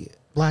many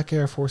Black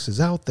Air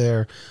Forces out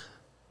there,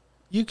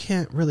 you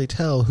can't really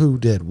tell who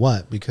did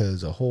what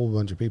because a whole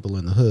bunch of people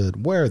in the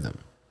hood wear them.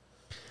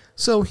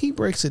 So he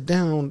breaks it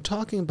down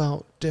talking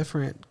about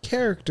different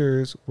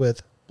characters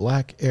with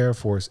Black Air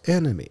Force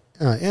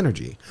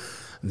energy.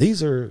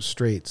 These are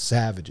straight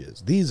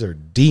savages. These are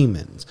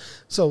demons.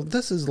 So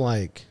this is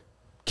like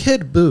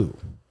Kid Buu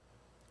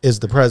is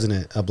the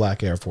president of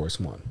Black Air Force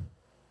One,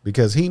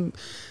 because CJ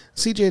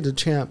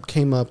DeChamp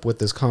came up with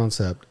this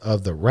concept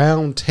of the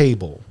round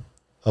table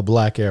of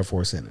Black Air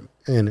Force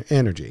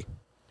energy.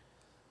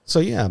 So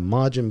yeah,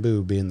 Majin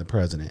Buu being the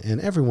president, and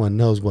everyone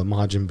knows what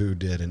Majin Buu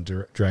did in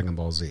Dragon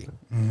Ball Z.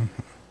 Mm-hmm.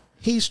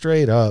 He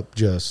straight up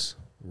just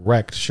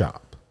wrecked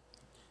shop.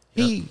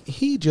 Yep.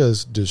 He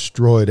just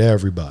destroyed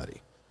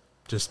everybody.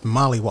 Just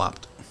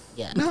mollywopped.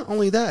 Yeah. Not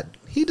only that,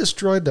 he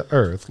destroyed the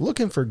Earth.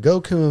 Looking for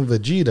Goku and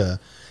Vegeta,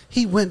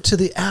 he went to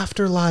the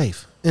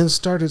afterlife and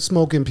started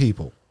smoking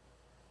people.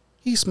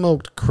 He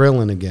smoked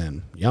Krillin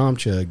again,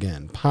 Yamcha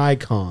again,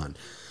 Pikkon.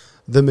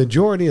 The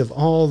majority of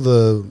all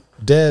the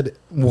dead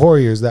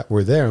warriors that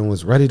were there and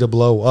was ready to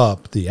blow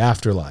up the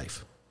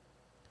afterlife.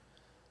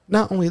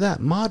 Not only that,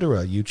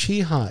 Madara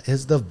Uchiha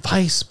is the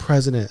vice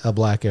president of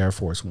Black Air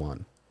Force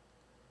One.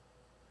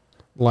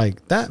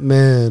 Like, that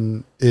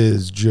man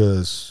is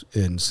just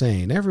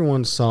insane.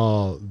 Everyone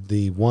saw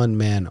the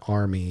one-man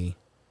army,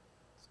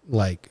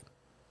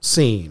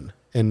 scene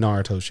in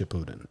Naruto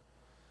Shippuden,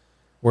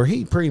 where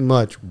he pretty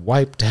much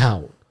wiped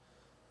out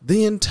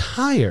the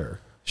entire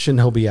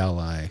Shinobi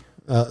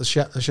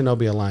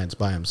Alliance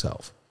by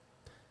himself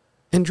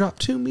and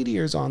dropped 2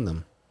 meteors on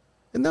them.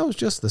 And that was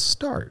just the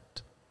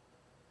start.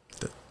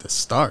 The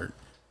start?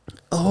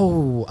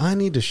 Oh, I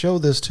need to show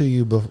this to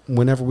you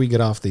whenever we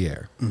get off the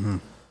air. Mm-hmm.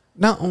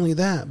 Not only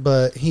that,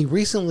 but he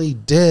recently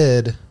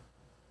did...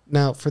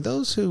 Now, for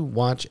those who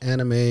watch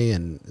anime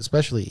and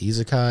especially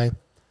isekai,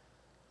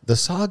 The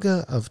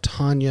Saga of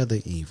Tanya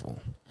the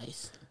Evil.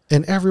 Nice.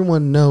 And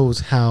everyone knows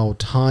how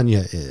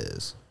Tanya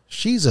is.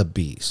 She's a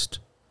beast.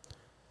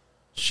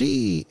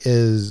 She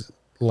is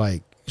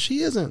like,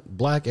 she isn't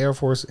Black Air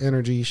Force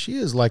energy. She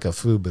is like a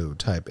FUBU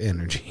type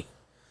energy.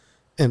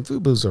 And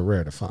FUBUs are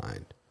rare to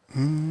find.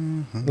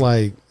 Mm-hmm.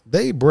 Like,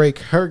 they break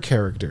her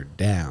character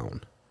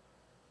down.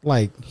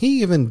 Like,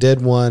 he even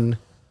did one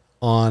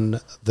on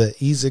the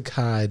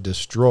Isekai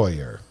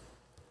Destroyer,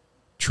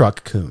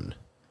 Truck Kun.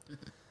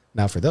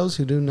 Now, for those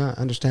who do not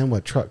understand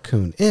what Truck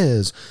Kun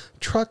is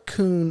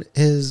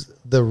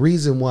the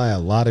reason why a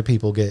lot of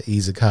people get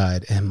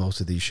isekai'd in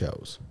most of these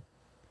shows.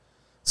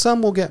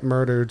 Some will get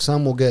murdered,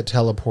 some will get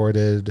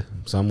teleported,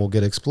 some will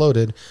get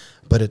exploded,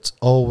 but it's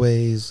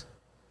always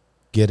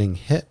getting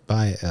hit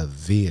by a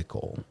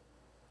vehicle.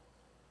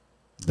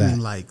 You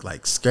mean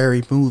like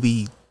Scary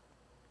Movie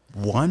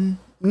 1?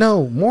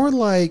 No, more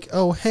like,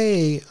 oh,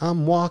 hey,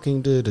 I'm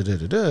walking,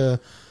 da-da-da-da-da.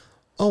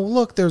 Oh,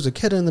 look, there's a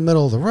kid in the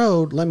middle of the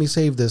road. Let me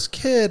save this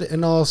kid.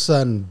 And all of a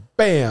sudden,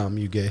 bam,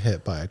 you get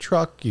hit by a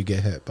truck. You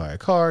get hit by a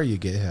car. You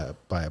get hit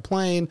by a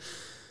plane.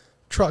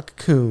 Truck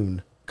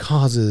Kun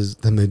causes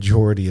the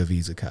majority of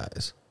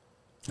isekais.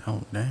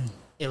 Oh, dang.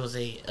 It was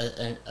a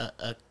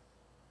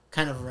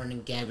kind of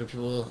running gag where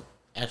people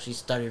actually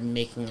started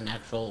making an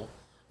actual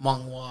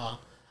manga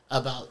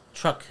about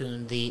Truck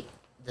Kun, the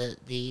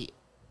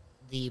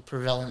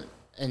prevalent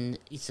in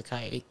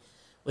isekai,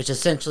 which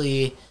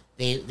essentially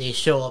they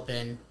show up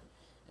in,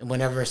 and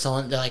whenever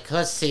someone, they're like,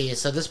 let's see,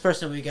 so this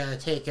person we gotta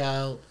take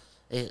out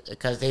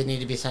because they need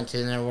to be sent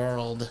to their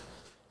world,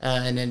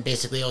 and then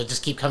basically it'll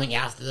just keep coming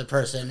after the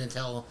person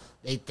until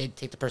they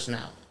take the person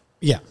out.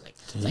 Yeah.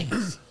 It's like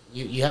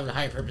you have a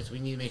higher purpose. We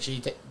need to make sure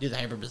you do the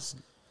higher purpose.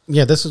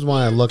 Yeah, this is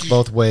why I look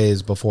both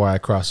ways before I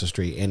cross the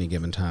street any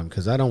given time,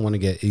 because I don't want to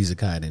get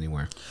isekai'd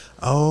anywhere.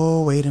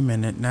 Oh, wait a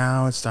minute.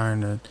 Now it's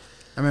starting to...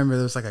 I remember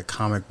there was like a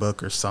comic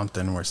book or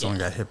something where someone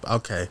got hit.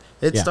 Okay,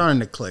 it's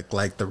starting to click.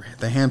 Like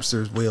the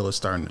hamster's wheel is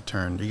starting to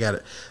turn. I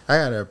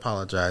gotta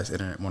apologize,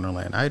 Internet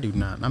Wonderland.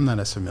 I'm not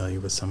as familiar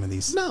with some of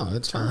these. No,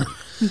 it's fine.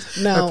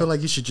 Now, I feel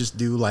like you should just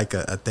do like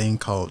a thing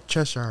called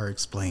Cheshire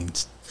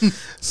Explains.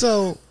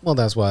 So, well,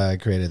 that's why I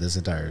created this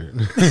entire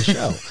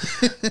show.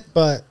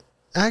 But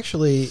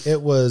actually,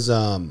 it was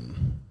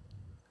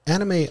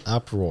Anime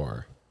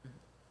Uproar.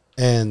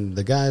 And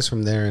the guys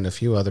from there and a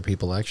few other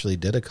people actually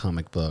did a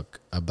comic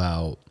book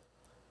about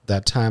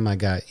that time I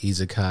got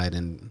isekai'd,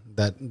 and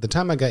the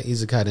time I got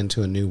isekai'd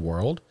into a new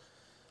world.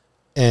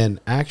 And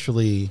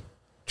actually,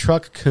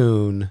 Truck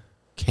Kun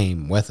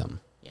came with him.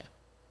 Yeah.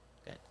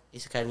 Got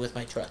isekai'd with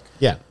my truck.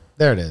 Yeah,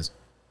 there it is.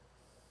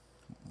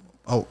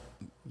 Oh,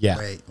 yeah.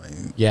 Wait.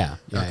 Yeah.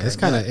 Okay. It's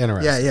kind of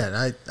interesting.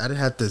 Yeah. I'd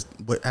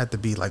have to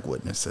be like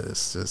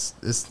witnesses.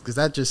 It's because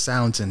that just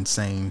sounds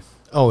insane.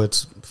 Oh,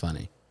 it's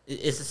funny.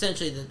 It's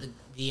essentially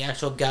the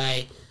actual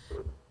guy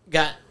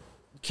got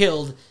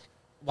killed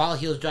while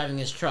he was driving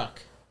his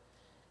truck.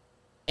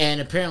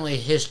 And apparently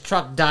his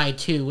truck died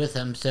too with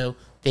him, so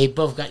they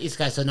both got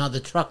isekai, so now the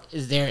truck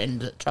is there and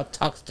the truck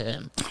talks to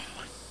him.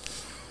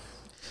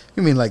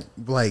 You mean like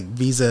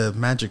Visa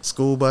Magic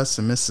School Bus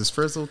and Mrs.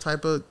 Frizzle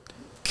type of...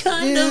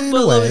 Kind of, in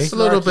a way. It's a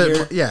little bit,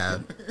 more, yeah.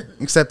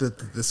 Except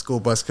that the school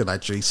bus could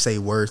actually say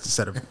words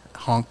instead of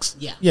honks.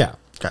 Yeah. Yeah.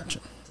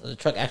 Gotcha. So the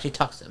truck actually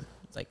talks to him.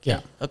 It's like,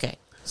 yeah, okay.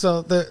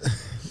 So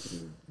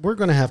we're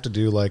going to have to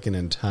do like an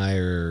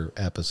entire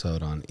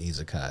episode on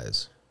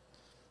isekais.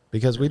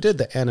 Because we did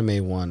the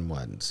anime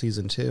one,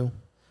 season 2?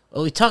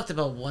 Well, we talked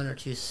about one or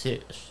two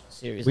series.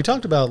 We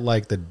talked about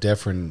like the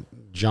different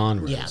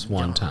genres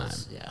one time.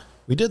 Yeah.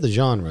 We did the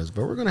genres,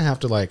 but we're going to have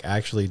to like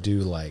actually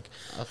do like,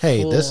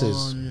 hey, this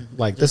is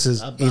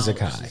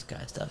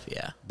isekai stuff,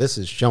 yeah. This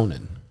is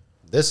shonen.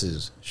 This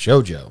is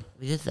shoujo.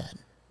 We did that.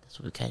 That's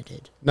what we kind of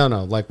did. No,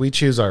 like we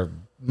choose our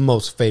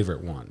most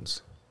favorite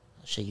ones.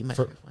 I'll show you my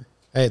favorite one.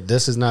 Hey,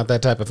 this is not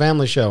that type of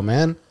family show,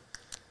 man.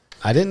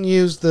 I didn't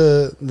use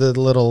the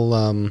little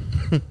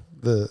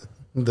the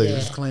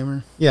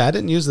disclaimer. Yeah, I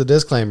didn't use the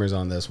disclaimers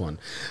on this one.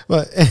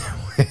 But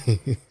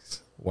anyways,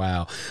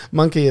 wow.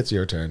 Monkey, it's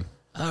your turn.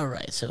 All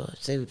right, so I'd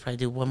say we probably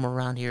do one more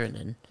round here and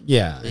then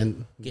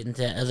and get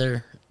into that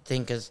other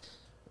thing because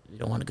we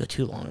don't want to go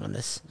too long on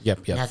this.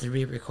 Yep. And have to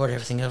re-record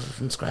everything over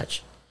from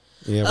scratch.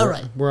 Yeah, all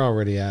right. We're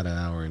already at an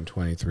hour and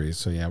 23,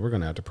 so yeah, we're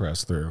going to have to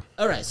press through.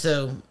 All right,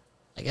 so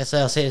I guess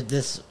I'll say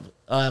this.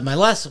 My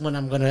last one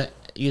I'm going to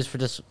use for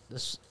this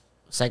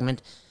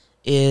segment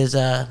is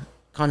a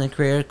content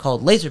creator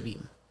called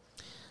Laserbeam.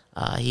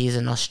 He's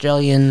an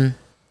Australian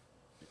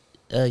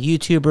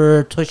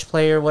YouTuber, Twitch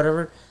player,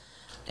 whatever.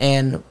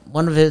 And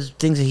one of his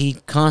things that he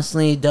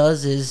constantly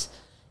does is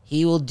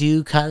he will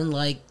do kind of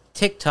like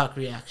TikTok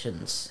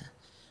reactions.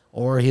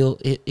 Or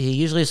he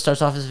usually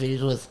starts off his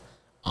videos with,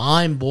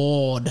 I'm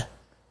bored.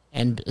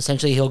 And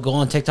essentially he'll go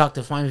on TikTok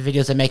to find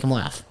videos that make him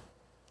laugh.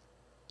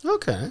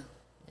 Okay.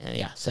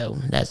 Yeah, so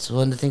that's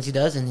one of the things he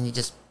does. And he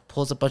just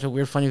pulls a bunch of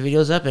weird, funny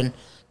videos up and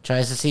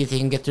tries to see if he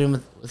can get through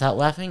them without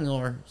laughing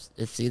or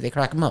see if they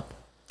crack him up.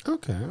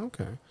 Okay.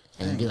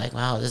 and be like,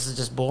 wow, this is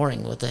just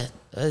boring. What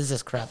is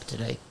this crap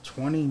today?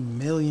 20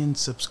 million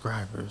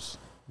subscribers.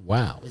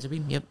 Wow. Laser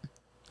Beam, yep.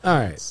 All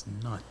right. It's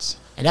nuts.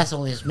 And that's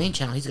only his main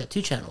channel. He's got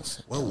 2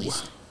 channels, Whoa. at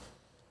least.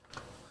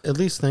 At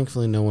least,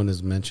 thankfully, no one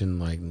has mentioned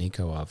like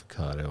Nico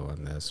Avocado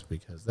on this,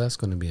 because that's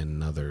going to be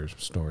another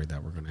story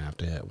that we're going to have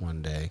to hit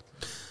one day.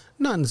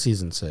 Not in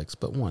season 6,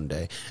 but one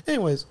day.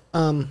 Anyways,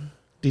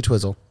 D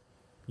Twizzle,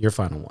 your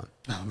final one.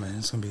 Oh man,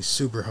 it's gonna be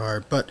super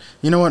hard. But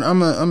you know what? I'm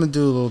gonna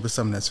do a little bit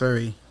something that's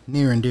very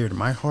near and dear to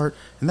my heart,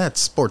 and that's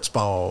sports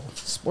ball.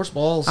 Sports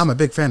balls. I'm a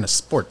big fan of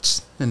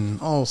sports and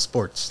all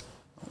sports,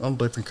 all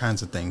different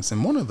kinds of things.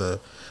 And one of the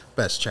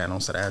best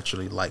channels that I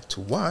actually like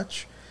to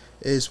watch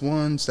is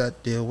ones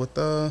that deal with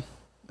the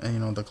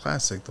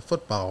classic, the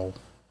football.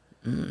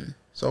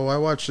 So I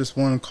watched this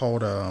one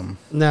called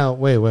Now,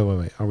 wait.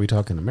 Are we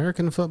talking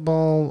American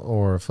football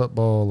or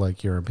football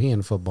like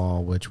European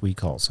football, which we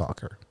call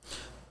soccer?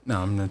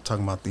 No, I'm not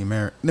talking about the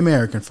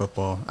American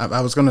football.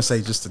 I was going to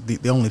say just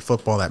the only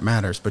football that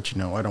matters, but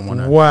I don't want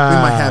to. Wow. We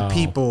might have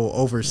people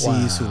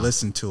overseas who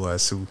listen to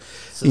us who,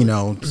 So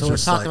we're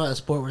talking about a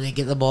sport where they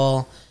get the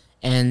ball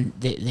and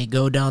they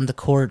go down the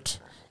court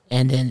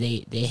and then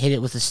they hit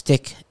it with a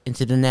stick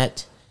into the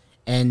net,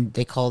 and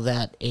they call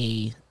that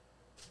a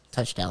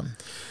touchdown.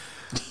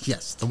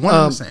 Yes, the one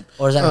I'm saying.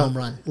 Or is that a home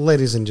run?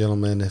 Ladies and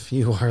gentlemen, if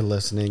you are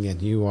listening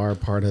and you are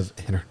part of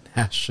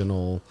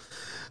international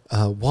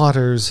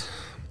waters,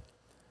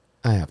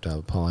 I have to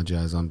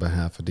apologize on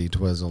behalf of D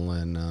Twizzle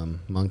and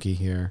Monkey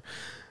here.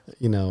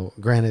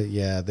 Granted,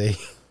 yeah, they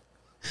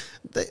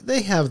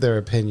have their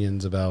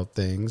opinions about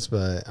things,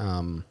 but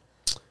I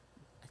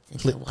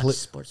think I watched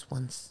sports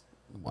once.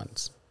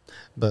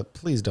 But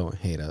please don't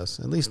hate us.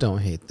 At least don't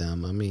hate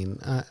them. I mean,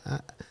 I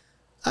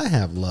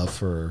have love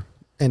for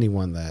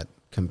anyone that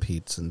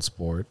competes in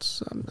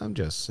sports. I'm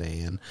just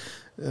saying.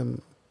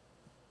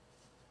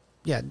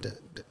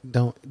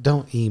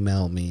 Don't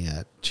email me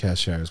at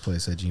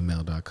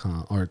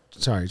Cheshire'sPlace@gmail.com or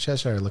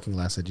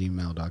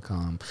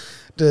CheshireLookingGlass@gmail.com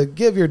to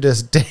give your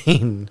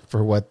disdain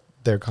for what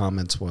their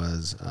comments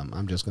was.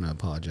 I'm just going to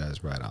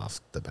apologize right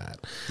off the bat.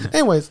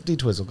 Anyways, D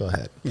Twizzle, go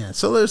ahead. Yeah,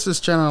 so there's this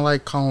channel I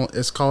like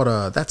it's called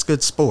That's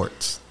Good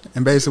Sports.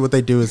 And basically what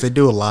they do is they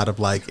do a lot of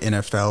like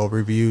NFL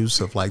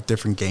reviews of like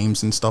different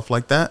games and stuff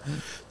like that.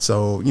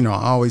 So, I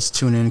always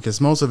tune in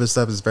because most of his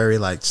stuff is very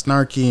like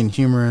snarky and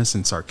humorous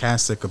and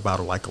sarcastic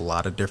about like a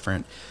lot of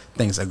different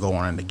things that go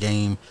on in the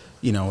game.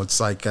 It's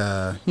like,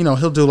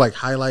 he'll do like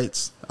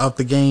highlights of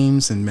the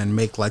games and then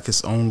make like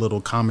his own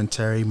little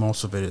commentary.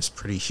 Most of it is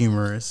pretty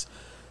humorous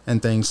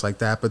and things like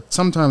that. But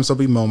sometimes there'll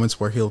be moments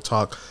where he'll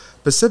talk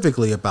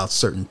specifically about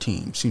certain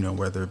teams,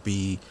 whether it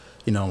be,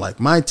 like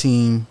my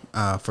team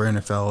for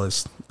NFL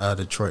is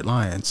Detroit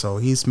Lions. So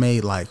he's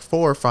made like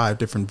 4 or 5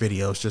 different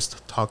videos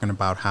just talking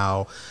about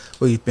how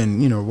we've been,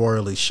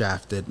 royally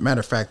shafted. Matter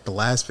of fact, the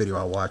last video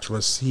I watched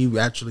was he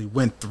actually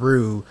went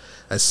through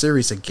a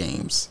series of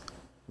games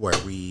where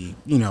we,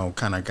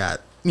 kind of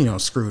got,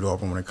 screwed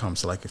over when it comes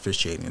to like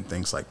officiating and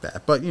things like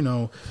that. But,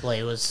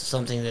 Play was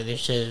something that they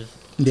should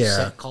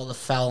have called a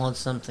foul on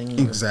something.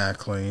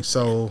 Exactly.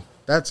 So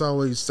that's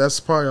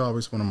probably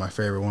always one of my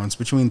favorite ones,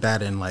 between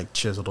that and like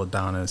Chiseled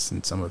Adonis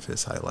and some of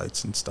his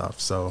highlights and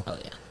stuff. So,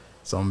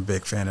 so I'm a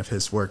big fan of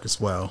his work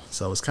as well.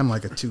 So it's kind of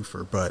like a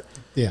twofer, but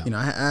yeah,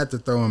 I had to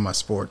throw in my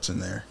sports in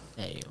there.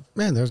 There you go.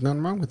 Man, there's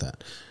nothing wrong with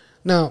that.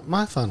 Now,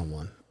 my final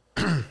one,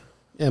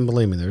 and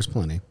believe me, there's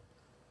plenty.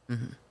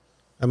 Mm-hmm.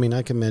 I mean,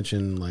 I can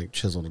mention like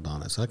Chiseled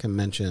Adonis. I can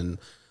mention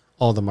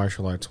all the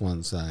martial arts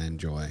ones that I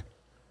enjoy.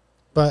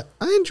 But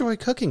I enjoy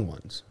cooking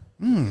ones.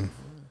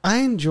 I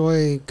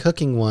enjoy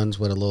cooking ones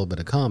with a little bit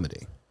of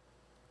comedy.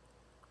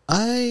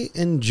 I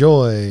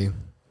enjoy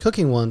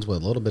cooking ones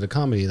with a little bit of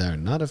comedy that are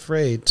not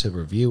afraid to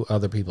review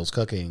other people's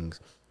cookings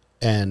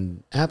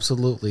and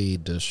absolutely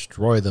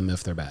destroy them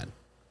if they're bad.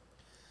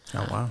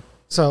 Oh, wow.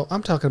 So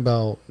I'm talking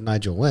about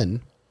Nigel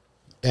Wynn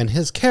and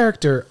his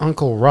character,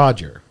 Uncle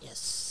Roger.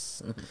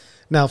 Yes.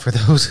 Now, for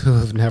those who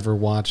have never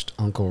watched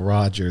Uncle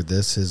Roger,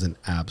 this is an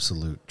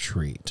absolute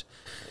treat.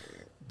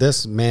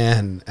 This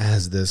man,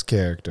 as this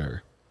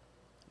character,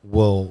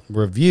 will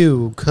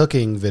review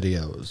cooking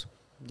videos.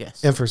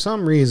 Yes. And for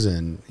some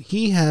reason,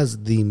 he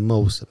has the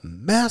most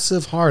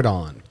massive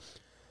hard-on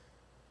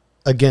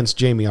against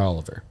Jamie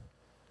Oliver.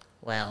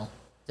 Well,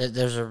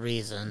 there's a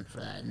reason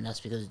for that, and that's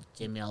because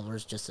Jamie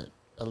Oliver's just a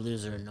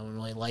loser, and no one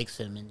really likes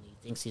him, and he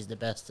thinks he's the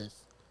bestest.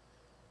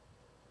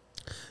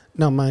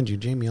 Now, mind you,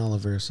 Jamie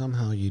Oliver,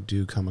 somehow you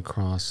do come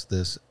across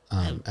this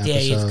I episode.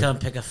 dare you to come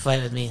pick a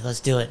fight with me. Let's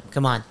do it.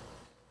 Come on,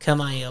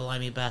 you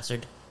limey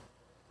bastard.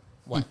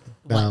 What?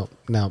 Now,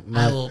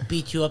 I will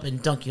beat you up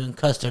and dunk you in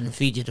custard and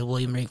feed you to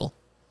William Regal.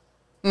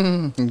 Good.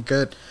 And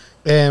Good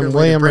way to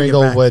William bring it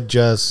Regal back. would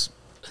just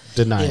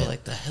deny Yeah, it.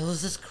 like the hell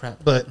is this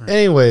crap? But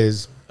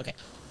anyways, Okay.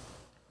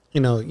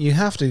 you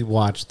have to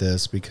watch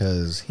this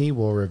because he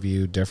will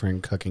review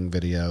different cooking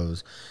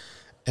videos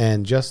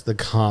and just the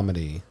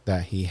comedy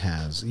that he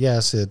has.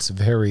 Yes, it's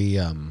very,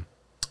 I'm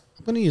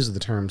going to use the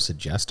term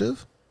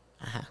suggestive,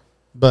 Uh-huh.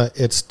 but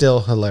it's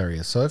still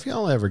hilarious. So if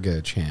y'all ever get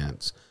a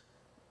chance,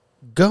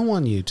 go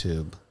on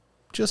YouTube,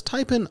 just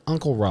type in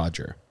Uncle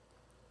Roger,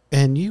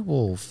 and you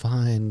will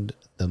find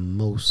the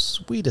most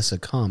sweetest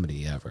of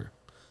comedy ever.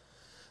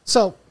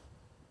 So,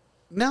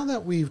 now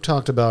that we've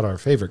talked about our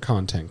favorite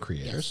content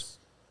creators,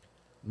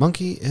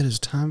 Monkey, it is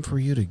time for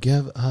you to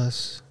give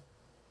us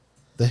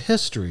the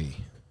history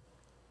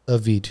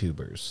of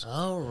VTubers.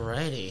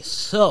 Alrighty,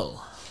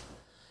 so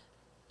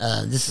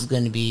this is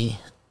going to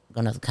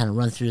kind of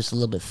run through this a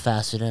little bit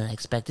faster than I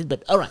expected,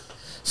 but all right.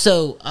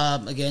 So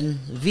again,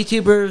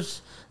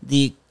 VTubers.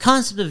 The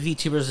concept of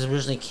VTubers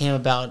originally came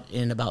about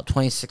in about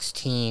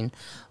 2016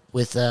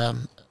 with a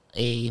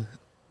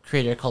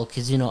creator called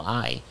Kizuno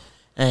Ai,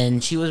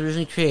 and she was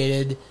originally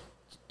created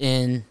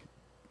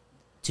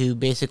to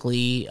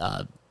basically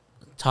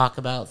talk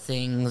about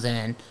things,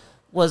 and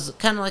was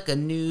kind of like a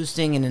news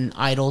thing and an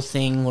idol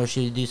thing where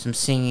she would do some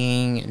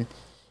singing, and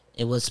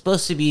it was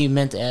supposed to be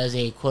meant as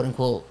a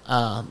quote-unquote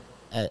a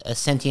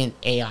sentient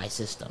AI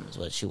system is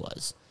what she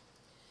was.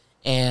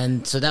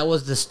 And so that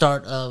was the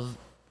start of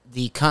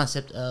the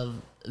concept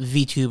of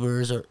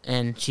VTubers,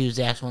 and she was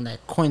the actual one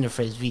that coined the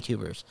phrase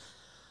VTubers.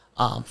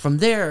 From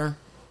there,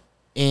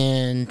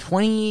 in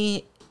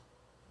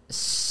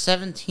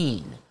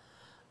 2017,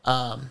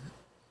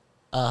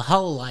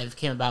 HoloLive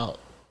came about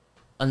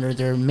under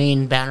their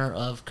main banner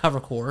of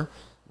CoverCore,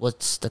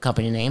 what's the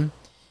company name,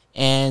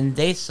 and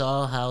they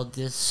saw how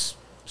this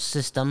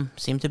system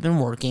seemed to have been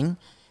working,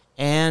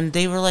 and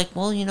they were like,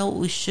 well, you know what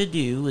we should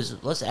do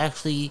is let's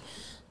actually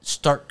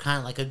start kind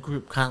of like a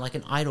group, kind of like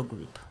an idol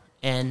group,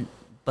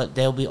 but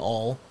they'll be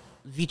all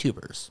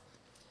VTubers.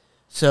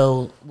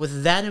 So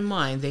with that in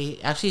mind, they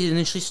actually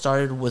initially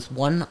started with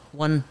one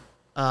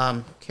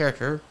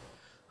character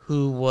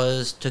who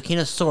was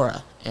Tokina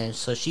Sora, and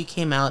so she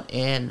came out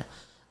in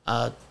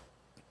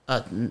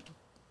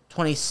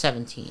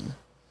 2017.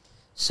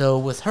 So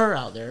with her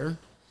out there,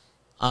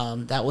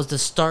 that was the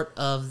start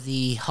of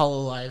the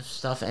HoloLive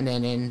stuff, and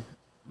then in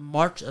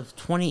March of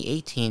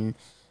 2018,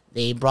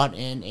 they brought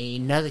in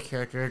another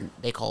character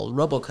they call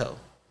Roboco.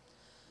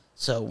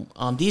 So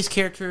these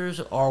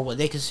characters are what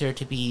they consider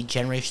to be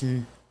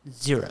Generation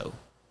 0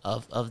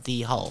 of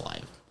the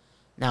HoloLive.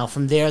 Now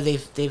from there,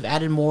 they've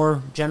added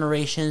more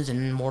generations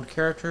and more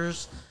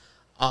characters.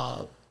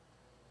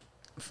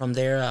 From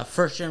there,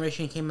 first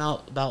generation came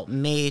out about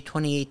May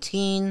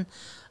 2018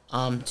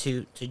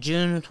 to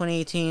June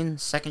 2018.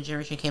 Second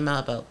generation came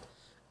out about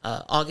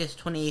August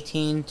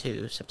 2018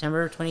 to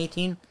September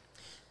 2018.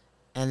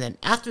 And then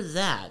after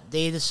that,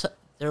 they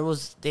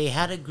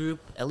had a group,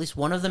 at least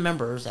one of the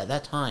members at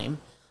that time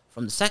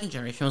from the second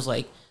generation was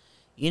like,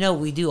 you know,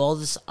 we do all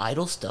this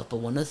idol stuff, but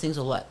one of the things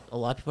a lot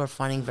of people are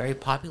finding very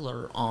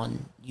popular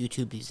on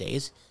YouTube these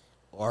days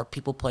are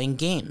people playing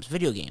games,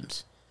 video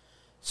games.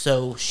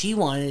 So she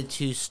wanted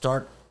to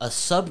start a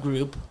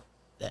subgroup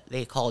that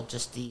they called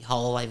just the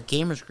HoloLive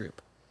Gamers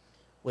Group,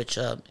 which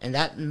and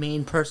that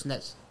main person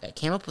that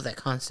came up with that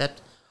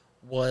concept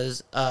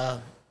was a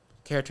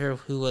character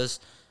who was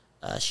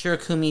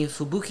Shirakumi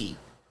Fubuki.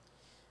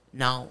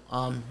 Now,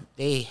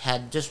 they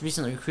had just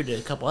recently recruited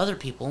a couple other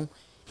people,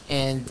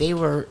 and they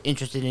were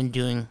interested in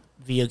doing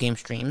video game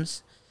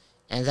streams,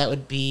 and that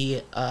would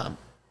be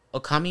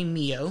Okami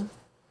Mio,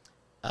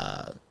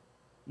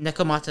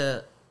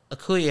 Nekomata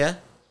Akuya,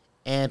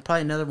 and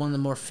probably another one of the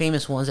more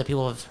famous ones that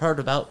people have heard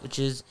about, which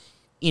is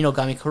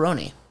Inogami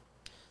Korone.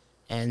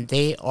 And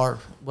they are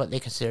what they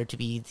consider to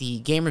be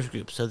the gamers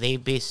group. So they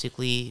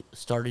basically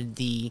started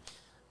the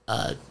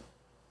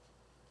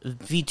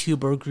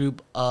VTuber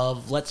group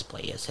of Let's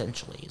Play,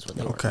 essentially, is what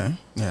they were. Okay,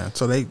 yeah.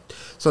 So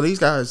these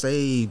guys,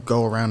 they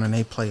go around and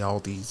they play all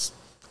these.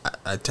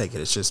 I take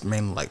it it's just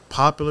mainly like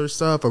popular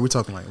stuff. Or are we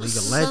talking like League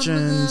of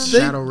Legends,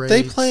 Shadow Raids?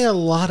 They play a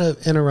lot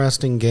of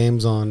interesting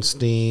games on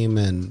Steam,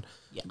 and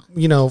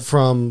you know,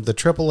 from the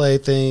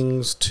AAA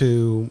things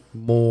to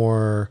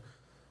more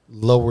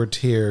lower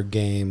tier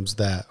games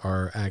that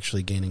are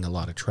actually gaining a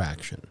lot of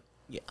traction.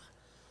 Yeah.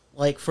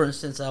 Like, for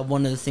instance,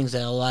 one of the things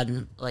that a lot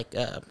of, like,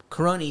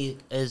 Korone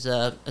is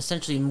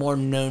essentially more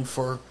known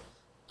for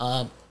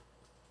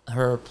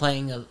her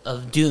playing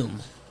of Doom.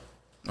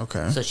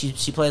 Okay. So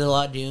she played a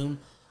lot of Doom.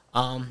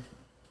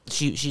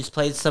 She's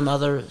played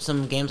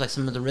some games, like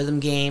some of the rhythm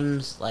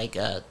games, like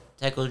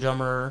Techo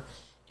Drummer,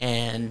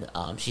 and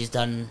she's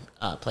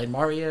played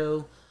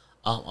Mario.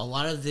 A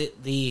lot of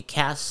the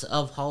casts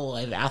of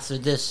HoloLive after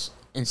this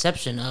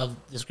inception of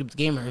this group of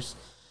gamers,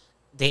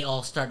 they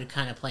all started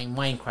kind of playing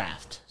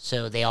Minecraft.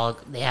 So they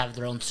have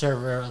their own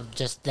server of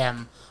just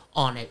them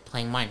on it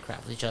playing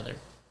Minecraft with each other.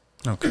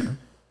 Okay.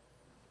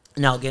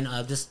 Now again,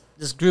 this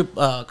group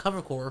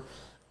CoverCore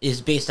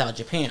is based out of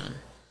Japan.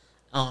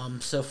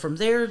 So from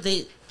there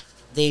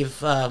they've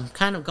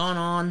kind of gone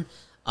on.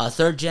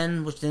 Third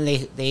gen, which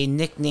then they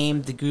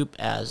nicknamed the group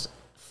as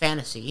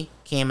Fantasy,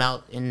 came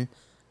out in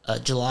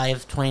July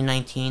of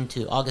 2019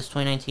 to August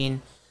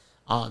 2019.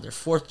 Their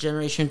fourth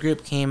generation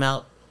group came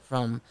out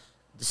from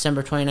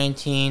December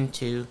 2019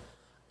 to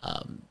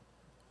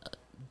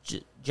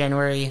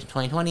January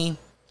 2020.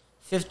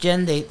 Fifth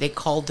gen, they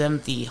called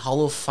them the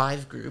Holo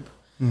 5 group.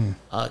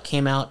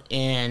 Came out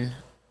in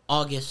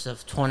August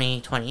of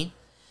 2020,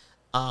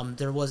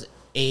 there was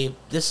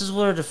this is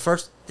where the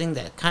first thing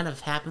that kind of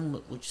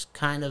happened, which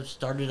kind of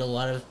started a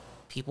lot of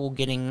people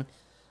getting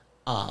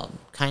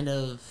kind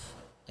of,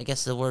 I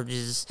guess the word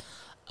is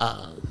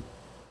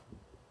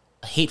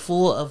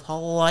hateful of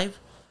Hololive,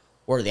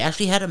 where they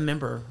actually had a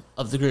member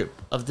of the group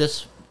of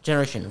this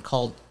generation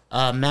called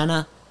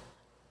Mana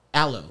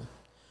Aloe.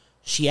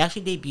 She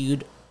actually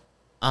debuted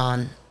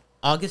on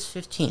August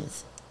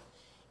 15th.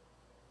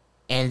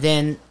 And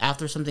then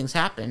after some things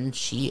happened,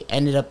 she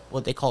ended up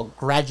what they call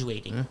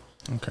graduating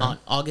on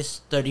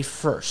August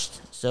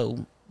 31st.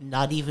 So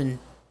not even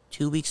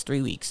 2 weeks,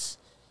 3 weeks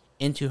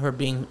into her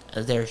being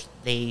there,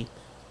 they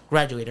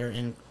graduate her.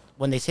 And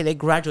when they say they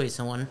graduate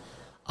someone,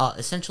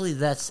 essentially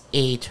that's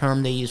a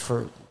term they use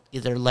for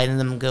either letting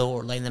them go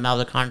or letting them out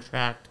of the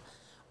contract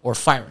or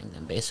firing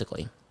them,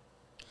 basically.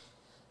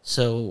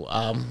 So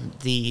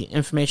the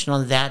information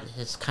on that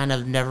has kind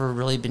of never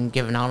really been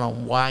given out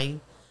on why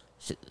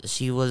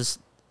she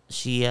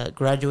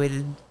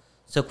graduated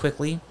so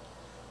quickly.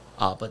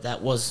 But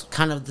that was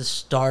kind of the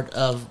start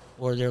of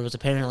where there was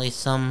apparently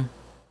some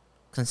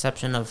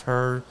conception of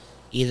her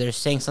either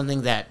saying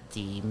something that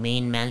the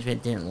main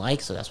management didn't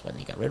like, so that's why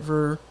they got rid of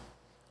her,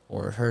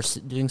 or her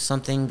doing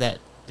something that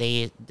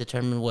they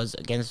determined was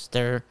against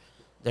their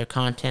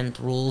content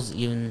rules,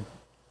 even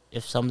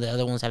if some of the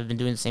other ones have been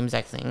doing the same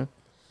exact thing.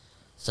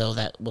 So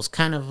that was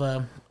kind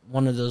of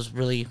one of those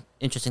really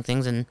interesting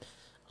things, and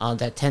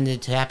that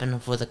tended to happen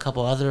with a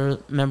couple other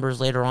members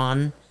later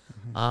on.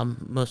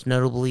 Most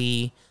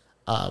notably,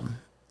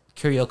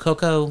 Curio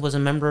Coco was a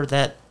member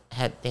that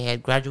they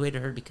had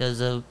graduated her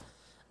because of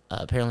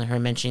apparently her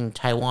mentioning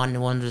Taiwan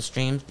in one of the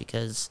streams,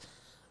 because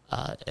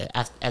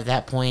at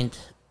that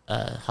point,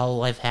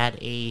 Hololive had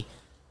a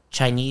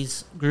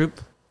Chinese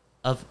group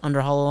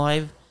under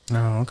Hololive.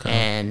 Oh, okay.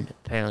 And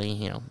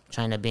apparently,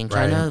 China being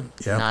China,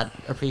 Right. Yep. not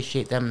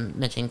appreciate them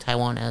mentioning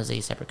Taiwan as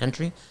a separate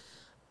country.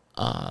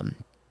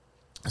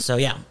 So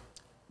yeah,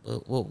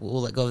 we'll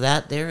let go of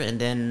that there.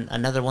 And then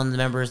another one of the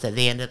members that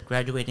they ended up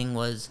graduating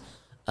was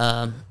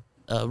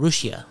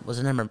Rushia was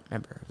a member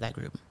of that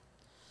group.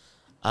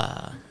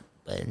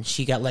 And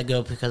she got let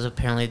go because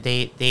apparently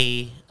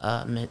they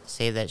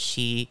say that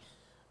she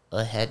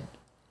had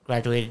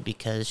graduated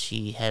because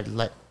she had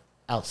let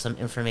out some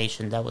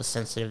information that was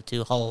sensitive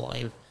to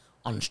Hololive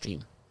on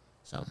stream.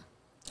 So,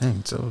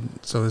 Dang, so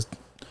it's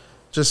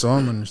just so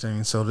I'm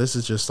understanding. So this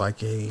is just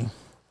like a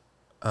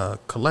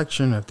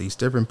collection of these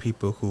different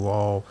people who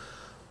all,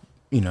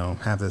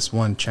 have this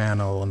one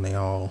channel, and they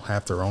all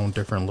have their own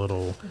different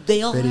little.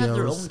 They all videos. have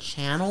their own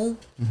channel,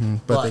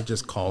 but they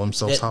just call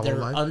themselves they're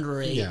Hololive.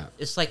 under a. Yeah.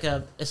 It's like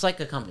a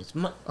company. It's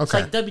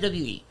Okay. like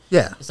WWE.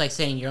 Yeah. It's like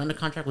saying you're under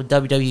contract with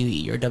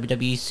WWE. You're a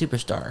WWE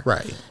superstar.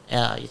 Right.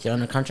 If you're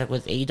under contract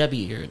with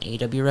AEW, you're an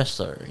AEW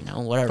wrestler.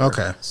 Whatever.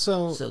 Okay.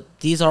 So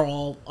these are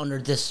all under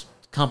this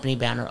company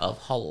banner of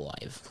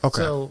Hololive. Okay.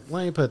 So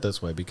let me put it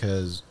this way,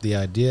 because the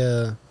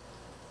idea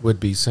would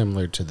be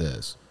similar to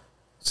this.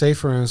 Say,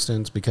 for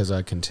instance, because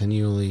I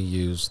continually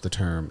use the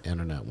term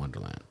Internet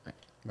Wonderland.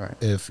 Right.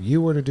 If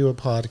you were to do a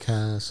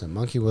podcast and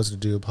Monkey was to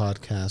do a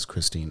podcast,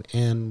 Christine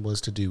Ann was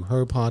to do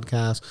her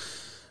podcast,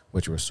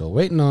 which we're still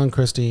waiting on,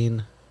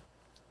 Christine.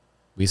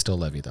 We still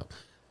love you, though.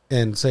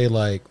 And say,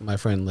 like, my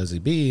friend Lizzie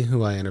B,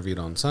 who I interviewed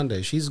on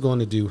Sunday, she's going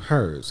to do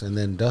hers, and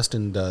then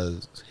Dustin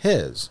does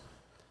his.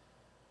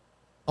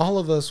 All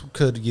of us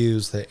could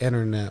use the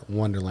Internet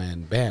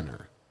Wonderland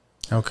banner.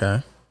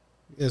 Okay.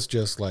 It's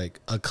just like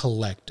a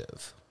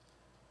collective.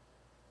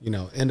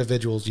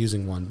 Individuals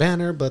using one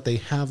banner, but they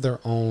have their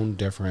own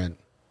different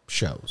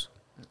shows.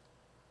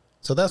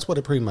 So that's what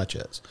it pretty much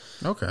is.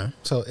 Okay.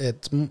 So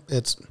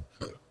it's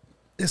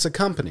a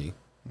company.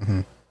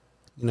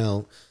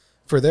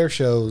 For their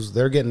shows,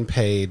 they're getting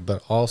paid,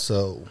 but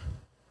also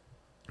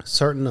a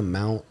certain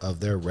amount of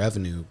their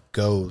revenue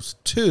goes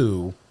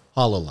to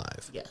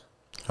Hololive. Yeah.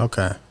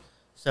 Okay.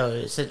 So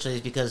essentially,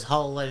 it's because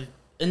Hololive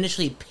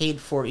initially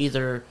paid for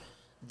either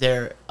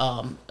their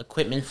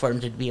equipment for them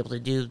to be able to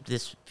do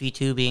this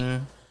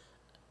VTubing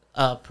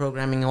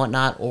programming and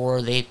whatnot,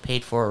 or they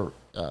paid for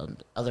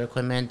other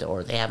equipment,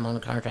 or they have them on a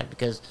contract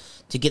because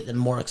to get them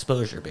more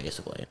exposure,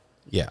 basically.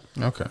 Yeah.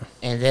 Okay.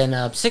 And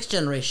then sixth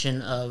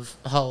generation of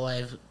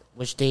Hololive,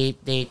 which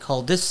they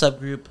called this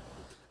subgroup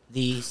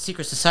the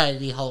Secret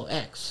Society Holo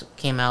X,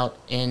 came out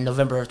in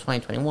November of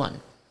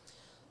 2021.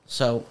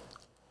 So,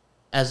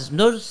 as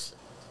notice,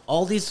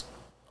 all these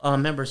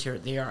members here,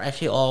 they are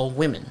actually all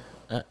women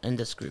in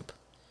this group.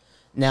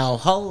 Now,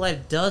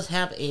 Hololive does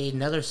have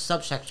another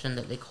subsection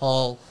that they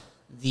call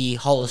the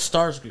Holo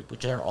Stars group,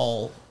 which are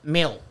all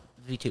male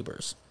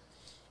VTubers.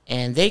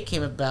 And they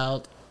came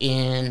about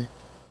in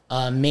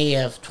May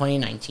of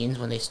 2019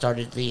 when they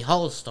started the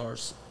Holo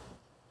Stars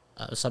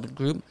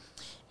subgroup.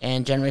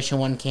 And Generation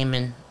 1 came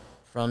in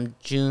from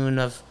June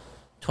of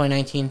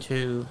 2019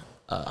 to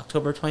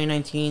October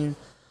 2019.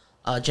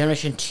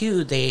 Generation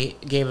 2, they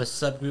gave a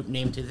subgroup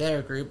name to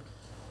their group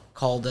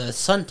called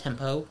Sun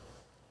Tempo,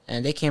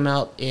 and they came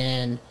out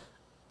in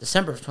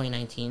December of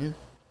 2019.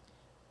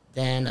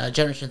 Then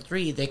Generation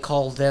 3, they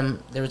called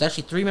them... There was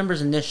actually 3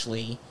 members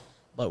initially,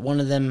 but one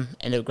of them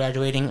ended up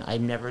graduating. I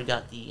never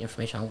got the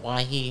information on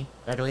why he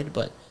graduated,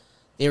 but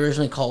they were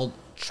originally called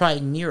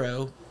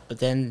Tri-Nero, but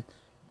then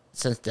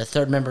since the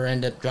 3rd member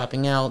ended up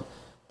dropping out,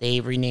 they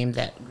renamed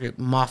that group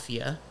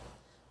Mafia.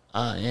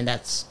 And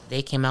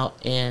they came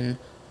out in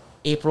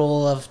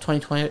April of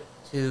 2020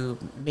 to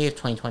May of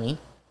 2020.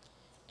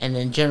 And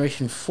then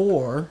Generation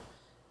 4,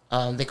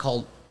 they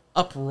called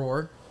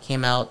Uproar,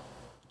 came out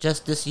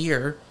just this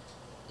year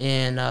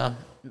in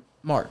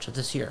March of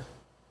this year.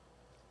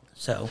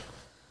 So,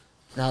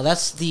 now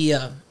that's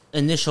the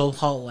initial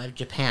Hololive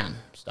Japan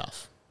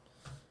stuff.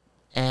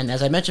 And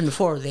as I mentioned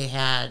before, they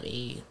had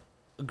a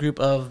group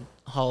of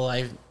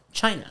Hololive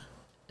China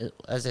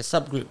as a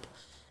subgroup,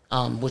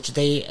 which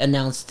they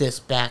announced this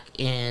back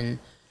in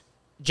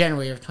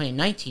January of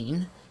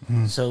 2019.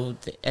 So,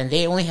 and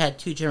they only had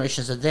 2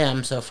 generations of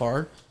them so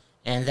far,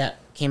 and that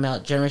came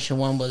out. Generation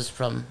 1 was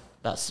from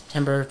about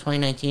September of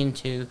 2019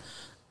 to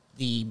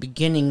the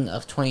beginning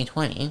of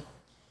 2020,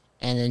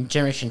 and then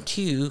Generation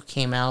 2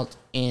 came out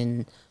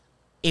in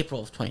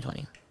April of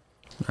 2020.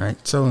 All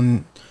right.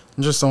 So,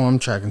 just so I'm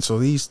tracking, so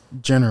these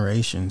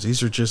generations,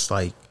 these are just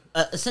like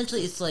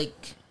essentially, it's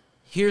like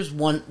here's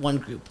one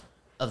group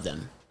of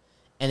them,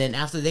 and then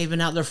after they've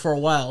been out there for a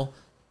while,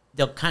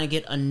 they'll kind of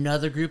get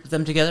another group of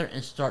them together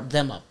and start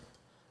them up.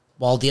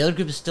 While the other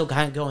group is still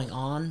kind of going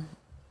on,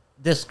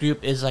 this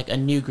group is like a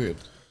new group.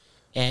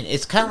 And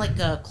it's kind of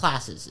like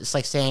classes. It's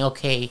like saying,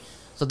 okay,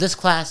 so this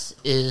class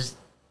is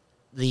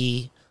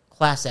the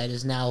class that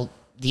is now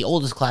the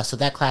oldest class. So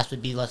that class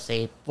would be, let's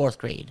say, 4th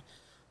grade.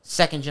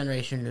 2nd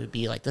generation would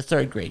be like the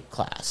 3rd grade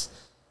class.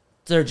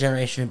 3rd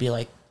generation would be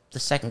like the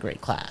 2nd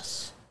grade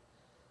class.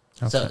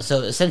 Okay. So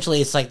essentially,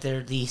 it's like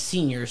they're the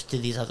seniors to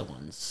these other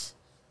ones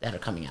that are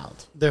coming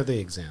out. They're the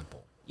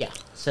example. Yeah.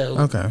 So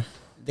okay.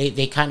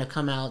 They kind of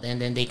come out,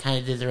 and then they kind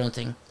of did their own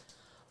thing.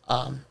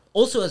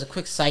 Also, as a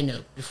quick side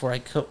note, before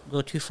I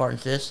go too far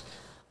into this,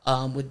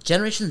 with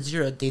Generation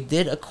 0, they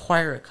did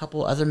acquire a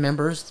couple other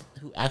members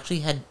who actually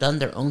had done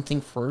their own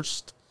thing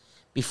first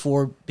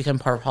before becoming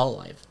part of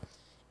Hololive.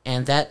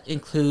 And that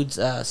includes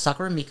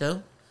Sakura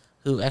Miko,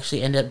 who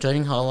actually ended up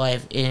joining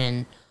Hololive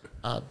in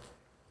I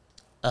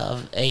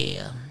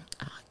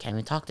can't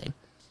even talk today,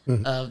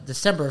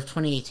 December of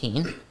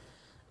 2018,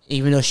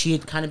 even though she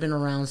had kind of been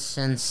around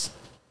since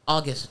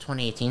August of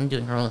 2018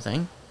 doing her own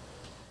thing.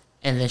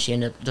 And then she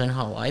ended up doing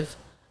Hololive.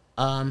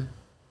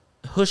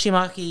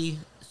 Hoshimaki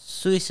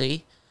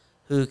Suisei,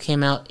 who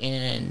came out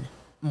in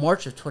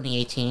March of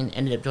 2018,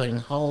 ended up joining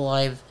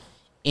Hololive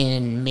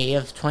in May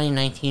of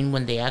 2019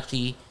 when they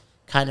actually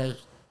kind of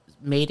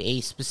made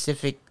a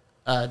specific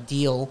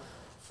deal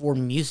for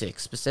music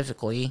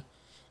specifically.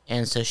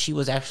 And so she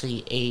was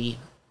actually a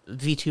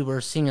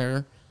VTuber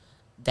singer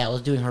that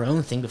was doing her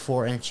own thing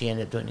before, and she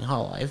ended up joining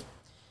Hololive.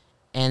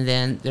 And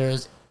then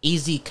there's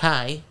AZ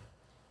Kai,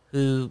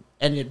 who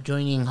ended up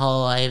joining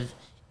Hololive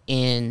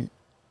in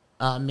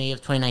May of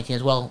 2019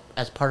 as well,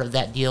 as part of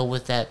that deal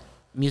with that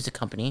music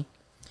company.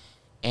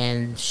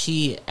 And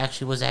she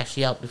actually was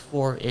out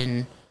before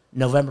in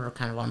November,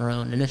 kind of on her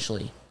own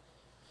initially.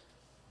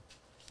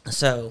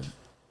 So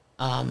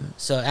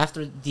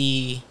after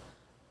the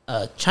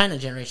China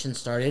generation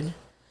started,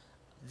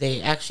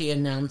 they actually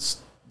announced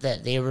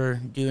that they were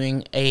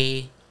doing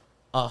a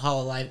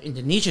Hololive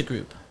Indonesia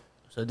group.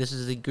 So this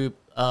is a group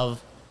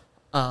of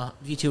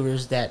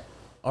VTubers that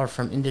are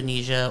from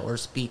Indonesia or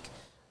speak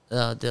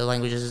the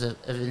languages of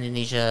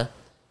Indonesia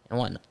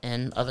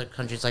and other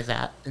countries like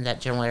that in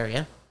that general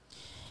area.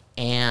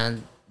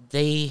 And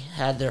they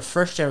had their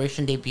first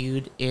generation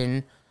debuted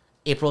in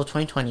April of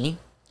 2020.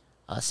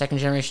 Second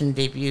generation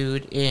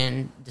debuted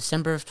in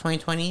December of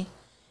 2020.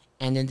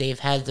 And then they've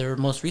had their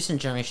most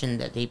recent generation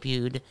that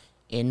debuted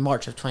in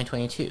March of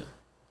 2022.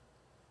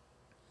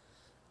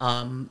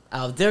 Out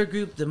of their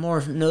group, the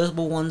more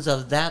notable ones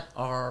of that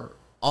are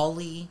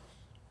Ollie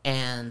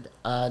and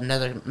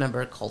another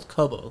member called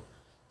Kobo.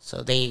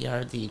 So they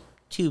are the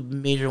 2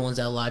 major ones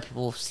that a lot of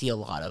people see a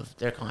lot of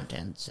their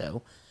content.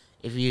 So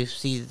if you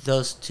see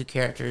those 2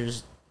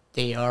 characters,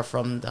 they are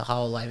from the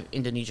Hololive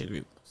Indonesia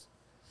group.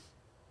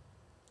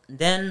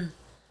 Then,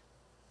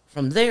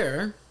 from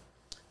there,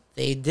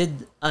 they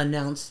did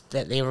announce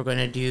that they were going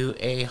to do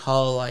a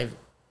Hololive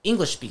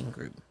English-speaking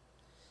group.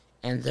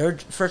 And their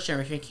first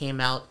generation came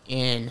out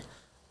in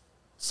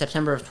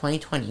September of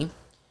 2020.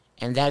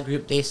 And that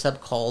group they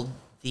sub-called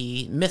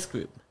the Myth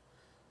Group.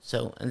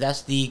 So, and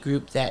that's the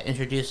group that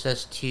introduced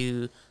us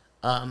to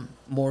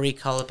Mori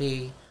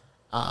Kalapi,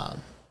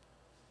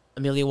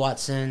 Amelia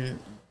Watson,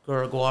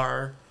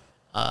 Guraguar,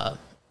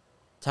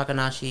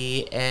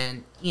 Takanashi,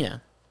 and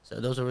Ina. So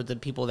those were the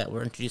people that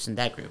were introduced in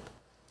that group.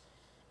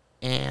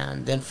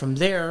 And then from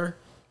there,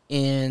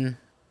 in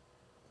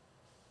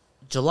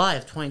July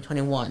of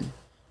 2021,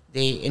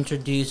 they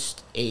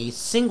introduced a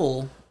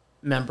single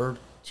member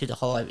to the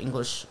Hololive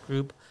English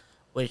group,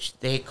 which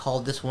they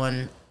called this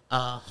one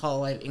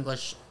Hololive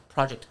English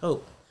Project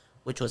Hope,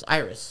 which was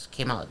Iris,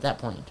 came out at that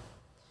point.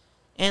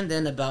 And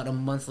then about a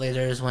month later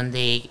is when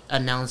they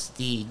announced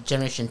the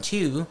Generation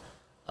 2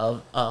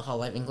 of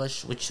Hololive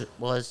English, which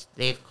was,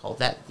 they've called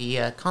that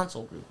the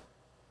console group.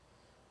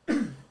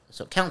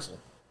 So, council.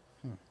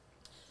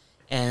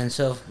 And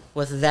so,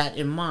 with that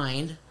in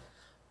mind,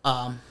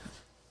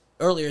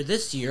 earlier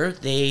this year,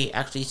 they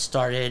actually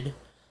started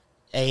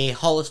a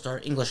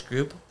Holostar English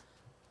group,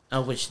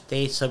 which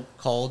they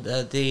called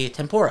the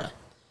Tempora.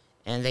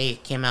 And they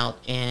came out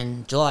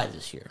in July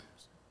this year.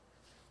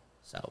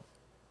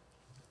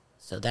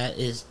 So that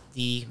is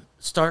the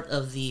start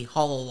of the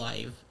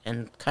Hololive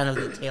and kind of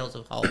the tales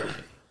of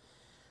Hololive.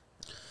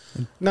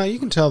 Now, you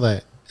can tell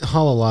that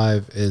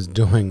Hololive is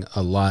doing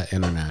a lot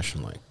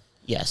internationally.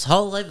 Yes,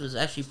 Hololive is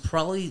actually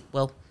probably,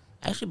 well,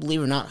 actually,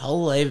 believe it or not,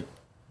 Hololive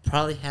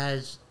probably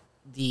has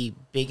the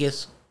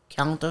biggest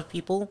count of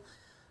people.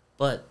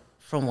 But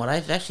from what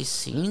I've actually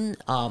seen,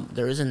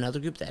 there is another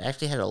group that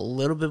actually had a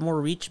little bit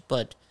more reach,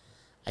 but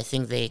I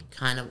think they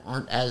kind of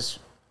aren't as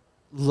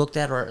looked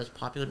at or as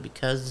popular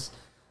because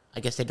I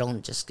guess they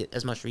don't just get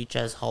as much reach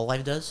as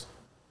Hololive does.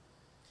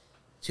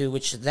 To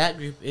which that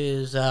group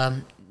is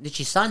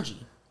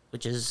Nichisanji,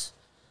 which is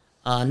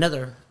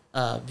another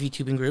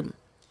VTubing group.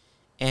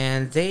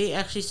 And they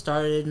actually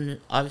started,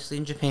 obviously,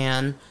 in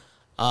Japan.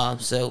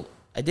 So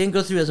I didn't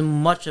go through as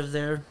much of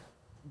their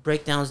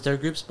breakdowns, their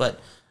groups, but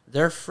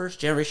their first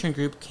generation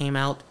group came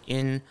out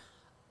in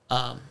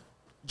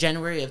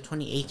January of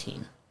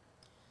 2018.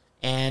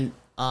 And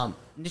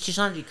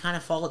Nichisanji kind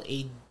of followed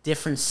a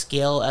different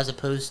scale as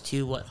opposed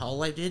to what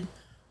Hololive did,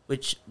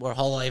 where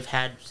Hololive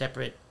had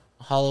separate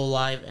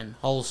Hololive and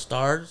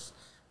Holostars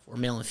for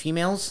male and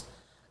females.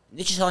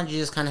 Nichisanji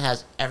just kind of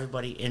has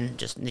everybody in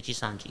just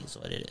Nichisanji is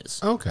what it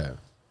is. Okay.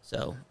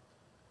 So,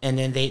 and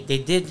then they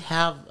did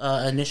have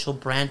initial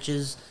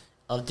branches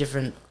of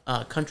different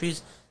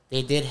countries.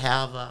 They did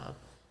have a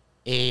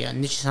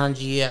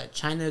Nichisanji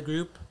China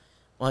group,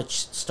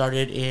 which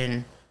started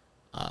in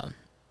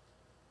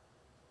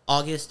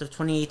August of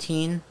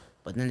 2018,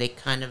 but then they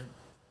kind of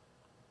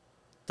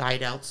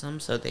died out some,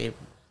 so they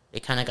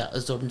kind of got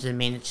absorbed into the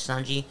main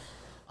Nichisanji.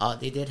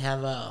 They did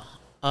have a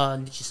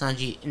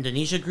Nichisanji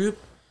Indonesia group,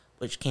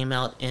 which came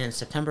out in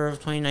September of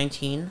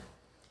 2019,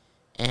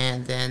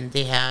 and then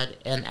they had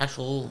an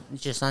actual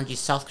Nichisanji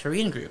South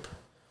Korean group,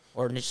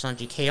 or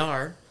Nichisanji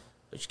KR,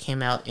 which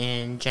came out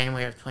in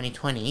January of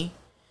 2020.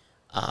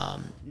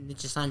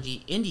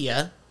 Nichisanji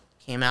India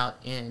came out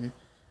in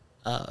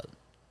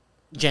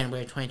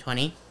January of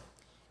 2020.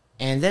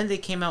 And then they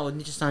came out with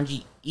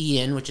Nichisanji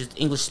Ian, which is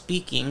English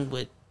speaking,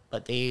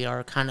 but they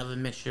are kind of a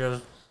mixture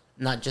of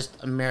not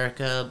just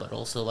America, but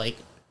also like,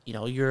 you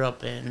know,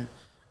 Europe and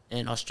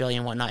Australia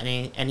and whatnot,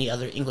 and any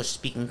other English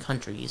speaking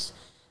countries.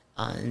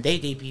 And they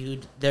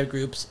debuted their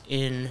groups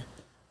in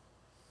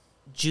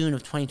June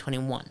of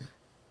 2021.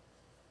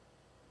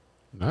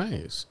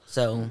 Nice.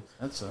 So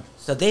That's a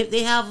so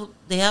they have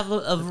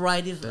a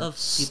variety of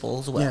people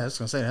as well. yeah. I was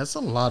gonna say that's a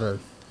lot of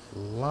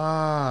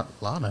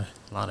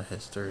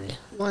history.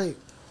 Like,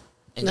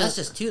 And that's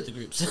just two of the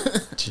groups.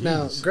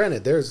 now, Jeez.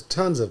 granted, there's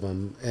tons of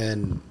them,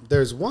 and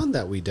there's one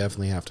that we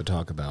definitely have to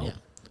talk about Yeah.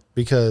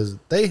 because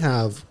they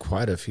have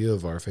quite a few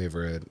of our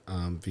favorite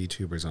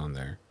VTubers on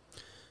there,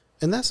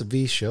 and that's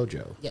V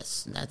Shoujo.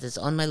 Yes, that is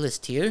on my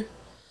list here.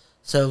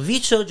 So V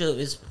Shoujo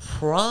is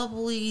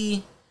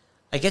probably,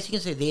 I guess you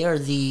can say they are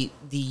the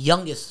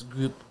youngest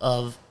group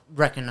of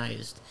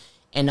recognized.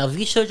 And now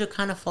V Shoujo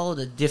kind of followed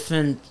a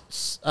different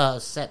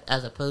set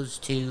as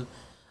opposed to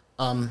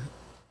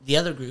the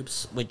other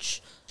groups,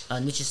 which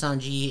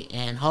Nichisanji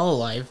and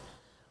Hololive.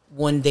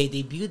 When they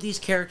debuted these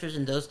characters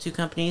in those two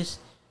companies,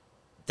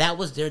 that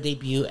was their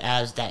debut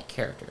as that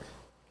character.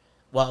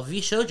 While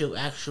V Shoujo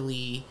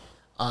actually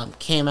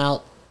came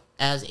out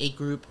as a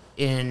group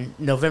in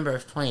November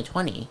of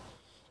 2020,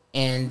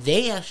 and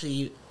they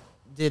actually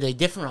did a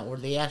different route where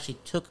they actually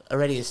took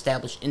already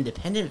established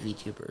independent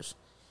VTubers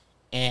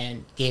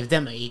and gave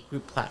them a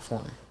group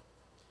platform.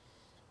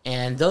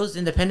 And those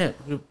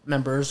independent group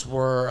members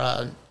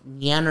were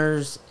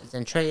Neanners,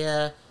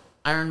 Zentreya,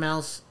 Iron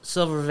Mouse,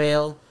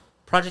 Silverveil,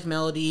 Project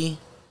Melody,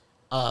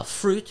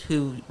 Fruit,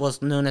 who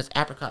was known as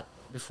Apricot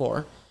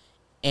before,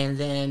 and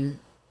then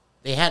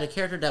they had a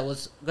character that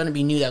was going to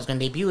be new that was going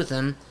to debut with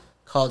them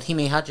called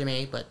Hime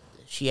Hajime, but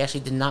she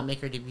actually did not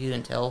make her debut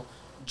until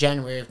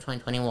January of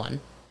 2021.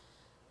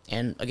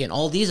 And again,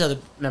 all these other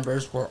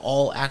members were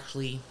all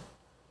actually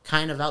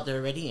kind of out there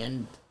already,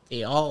 and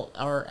they all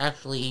are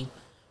actually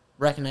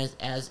recognized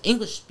as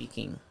English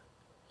speaking.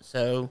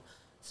 So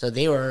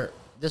they were.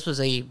 This was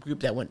a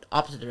group that went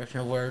opposite direction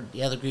of where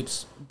the other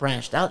groups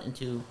branched out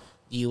into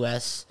the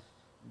U.S.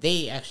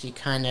 They actually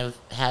kind of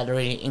had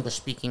already English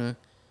speaking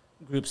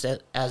groups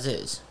as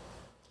is.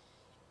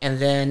 And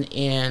then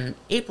in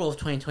April of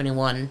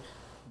 2021,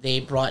 they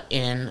brought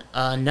in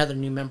another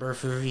new member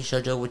for V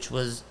Shoujo, which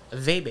was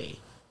Vebe,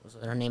 was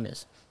what her name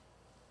is.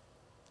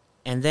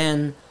 And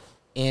then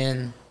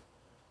in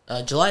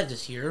July of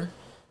this year,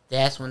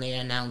 that's when they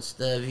announced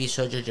the V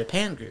Shoujo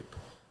Japan group,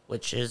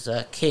 which is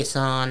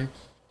Keisan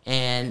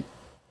and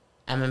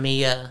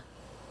Amamiya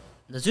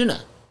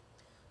Nazuna,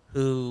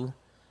 who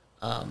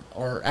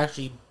or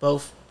actually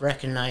both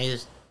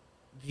recognized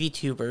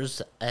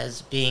VTubers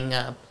as being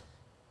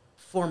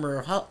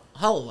former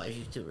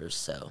Hololive YouTubers.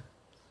 So,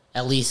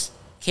 at least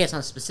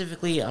Kason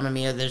specifically,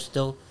 Amamiya, there's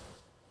still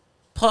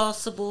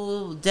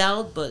possible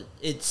doubt, but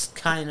it's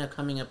kind of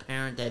coming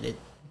apparent that it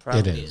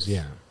probably is.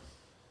 Yeah.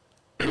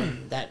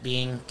 That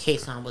being,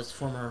 Kason was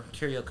former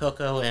Kiryu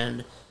Koko,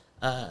 and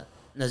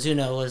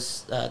Nazuna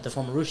was the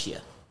former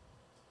Rushia.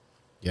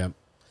 Yep.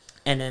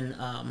 And then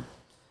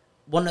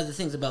one of the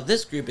things about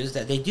this group is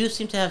that they do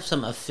seem to have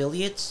some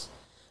affiliates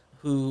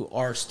who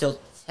are still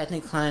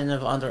technically kind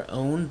of on their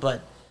own,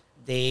 but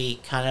they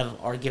kind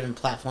of are given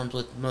platforms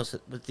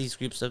with these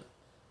groups of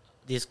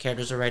these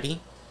characters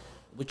already,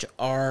 which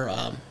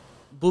are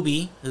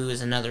Booby, who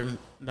is another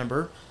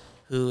member,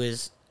 who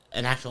is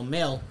an actual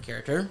male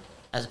character,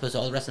 as opposed to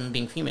all the rest of them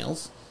being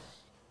females.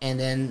 And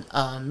then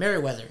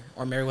Merryweather,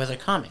 or Merryweather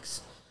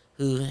Comics,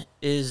 who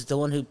is the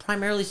one who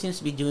primarily seems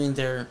to be doing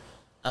their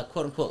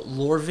quote-unquote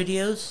lore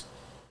videos.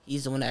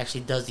 He's the one that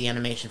actually does the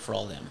animation for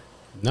all of them.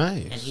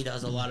 Nice. And he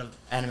does a lot of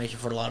animation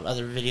for a lot of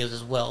other videos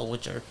as well,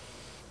 which are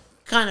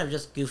kind of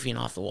just goofy and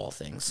off-the-wall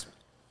things.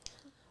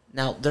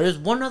 Now, there is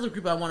one other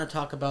group I want to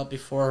talk about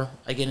before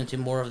I get into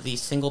more of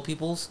these single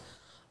peoples,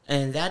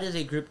 and that is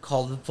a group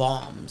called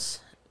VOMS.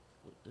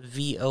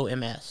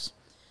 VOMS.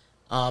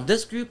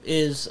 This group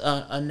is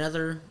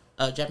another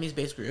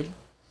Japanese-based group,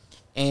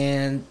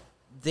 and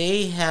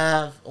they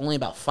have only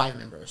about 5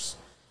 members.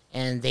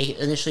 And they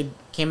initially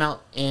came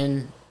out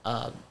in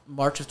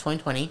March of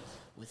 2020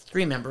 with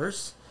 3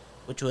 members,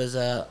 which was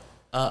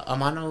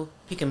Amano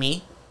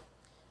Pikami,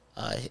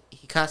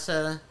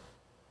 Hikasa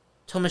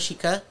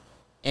Tomashika,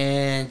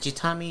 and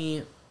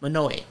Jitami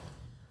Minoe.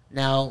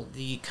 Now,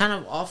 the kind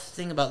of off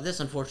thing about this,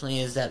 unfortunately,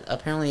 is that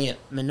apparently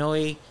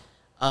Minoe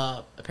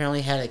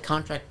apparently had a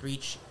contract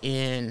breach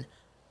in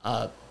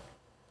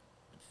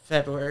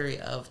February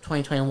of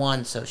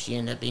 2021, so she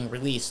ended up being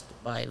released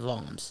by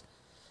VOMS.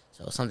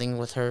 So something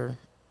with her,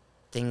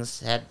 things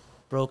had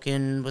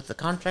broken with the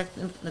contract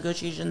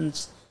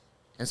negotiations,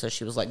 and so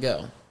she was let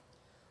go.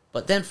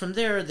 But then from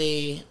there,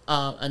 they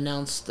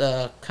announced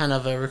kind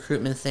of a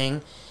recruitment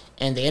thing,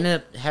 and they ended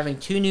up having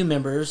 2 new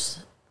members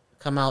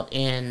come out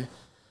in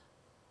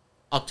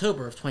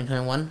October of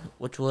 2021,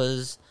 which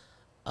was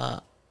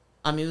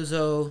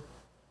Amiuzo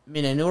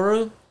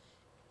Minenoru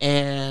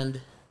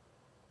and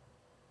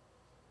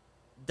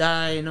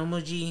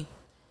Dainomuji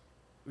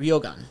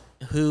Ryogan,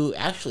 who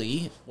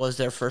actually was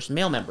their first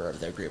male member of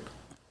their group.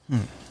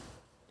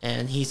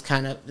 And he's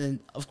kind of, and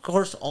of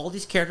course, all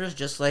these characters,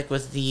 just like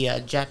with the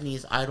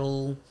Japanese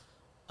idol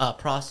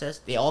process,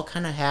 they all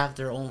kind of have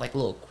their own like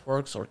little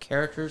quirks or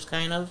characters,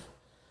 kind of.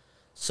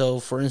 So,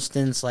 for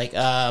instance, like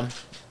in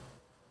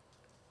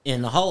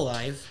the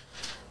Hololive,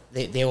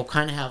 they will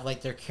kind of have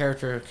like their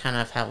character kind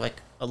of have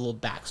like a little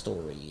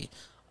backstory.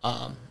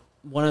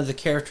 One of the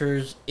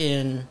characters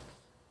in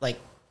like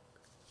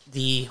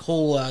the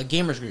whole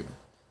gamers group,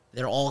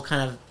 they're all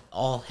kind of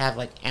all have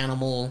like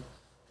animal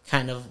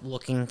kind of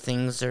looking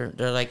things. They're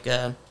like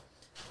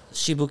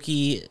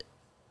Fubuki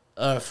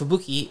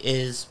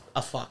is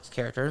a fox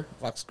character,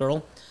 fox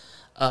girl.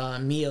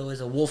 Mio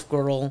is a wolf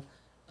girl.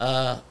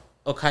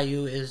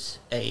 Okayu is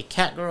a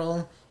cat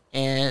girl,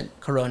 and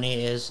Korone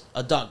is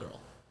a dog girl.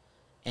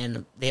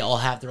 And they all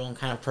have their own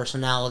kind of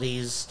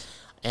personalities,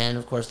 and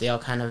of course they all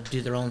kind of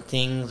do their own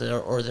things,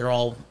 or they're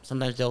all,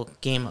 sometimes they'll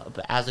game up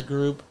as a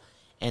group,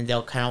 and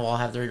they'll kind of all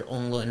have their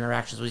own little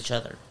interactions with each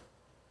other.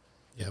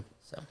 Yep.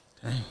 So,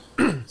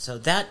 so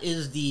that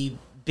is the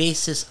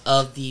basis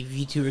of the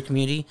VTuber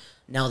community.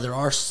 Now, there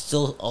are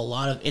still a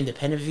lot of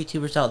independent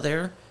VTubers out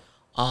there,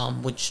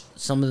 which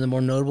some of the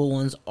more notable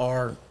ones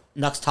are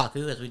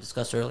Nuxtaku, as we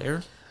discussed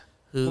earlier,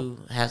 who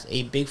has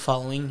a big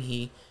following.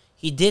 He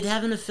did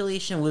have an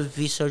affiliation with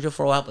VSojo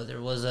for a while, but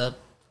there was a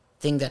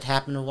thing that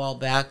happened a while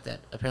back that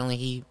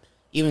apparently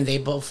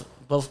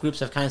both groups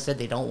have kind of said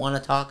they don't want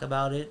to talk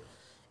about it,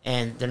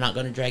 and they're not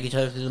going to drag each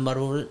other through the mud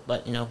over it,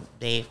 but, you know,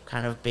 they've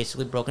kind of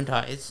basically broken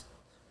ties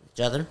with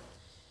each other.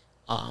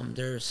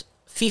 There's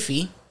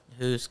Fifi,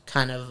 who's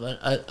kind of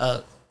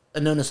a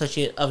known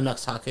associate of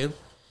Nuxtaku,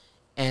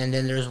 and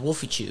then there's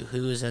Wolfichu,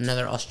 who is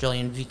another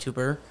Australian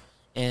VTuber,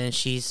 and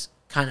she's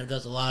kind of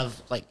does a lot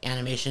of, like,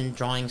 animation,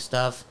 drawing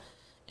stuff,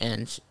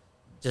 and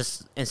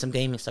some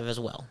gaming stuff as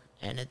well.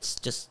 And it's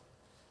just,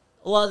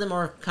 a lot of them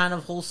are kind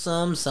of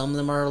wholesome, some of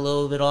them are a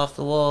little bit off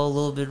the wall, a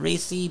little bit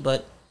racy,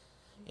 but,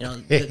 you know,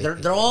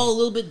 they're all a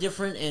little bit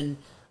different, and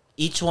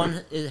each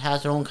one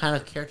has their own kind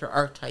of character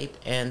archetype,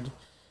 and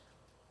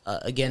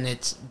again,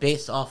 it's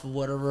based off of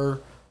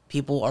whatever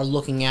people are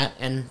looking at,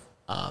 and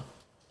a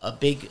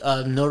big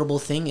notable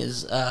thing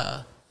is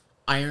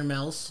Iron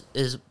Mouse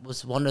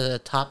was one of the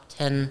top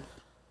 10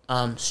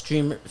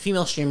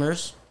 female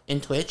streamers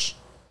in Twitch.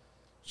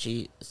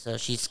 She's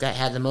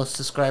had the most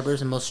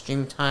subscribers and most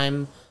stream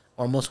time,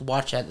 or most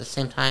watch at the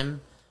same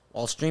time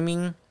while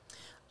streaming.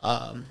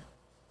 One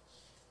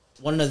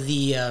of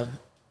the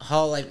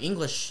Hololive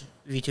English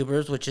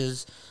VTubers, which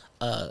is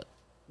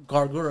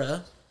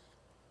Gargura,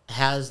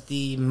 has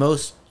the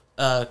most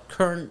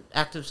current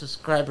active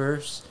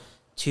subscribers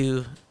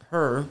to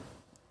her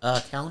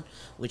account,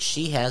 which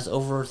she has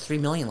over 3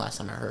 million last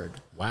time I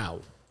heard.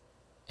 Wow.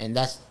 And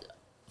that's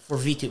for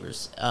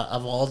VTubers.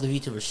 Of all the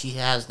VTubers, she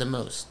has the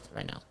most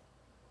right now.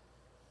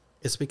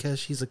 It's because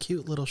she's a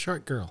cute little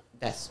shark girl.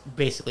 That's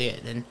basically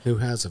it. And who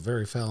has a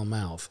very foul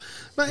mouth.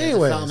 But she has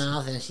anyways. a foul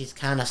mouth, and she's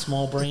kind of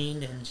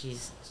small-brained, and she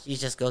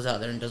just goes out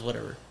there and does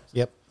whatever.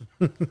 Yep.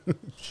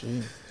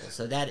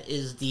 So that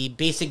is the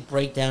basic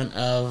breakdown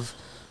of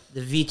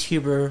the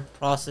VTuber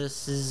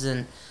processes.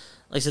 And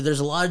like I said, there's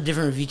a lot of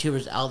different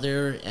VTubers out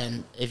there,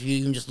 and if you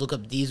even just look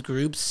up these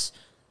groups,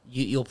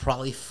 you'll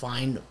probably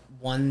find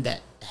one that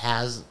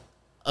has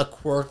a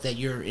quirk that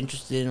you're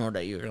interested in or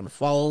that you're going to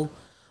follow.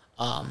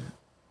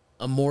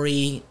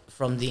 Amori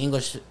from the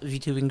English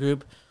VTubing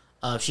group,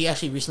 she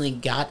actually recently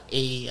got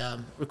a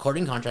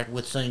recording contract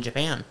with Sony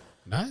Japan.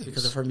 Nice.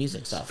 Because of her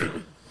music stuff.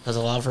 Because a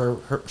lot of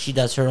her she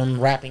does her own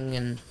rapping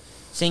and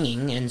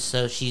singing, and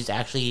so she's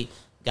actually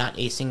got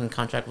a singing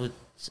contract with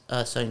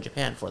Sony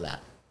Japan for that.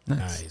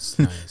 Nice.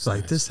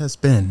 Like, this has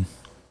been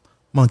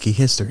Monkey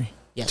History.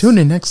 Yes. Tune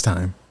in next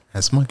time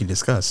as Monkey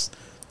discuss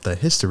the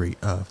history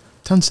of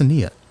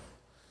Tanzania.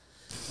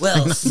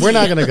 Well, We're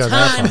not going to go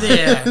that time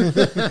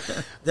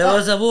far. there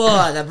was a war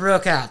that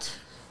broke out,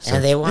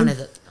 and they wanted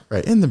it.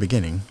 Right, in the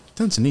beginning,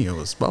 Tanzania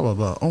was blah, blah,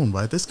 blah, owned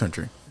by this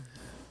country.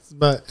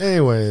 But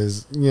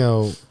anyways,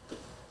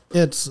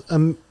 it's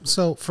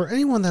so for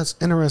anyone that's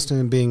interested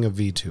in being a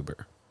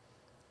VTuber,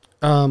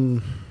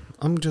 I'm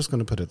just going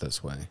to put it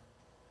this way.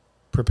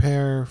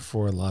 Prepare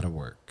for a lot of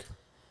work.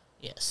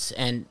 Yes,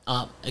 and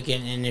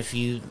again, and if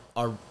you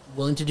are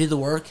willing to do the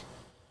work,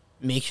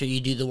 make sure you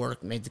do the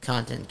work, make the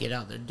content, get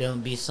out there.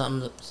 Don't be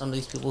some of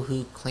these people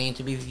who claim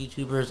to be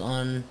VTubers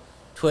on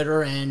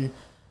Twitter and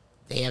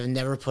they have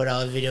never put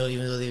out a video,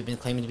 even though they've been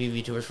claiming to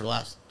be VTubers for the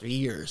last 3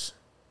 years.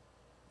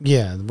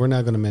 Yeah, we're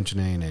not going to mention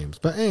any names.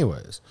 But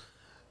anyways,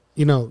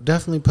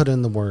 definitely put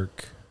in the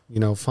work.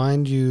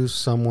 Find you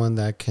someone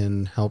that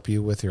can help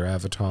you with your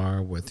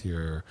avatar, with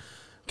your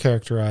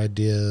character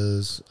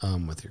ideas,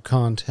 with your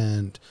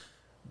content.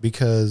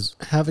 Because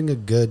having a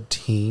good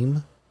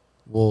team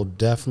will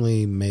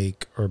definitely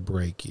make or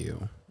break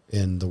you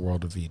in the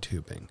world of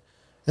VTubing.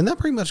 And that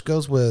pretty much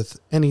goes with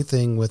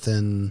anything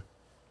within,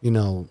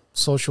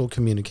 social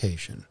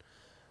communication.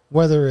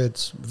 Whether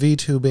it's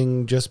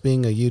VTubing, just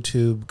being a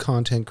YouTube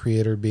content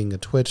creator, being a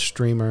Twitch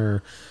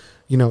streamer,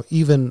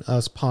 even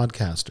us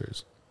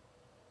podcasters.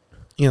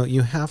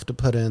 You have to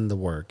put in the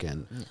work.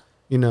 And,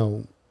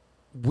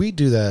 we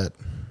do that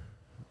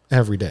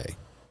every day.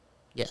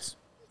 Yes.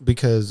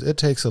 Because it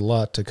takes a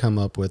lot to come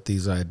up with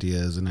these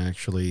ideas and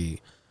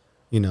actually,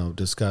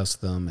 discuss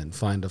them and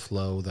find a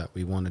flow that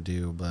we want to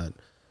do. But,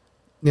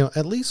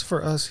 at least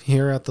for us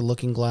here at the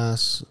Looking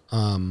Glass,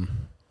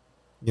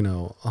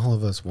 all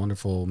of us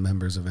wonderful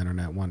members of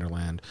Internet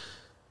Wonderland,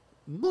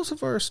 most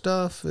of our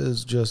stuff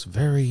is just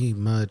very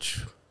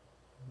much,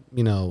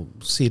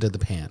 seat of the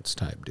pants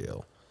type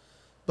deal.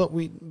 But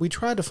we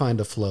try to find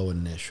a flow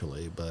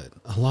initially, but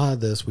a lot of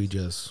this we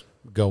just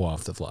go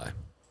off the fly.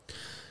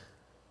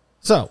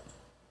 So,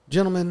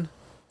 gentlemen,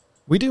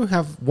 we do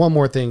have one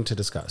more thing to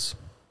discuss.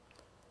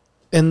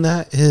 And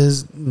that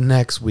is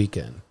next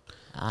weekend.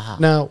 Uh-huh.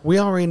 Now, we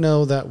already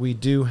know that we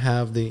do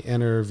have the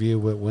interview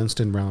with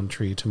Winston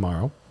Roundtree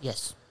tomorrow.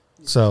 Yes.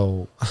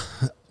 So,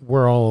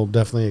 we're all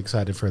definitely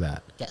excited for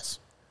that. Yes.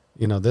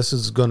 This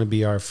is going to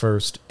be our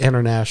first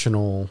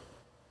international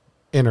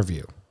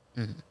interview.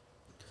 Mm-hmm.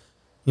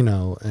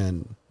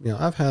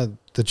 I've had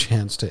the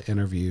chance to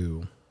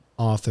interview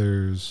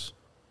authors,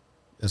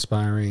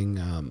 aspiring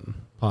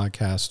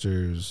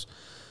podcasters,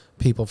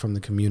 people from the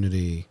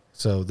community.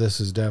 So this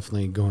is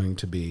definitely going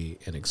to be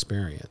an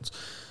experience.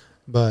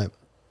 But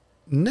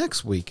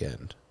next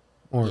weekend,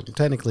 or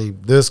technically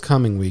this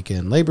coming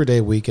weekend, Labor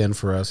Day weekend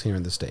for us here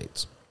in the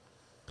States.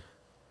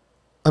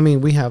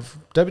 We have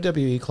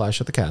WWE Clash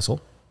at the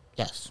Castle.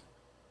 Yes.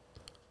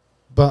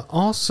 But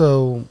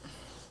also,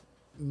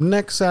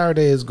 next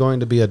Saturday is going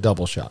to be a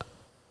double shot.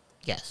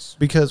 Yes.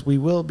 Because we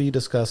will be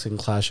discussing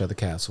Clash at the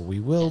Castle. We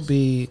will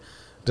be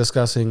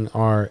discussing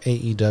our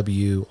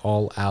AEW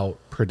All Out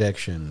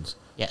predictions.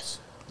 Yes.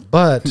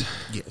 But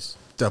Yes.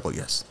 Double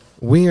yes.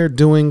 we are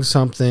doing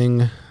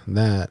something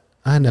that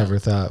I never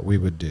thought we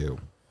would do.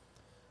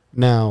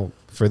 Now,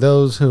 for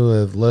those who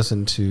have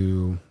listened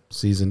to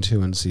Season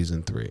 2 and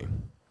Season 3,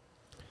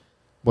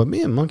 what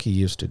me and Monkey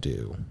used to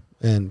do,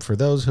 and for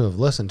those who have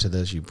listened to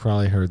this, you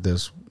probably heard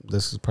this.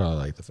 This is probably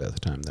like the 5th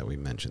time that we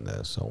mentioned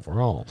this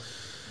overall.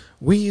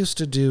 We used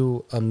to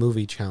do a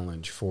movie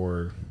challenge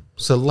for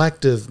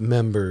selective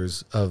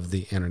members of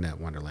the Internet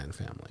Wonderland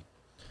family.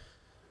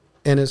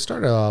 And it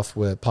started off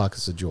with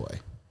Pockets of Joy.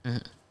 Mm-hmm.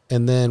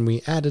 And then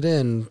we added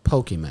in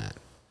Pokemon.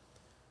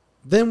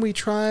 Then we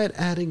tried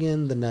adding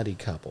in the Nutty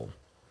Couple,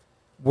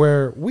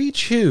 where we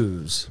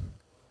choose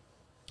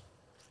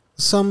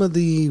some of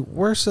the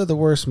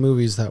worst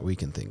movies that we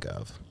can think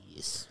of.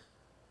 Yes.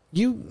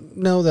 You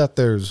know that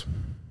there's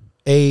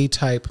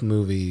A-type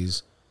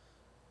movies,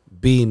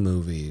 B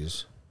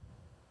movies,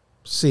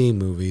 sea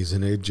movies,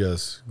 and it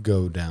just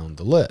go down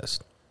the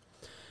list.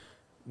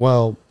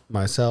 Well,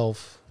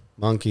 myself,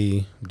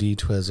 Monkey, D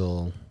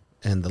Twizzle,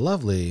 and the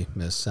lovely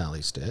Miss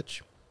Sally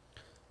Stitch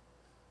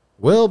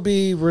will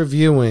be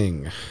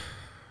reviewing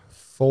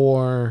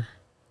 4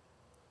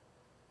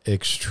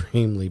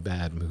 extremely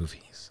bad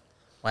movies.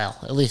 Well,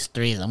 at least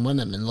 3 of them. One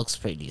of them looks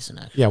pretty decent,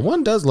 actually. Yeah,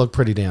 one does look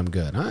pretty damn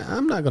good.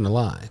 I'm not going to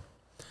lie.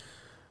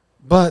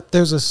 But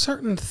there's a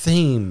certain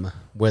theme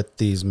with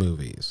these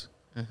movies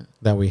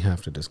that we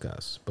have to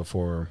discuss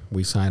before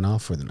we sign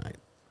off for the night.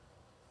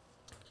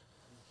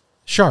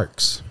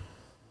 Sharks.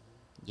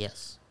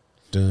 Yes.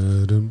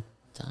 Dun-dum,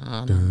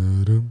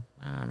 dun-dum,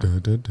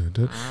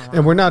 dun-dum-dum-dum.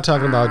 And we're not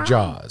talking about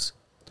Jaws.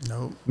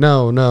 Nope.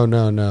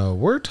 No.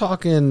 We're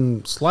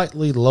talking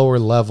slightly lower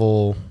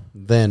level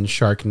than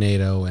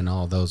Sharknado and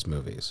all those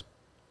movies.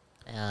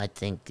 I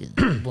think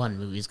one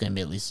movie is going to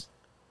be at least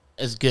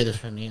as good as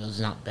Sharknado. It's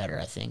not better,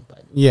 I think,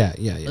 but Yeah.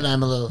 but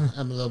I'm a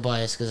little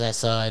biased because I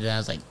saw it and I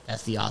was like,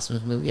 that's the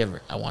awesomest movie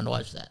ever. I wanted to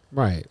watch that.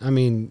 Right. I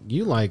mean,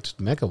 you liked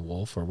Mecha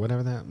Wolf or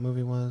whatever that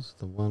movie was,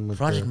 the one with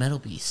Project Metal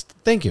Beast.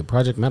 Thank you,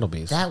 Project Metal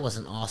Beast. That was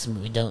an awesome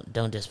movie.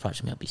 Don't diss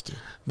Project Metal Beast, dude.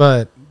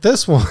 But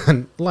this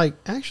one, like,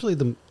 actually,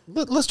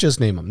 let's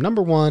just name them.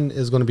 Number 1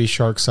 is going to be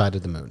Shark Side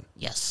of the Moon,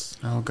 Yes.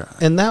 Oh god.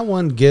 and that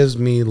one gives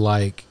me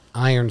like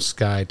Iron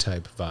Sky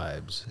type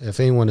vibes. If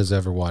anyone has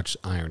ever watched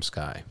Iron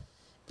Sky,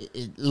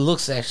 It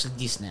looks actually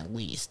decent at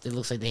least. It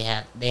looks like they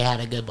had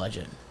a good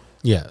budget.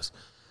 yes.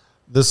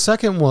 The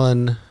second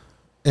one,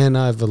 and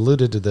I've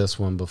alluded to this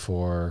one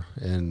before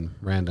in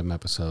random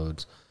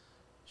episodes,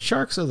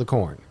 Sharks of the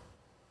Corn,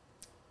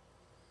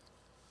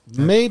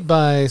 made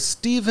by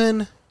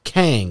Stephen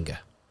Kang.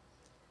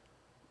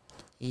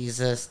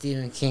 He's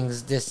Stephen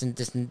King's distant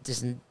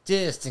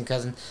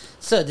cousin.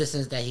 So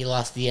distant that he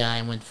lost the eye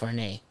and went for an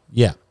A.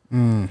 Yeah.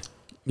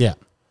 Yeah.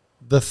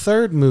 The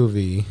third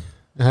movie,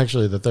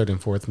 actually the third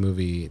and fourth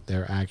movie,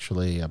 they're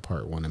actually a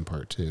part 1 and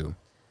part 2.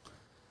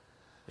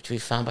 Which we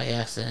found by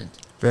accident.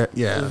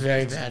 Yeah. A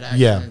very bad accident.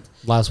 Yeah.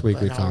 Last week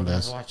But we now found we're gonna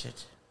this. Watch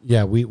it.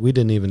 Yeah, we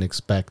didn't even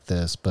expect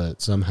this,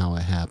 but somehow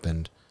it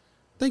happened.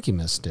 Thank you,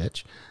 Miss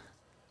Stitch.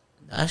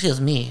 Actually, it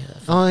was me.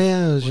 Oh,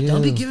 yeah. It was Well, you.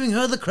 don't be giving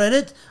her the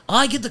credit.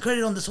 I get the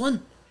credit on this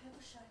one.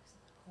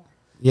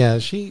 Yeah,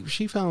 she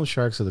found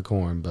Sharks of the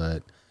Corn,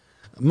 but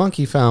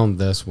Monkey found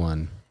this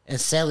one. And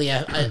sadly,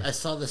 I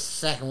saw the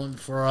second one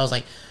before. I was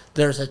like,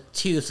 there's a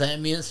 2, so that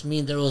means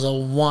there was a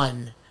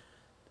 1.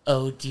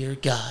 Oh, dear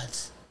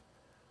gods.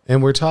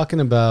 And we're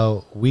talking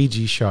about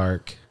Ouija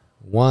Shark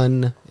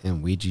 1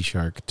 and Ouija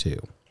Shark 2.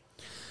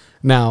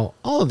 Now,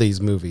 all of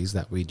these movies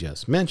that we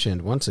just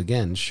mentioned, once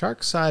again,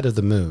 Shark Side of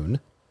the Moon,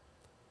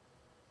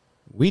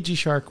 Ouija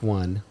Shark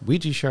 1,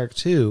 Ouija Shark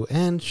 2,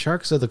 and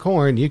Sharks of the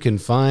Corn you can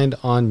find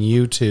on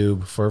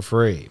YouTube for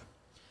free.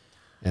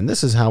 And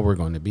this is how we're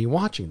going to be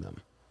watching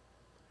them.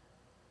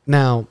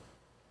 Now,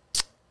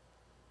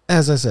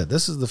 as I said,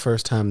 this is the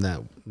first time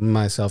that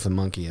myself and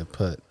Monkey have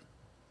put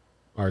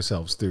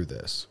ourselves through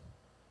this.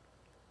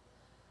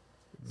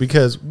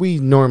 Because we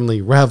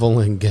normally revel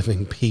in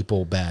giving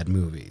people bad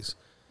movies.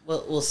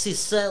 Well, see,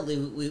 sadly,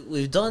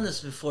 we've done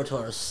this before to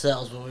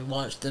ourselves where we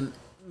watched them,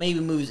 maybe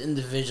movies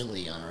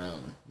individually on our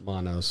own.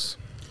 Monos.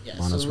 Yeah,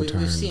 Monos so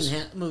Returns. we've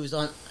seen movies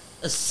on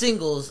a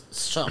single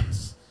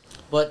shots,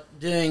 but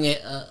doing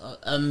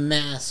a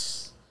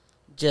mass,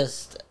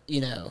 just,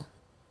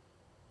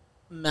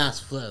 mass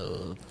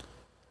flow.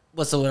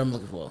 What's the word I'm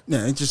looking for?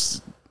 Yeah, it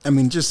just an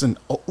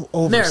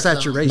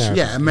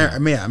oversaturation.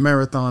 Marathon. Yeah, a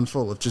marathon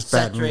full of just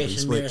bad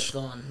movies. Which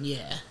Marathon,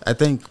 yeah. I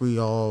think we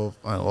all,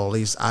 well, at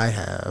least I've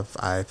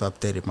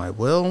updated my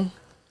will.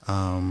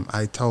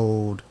 I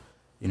told,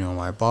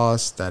 my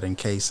boss that in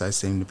case I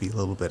seem to be a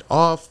little bit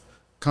off,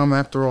 come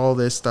after all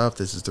this stuff,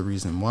 this is the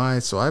reason why.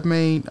 So I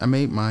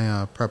made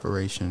my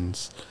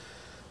preparations,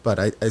 but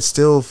I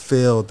still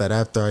feel that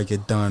after I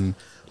get done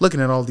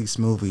looking at all these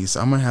movies,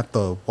 I'm gonna have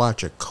to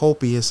watch a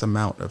copious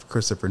amount of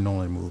Christopher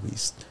Nolan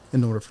movies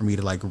in order for me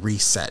to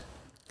reset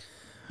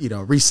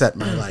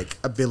my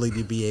ability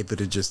to be able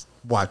to just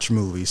watch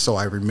movies, so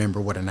I remember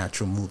what an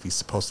actual movie's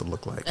supposed to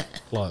look like.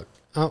 Look,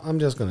 I'm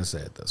just going to say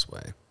it this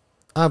way.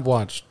 I've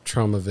watched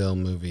Tromaville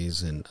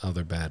movies and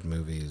other bad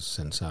movies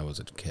since I was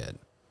a kid.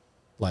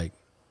 Like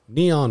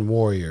Neon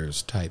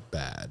Warriors type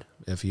bad.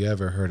 If you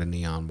ever heard of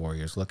Neon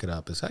Warriors, look it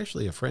up. It's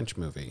actually a French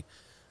movie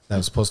that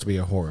was supposed to be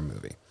a horror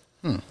movie.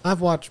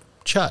 I've watched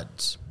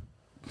Chuds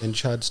and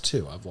Chuds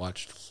 2. I've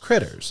watched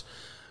Critters.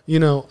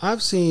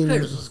 I've seen...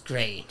 Critters was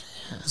great.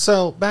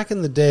 So, back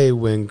in the day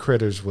when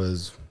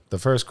the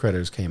first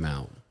Critters came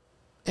out,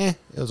 it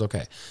was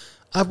okay.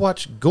 I've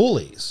watched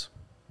Ghoulies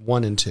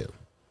 1 and 2.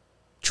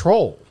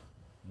 Troll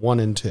 1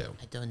 and 2. I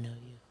don't know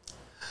you.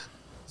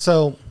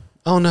 So,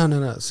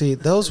 no. See,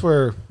 those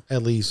were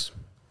at least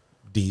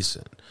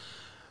decent.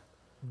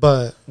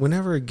 But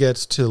whenever it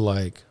gets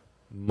to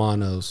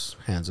Monos,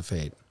 Hands of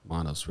Fate,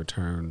 Monos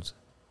Returns,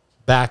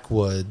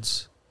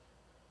 Backwoods,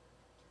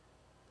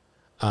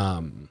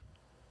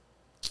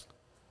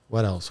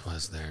 what else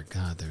was there?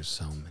 God, there's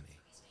so many.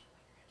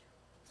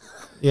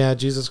 Yeah,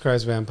 Jesus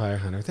Christ Vampire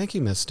Hunter. Thank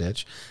you, Miss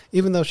Stitch.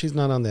 Even though she's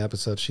not on the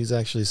episode, she's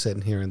actually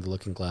sitting here in the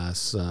Looking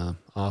Glass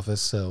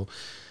office. So,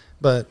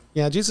 but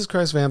yeah, Jesus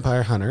Christ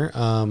Vampire Hunter.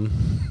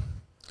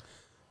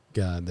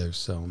 God, there's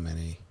so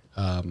many.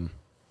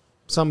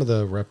 Some of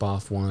the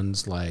rip-off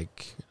ones,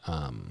 like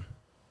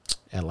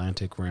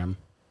Atlantic Rim.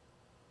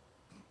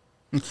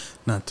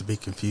 Not to be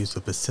confused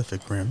with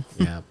Pacific Rim.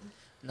 Yeah.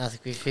 Not to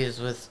be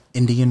confused with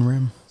Indian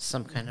Rim.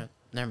 some kind of.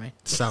 Never mind.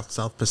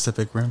 South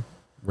Pacific Rim.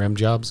 Rim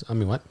jobs. I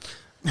mean, what?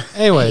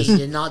 Anyways. You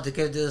did not to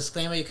give the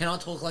disclaimer. You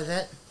cannot talk like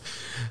that.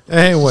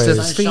 Anyways.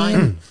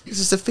 Sunshine. This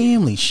is a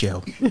family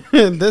show.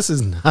 This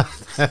is not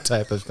that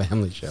type of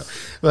family show.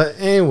 But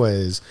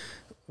anyways,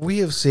 we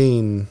have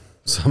seen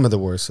some of the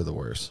worst of the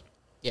worst.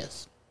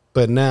 Yes.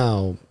 But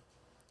now,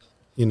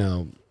 you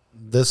know,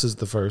 this is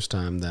the first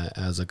time that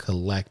as a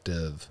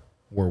collective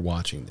we're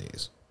watching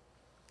these.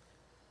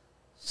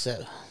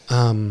 So.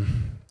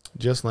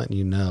 Just letting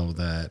you know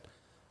that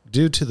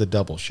due to the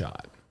double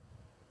shot,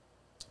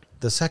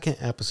 the second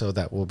episode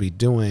that we'll be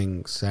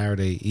doing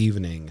Saturday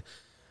evening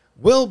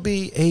will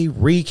be a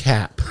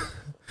recap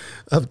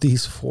of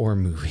these 4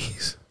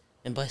 movies.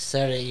 And by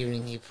Saturday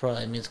evening, he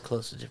probably means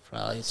closer to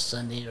probably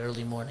Sunday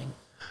early morning.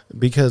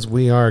 Because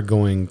we are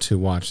going to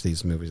watch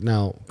these movies.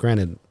 Now,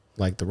 granted,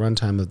 like the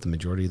runtime of the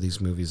majority of these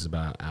movies is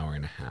about an hour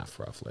and a half,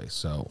 roughly.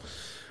 So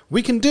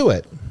we can do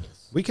it.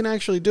 Yes. We can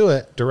actually do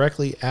it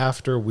directly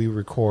after we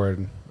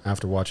record,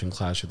 after watching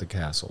Clash of the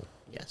Castle.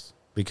 Yes.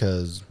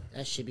 Because...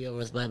 That should be over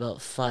with by about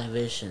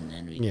 5-ish, and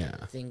then we get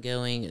the thing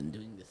going and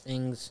doing the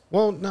things.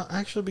 Well, no,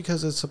 actually,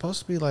 because it's supposed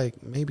to be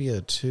like maybe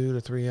a 2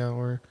 to 3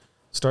 hour.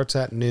 Starts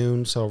at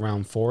noon, so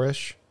around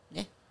 4-ish.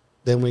 Yeah.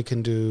 Then we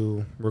can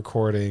do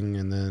recording,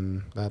 and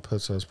then that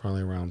puts us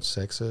probably around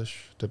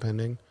 6-ish,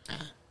 depending.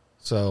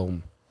 So,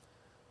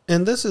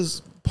 and this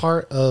is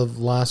part of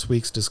last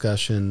week's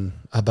discussion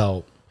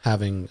about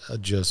having a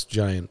just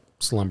giant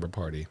slumber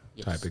party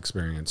type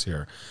experience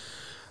here.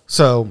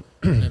 So,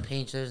 We're gonna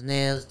paint those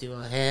nails, do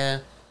our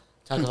hair,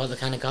 talk about the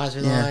kind of guys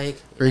we like.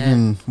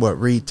 Freaking,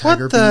 read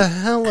Tiger what the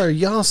Beat? hell are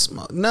y'all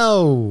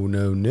No.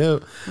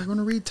 We're going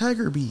to read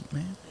Tiger Beat,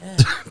 man. Yeah.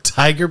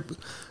 Tiger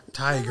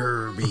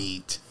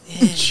Beat. Yeah.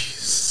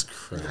 Jesus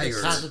Christ.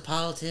 Tiger.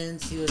 Cosmopolitan,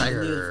 see what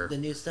the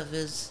new stuff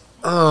is.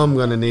 Oh, I'm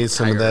going to need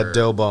some of that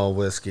Tiger. Doughball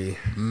whiskey.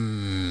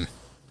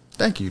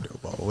 Thank you,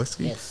 Doughball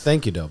Whiskey. Yes.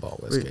 Thank you,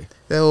 Doughball whiskey.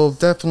 They'll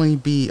definitely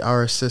be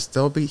our assist.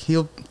 That'll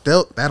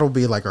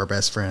be like our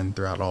best friend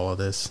throughout all of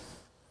this.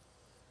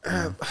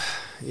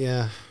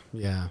 Yeah.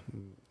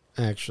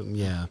 Actually,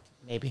 yeah.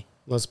 Maybe.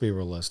 Let's be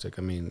realistic.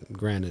 I mean,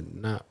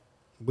 granted,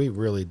 we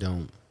really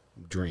don't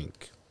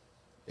drink.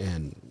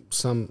 And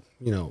some,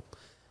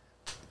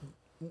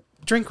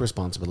 drink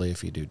responsibly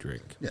if you do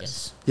drink.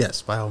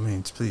 Yes, by all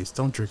means, please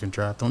don't drink and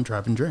drive. Don't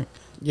drive and drink.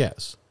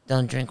 Yes.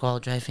 Don't drink while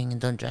driving and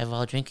don't drive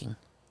while drinking.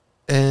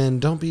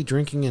 And don't be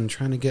drinking and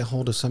trying to get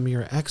hold of some of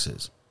your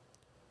exes.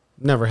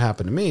 Never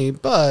happened to me,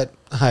 but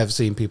I've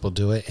seen people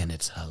do it, and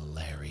it's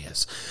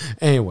hilarious.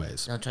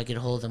 Anyways. Don't try to get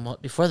a hold of them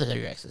before they're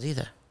your exes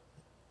either.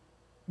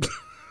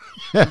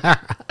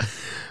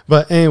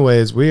 But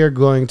anyways, we are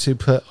going to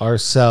put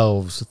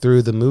ourselves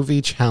through the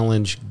movie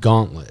challenge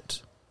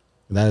gauntlet.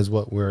 That is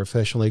what we're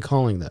officially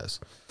calling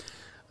this.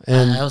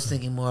 And I was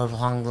thinking more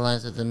along the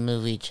lines of the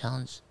movie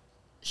challenge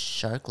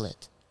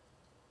Sharklet.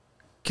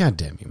 God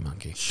damn you,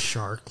 monkey.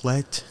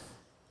 Sharklet.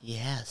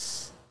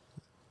 Yes.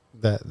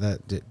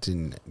 That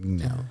didn't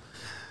no.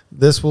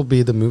 This will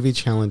be the movie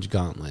challenge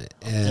gauntlet.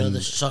 Throw the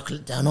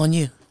chocolate down on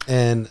you.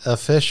 And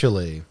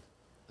officially,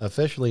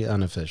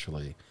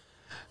 unofficially,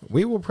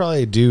 we will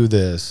probably do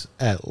this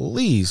at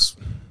least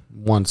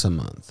once a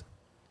month.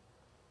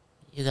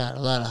 You got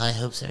a lot of high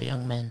hopes there,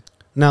 young man.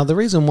 Now, the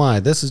reason why,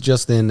 this is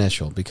just the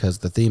initial, because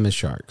the theme is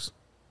sharks.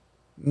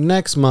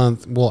 Next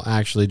month, we'll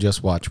actually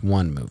just watch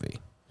one movie.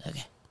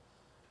 Okay.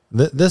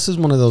 This is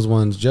one of those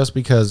ones just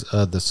because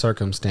of the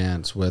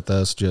circumstance with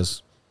us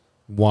just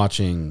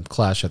watching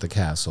Clash at the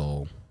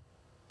Castle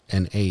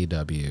and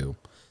AEW.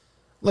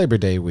 Labor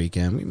Day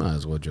weekend, we might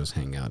as well just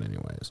hang out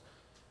anyways.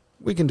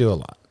 We can do a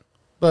lot.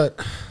 But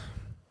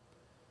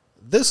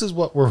this is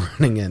what we're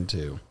running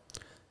into.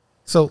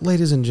 So,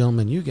 ladies and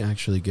gentlemen, you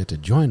actually get to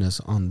join us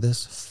on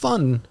this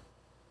fun,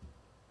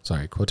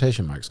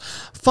 quotation marks,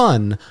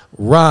 fun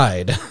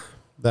ride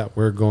that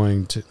we're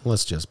going to,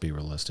 let's just be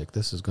realistic.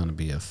 This is going to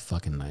be a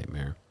fucking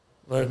nightmare.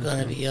 We're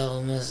going to be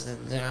almost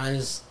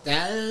honest.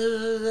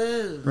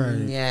 Right.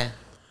 Yeah.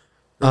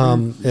 Yeah.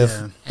 And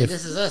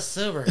this is us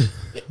sober.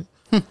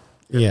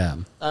 Yeah.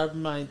 I'm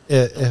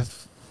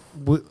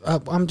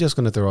just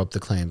going to throw up the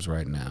claims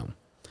right now.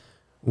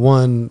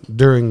 One,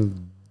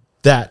 during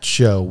that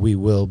show, we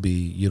will be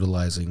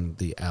utilizing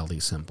the Ali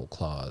Simple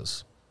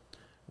clause.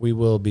 We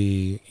will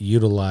be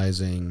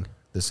utilizing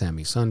the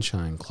Sammy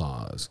Sunshine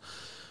clause.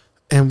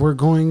 And we're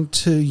going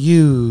to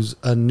use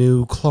a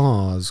new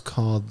clause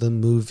called the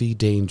movie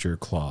danger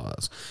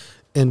clause,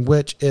 in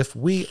which if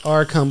we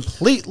are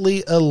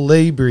completely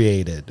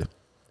inebriated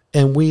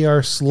and we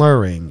are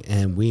slurring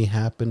and we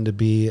happen to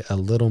be a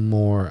little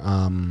more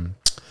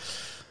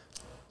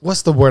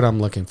what's the word I'm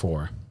looking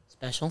for?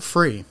 Special.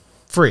 Free.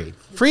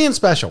 Free and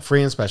special.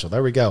 Free and special.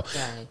 There we go.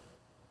 Right.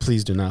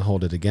 Please do not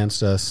hold it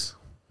against us.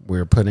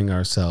 We're putting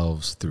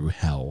ourselves through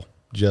hell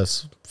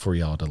just for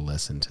y'all to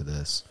listen to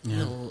this. Yeah.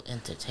 Little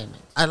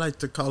entertainment. I like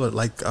to call it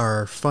like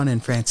our fun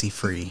and fancy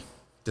free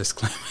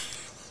disclaimer.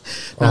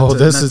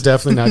 This is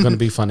definitely not going to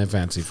be fun and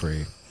fancy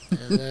free.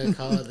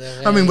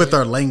 I mean, with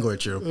our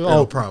language,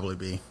 it'll probably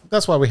be.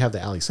 That's why we have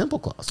the Ali Simple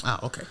clause. Oh,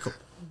 okay, cool.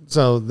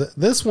 So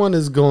this one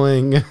is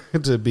going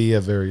to be a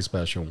very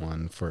special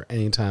one for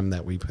any time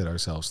that we put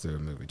ourselves through a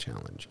movie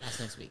challenge. That's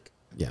next week.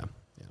 Yeah.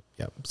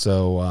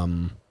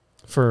 So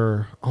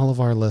for all of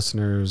our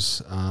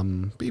listeners,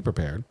 be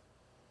prepared.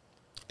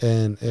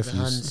 And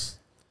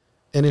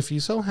if you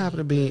so happen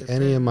to be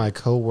any of my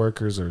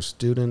coworkers or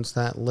students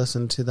that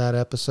listen to that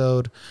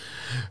episode,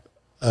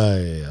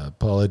 I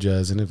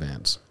apologize in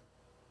advance.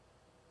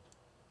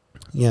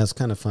 Yeah, it's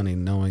kind of funny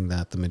knowing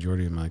that the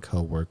majority of my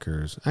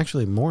coworkers,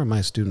 actually more of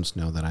my students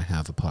know that I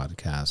have a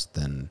podcast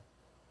than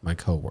my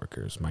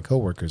coworkers. My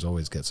coworkers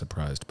always get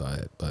surprised by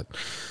it. But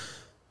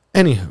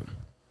anywho,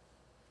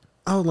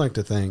 I would like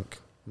to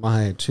thank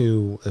my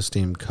two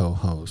esteemed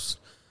co-hosts.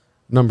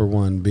 Number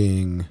one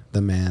being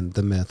the man,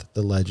 the myth,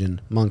 the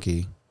legend,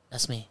 Monkey.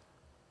 That's me.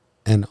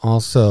 And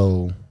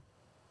also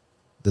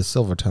the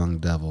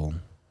silver-tongued devil,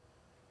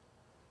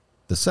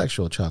 the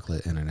sexual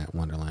chocolate internet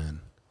wonderland,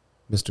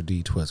 Mr.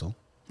 D. Twizzle.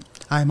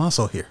 I'm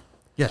also here.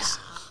 Yes.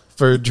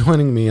 For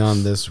joining me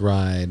on this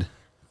ride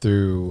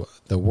through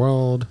the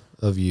world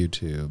of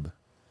YouTube.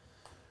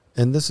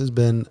 And this has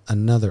been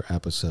another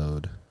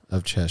episode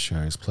of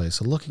Cheshire's Place,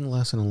 a looking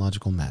lesson in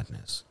logical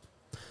madness.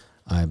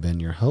 I've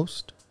been your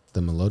host,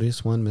 the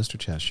melodious one, Mr.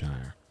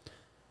 Cheshire.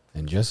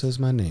 And just as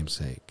my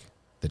namesake,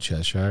 the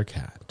Cheshire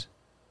Cat,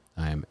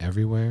 I am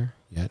everywhere,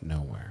 yet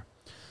nowhere.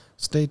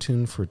 Stay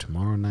tuned for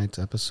tomorrow night's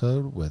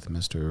episode with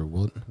Mr.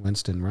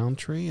 Winston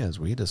Roundtree as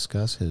we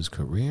discuss his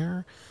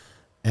career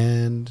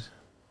and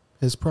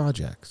his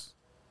projects.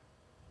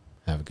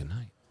 Have a good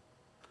night.